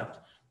concept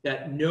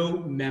that no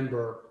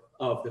member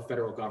of the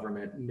federal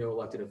government, no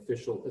elected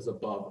official is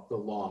above the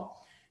law.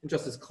 And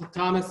Justice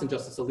Thomas and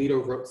Justice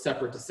Alito wrote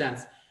separate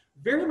dissents,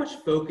 very much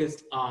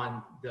focused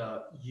on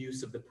the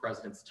use of the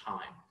president's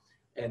time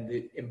and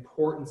the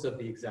importance of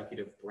the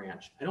executive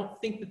branch. I don't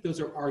think that those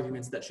are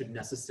arguments that should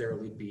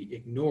necessarily be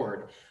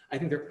ignored. I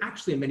think they're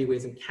actually in many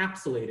ways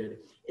encapsulated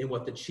in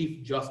what the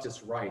Chief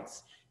Justice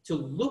writes. to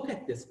look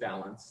at this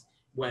balance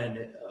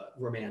when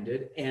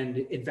remanded. And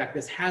in fact,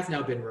 this has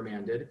now been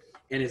remanded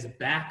and is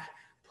back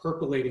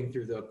percolating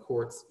through the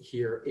courts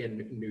here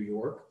in New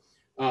York.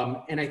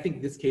 And I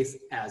think this case,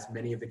 as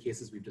many of the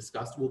cases we've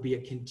discussed, will be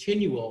a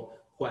continual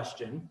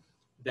question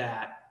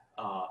that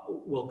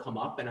will come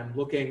up. And I'm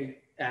looking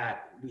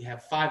at, we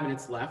have 5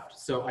 minutes left,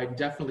 so I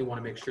definitely want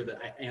to make sure that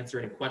I answer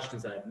any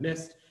questions that I've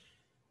missed.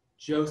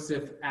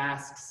 Joseph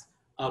asks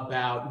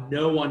about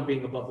no one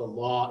being above the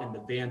law in the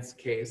Vance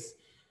case.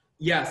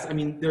 Yes, I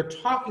mean, they're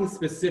talking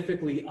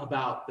specifically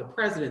about the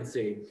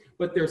presidency,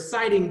 but they're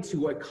citing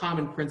to a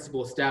common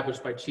principle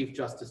established by Chief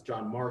Justice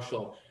John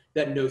Marshall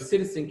that no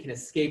citizen can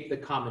escape the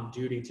common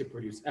duty to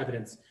produce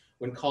evidence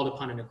when called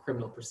upon in a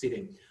criminal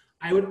proceeding.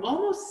 I would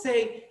almost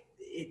say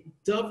it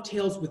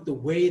dovetails with the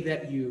way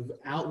that you've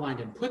outlined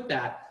and put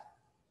that,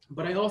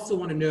 but I also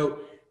want to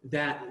note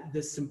that the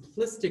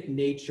simplistic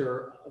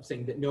nature of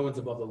saying that no one's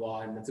above the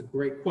law, and that's a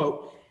great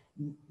quote,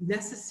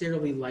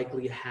 necessarily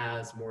likely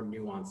has more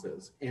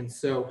nuances. And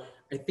so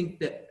I think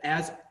that,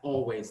 as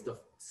always, the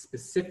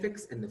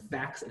specifics and the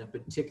facts in a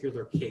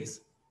particular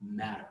case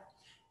matter,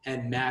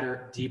 and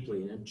matter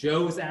deeply. And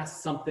Joe has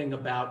asked something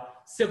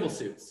about civil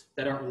suits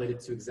that aren't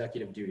related to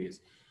executive duties.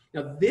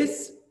 Now,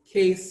 this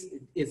case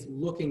is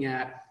looking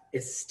at a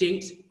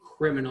state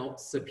criminal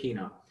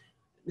subpoena.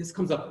 This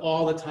comes up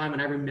all the time,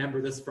 and I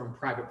remember this from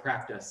private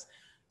practice.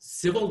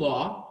 Civil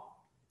law,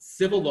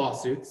 civil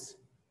lawsuits,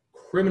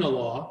 criminal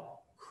law,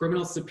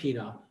 criminal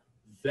subpoena,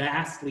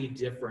 vastly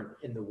different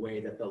in the way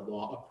that the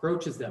law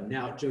approaches them.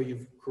 Now, Joe,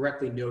 you've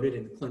correctly noted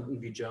in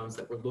Clinton v. Jones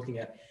that we're looking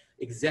at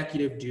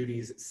executive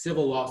duties,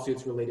 civil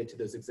lawsuits related to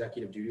those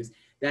executive duties.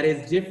 That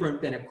is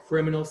different than a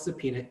criminal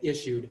subpoena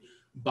issued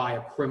by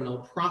a criminal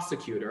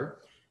prosecutor.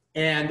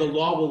 And the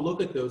law will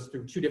look at those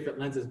through two different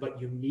lenses, but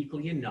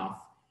uniquely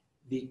enough,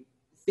 the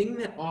thing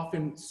that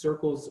often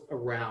circles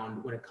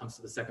around when it comes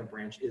to the second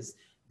branch is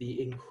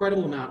the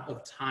incredible amount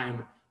of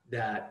time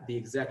that the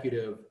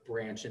executive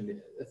branch and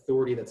the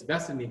authority that's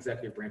vested in the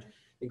executive branch,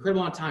 the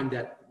incredible amount of time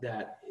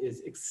that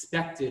is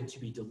expected to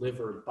be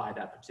delivered by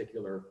that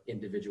particular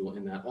individual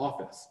in that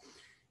office.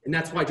 And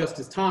that's why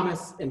Justice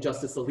Thomas and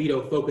Justice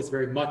Alito focus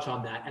very much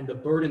on that and the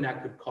burden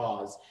that could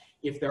cause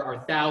if there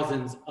are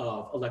thousands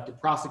of elected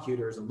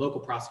prosecutors and local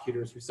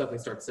prosecutors who suddenly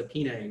start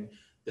subpoenaing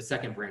the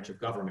second branch of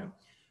government.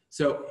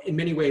 So in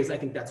many ways, I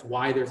think that's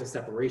why there's a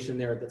separation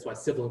there. That's why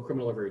civil and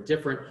criminal are very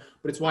different,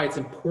 but it's why it's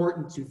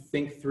important to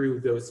think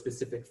through those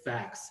specific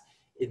facts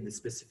in the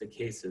specific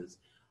cases.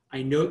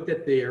 I note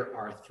that there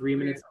are 3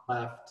 minutes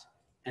left,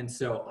 and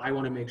so I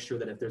want to make sure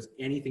that if there's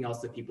anything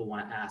else that people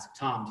want to ask.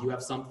 Tom, do you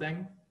have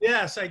something?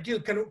 Yes, I do.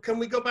 Can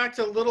we go back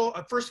to a little,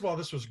 first of all,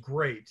 this was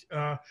great.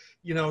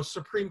 You know,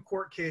 Supreme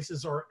Court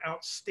cases are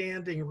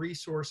outstanding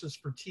resources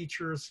for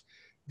teachers.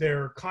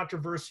 They're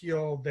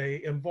controversial,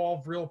 they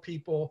involve real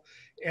people,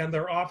 and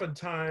they're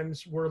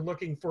oftentimes, we're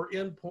looking for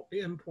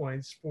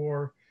endpoints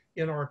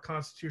in our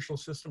constitutional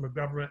system of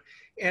government.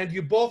 And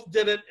you both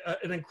did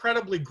an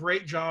incredibly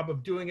great job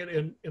of doing it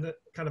in a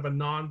kind of a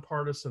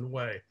nonpartisan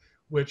way,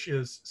 which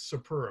is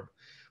superb.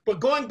 But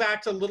going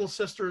back to Little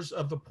Sisters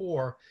of the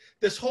Poor,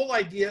 this whole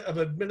idea of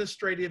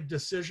administrative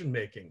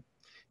decision-making,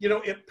 you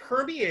know, it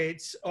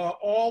permeates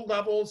all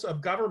levels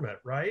of government,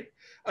 right?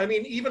 I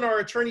mean, even our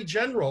Attorney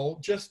General,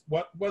 just,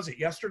 what was it,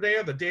 yesterday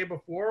or the day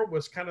before,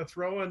 was kind of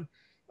throwing,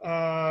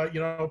 you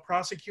know,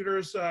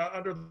 prosecutors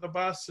under the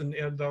bus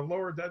and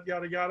lower,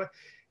 yada, yada.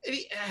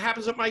 It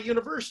happens at my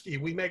university.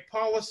 We make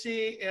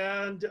policy,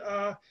 and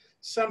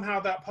somehow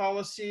that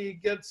policy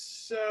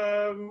gets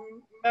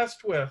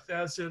messed with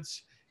as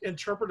it's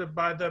interpreted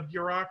by the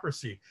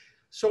bureaucracy.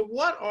 So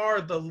what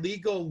are the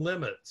legal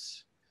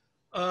limits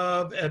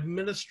of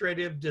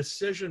administrative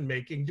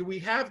decision-making? Do we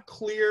have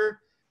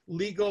clear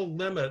legal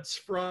limits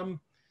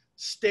from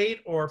state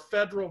or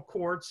federal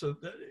courts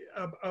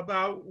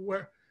about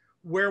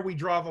where we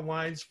draw the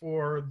lines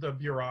for the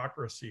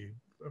bureaucracy,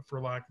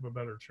 for lack of a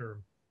better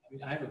term? I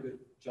mean, I have a good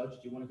judge.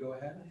 Do you want to go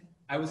ahead?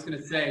 I was going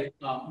to say,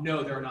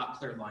 no, there are not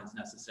clear lines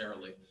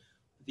necessarily.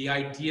 The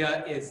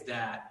idea is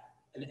that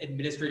an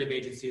administrative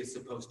agency is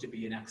supposed to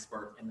be an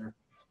expert in their field,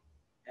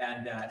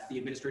 and that the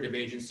administrative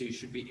agency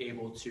should be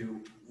able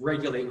to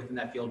regulate within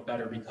that field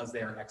better because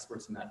they are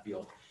experts in that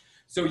field.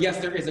 So yes,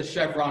 there is a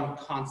Chevron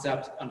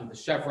concept under the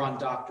Chevron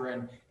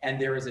doctrine, and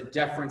there is a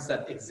deference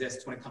that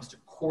exists when it comes to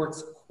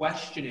courts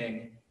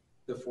questioning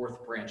the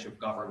fourth branch of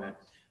government,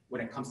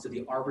 when it comes to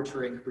the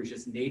arbitrary and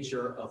capricious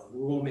nature of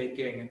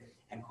rulemaking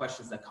and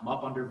questions that come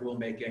up under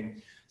rulemaking.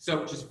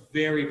 So just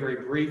very, very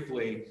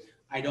briefly,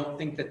 I don't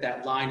think that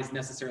that line is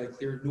necessarily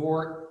clear,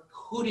 nor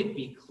could it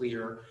be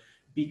clear,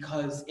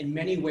 because in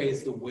many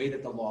ways, the way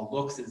that the law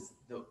looks is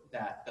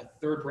that the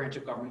third branch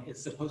of government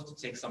is supposed to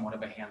take somewhat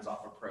of a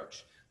hands-off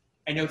approach.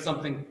 I note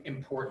something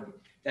important.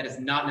 That is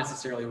not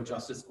necessarily what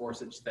Justice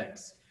Gorsuch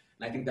thinks.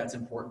 And I think that's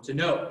important to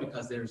note,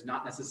 because there's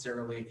not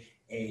necessarily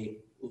a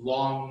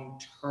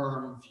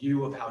long-term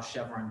view of how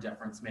Chevron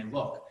deference may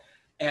look.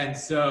 And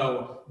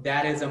so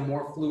that is a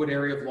more fluid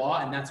area of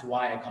law, and that's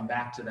why I come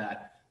back to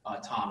that,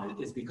 Tom,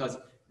 is because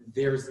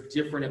there's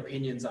different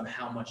opinions on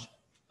how much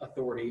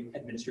authority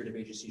administrative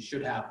agencies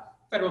should have,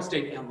 federal,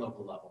 state, and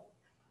local level.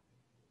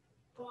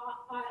 Well,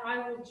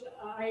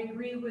 I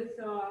agree with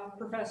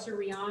Professor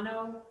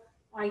Riano.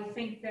 I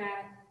think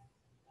that,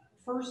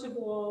 first of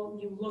all,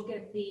 you look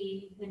at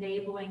the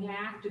Enabling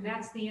Act, and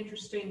that's the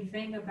interesting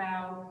thing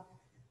about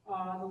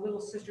the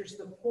Little Sisters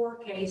of the Poor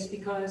case,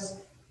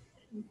 because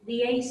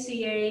the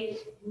ACA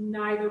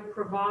neither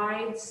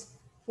provides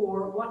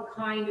for what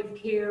kind of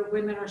care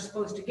women are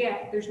supposed to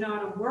get. There's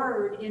not a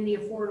word in the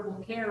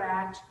Affordable Care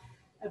Act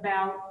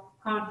about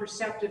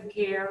contraceptive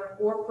care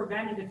or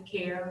preventative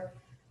care.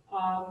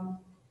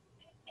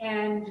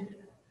 And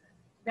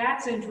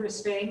that's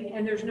interesting.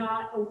 And there's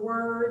not a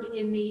word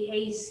in the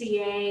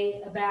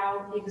ACA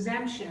about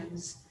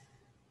exemptions.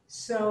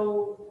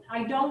 So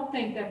I don't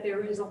think that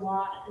there is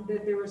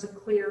a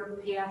clear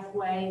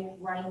pathway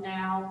right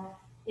now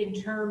in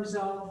terms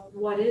of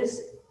what is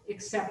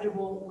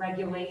acceptable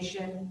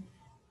regulation.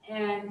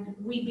 And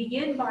we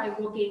begin by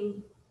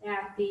looking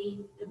at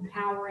the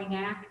Empowering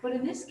Act, but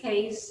in this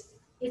case,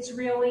 it's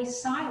really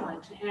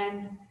silent.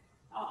 And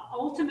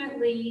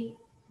ultimately,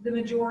 the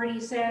majority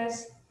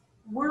says,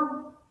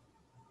 we're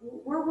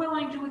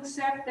willing to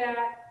accept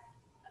that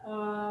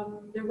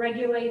the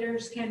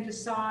regulators can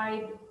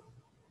decide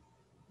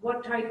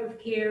what type of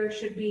care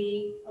should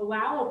be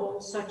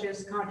allowable, such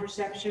as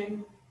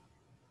contraception.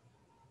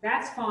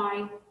 That's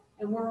fine.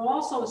 And we're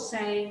also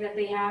saying that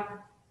they have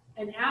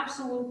an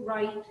absolute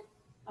right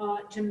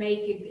to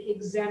make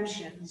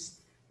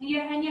exemptions.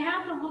 And you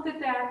have to look at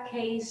that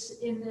case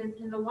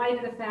in the light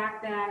of the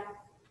fact that,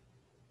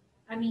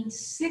 I mean,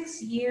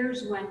 6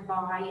 years went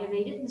by and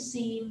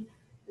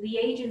the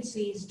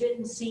agencies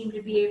didn't seem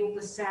to be able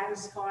to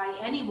satisfy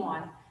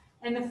anyone.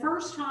 And the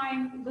first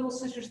time Little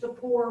Sisters of the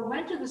Poor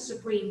went to the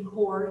Supreme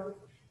Court,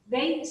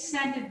 they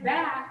sent it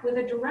back with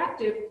a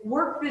directive: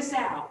 work this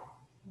out,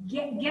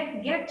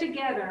 get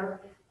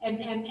together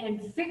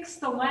and fix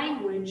the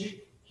language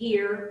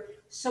here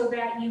so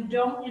that you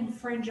don't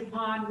infringe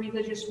upon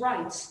religious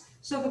rights.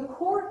 So the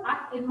court,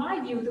 in my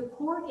view, the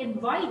court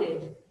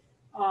invited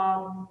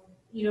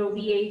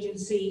the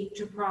agency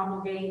to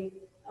promulgate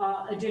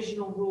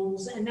additional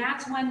rules, and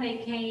that's when they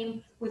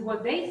came with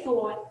what they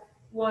thought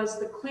was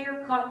the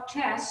clear-cut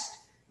test: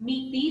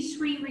 meet these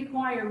 3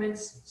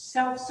 requirements,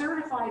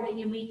 self-certify that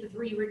you meet the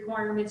 3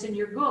 requirements, and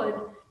you're good.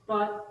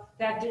 But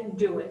that didn't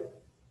do it.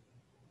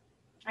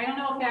 I don't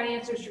know if that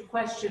answers your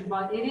question,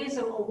 but it is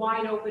a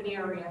wide open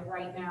area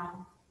right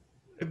now.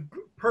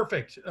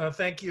 Perfect.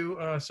 Thank you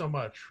so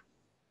much.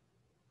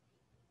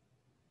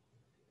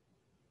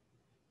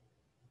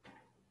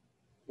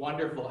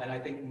 Wonderful. And I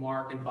think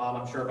Mark and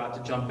Bob, I'm sure, are about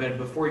to jump in.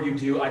 Before you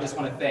do, I just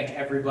want to thank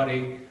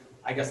everybody,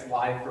 I guess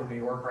live from New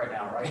York right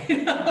now, right?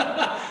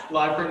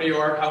 Live from New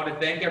York. I want to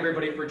thank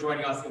everybody for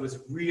joining us. It was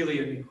really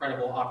an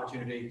incredible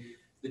opportunity.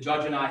 The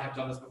judge and I have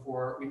done this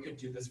before. We could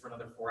do this for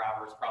another 4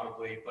 hours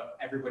probably, but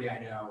everybody I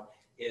know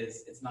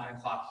it's 9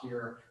 o'clock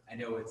here. I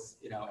know it's,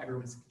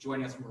 everyone's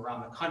joining us from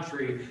around the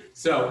country.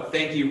 So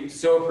thank you.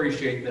 So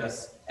appreciate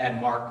this.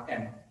 And Mark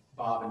and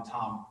Bob and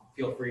Tom,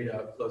 feel free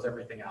to close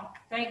everything out.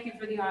 Thank you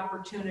for the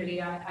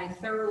opportunity. I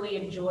thoroughly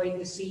enjoyed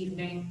this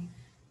evening.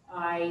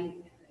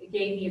 It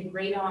gave me a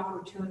great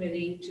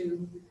opportunity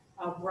to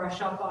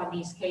brush up on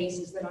these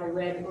cases that I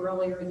read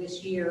earlier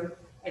this year.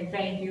 And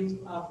thank you,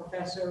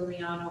 Professor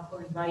Riano,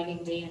 for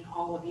inviting me, and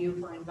all of you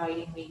for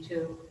inviting me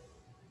too.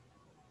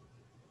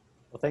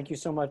 Well, thank you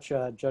so much,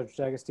 Judge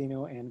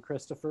D'Agostino and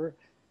Christopher.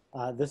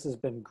 This has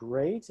been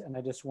great, and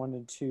I just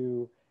wanted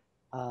to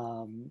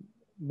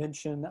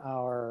mention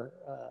our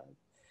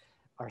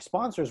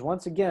sponsors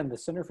once again: the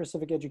Center for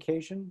Civic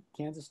Education,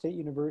 Kansas State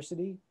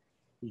University,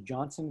 the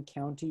Johnson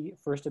County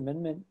First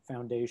Amendment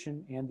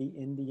Foundation, and the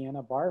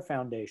Indiana Bar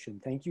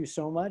Foundation. Thank you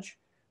so much.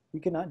 We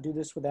could not do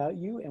this without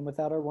you and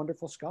without our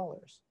wonderful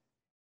scholars.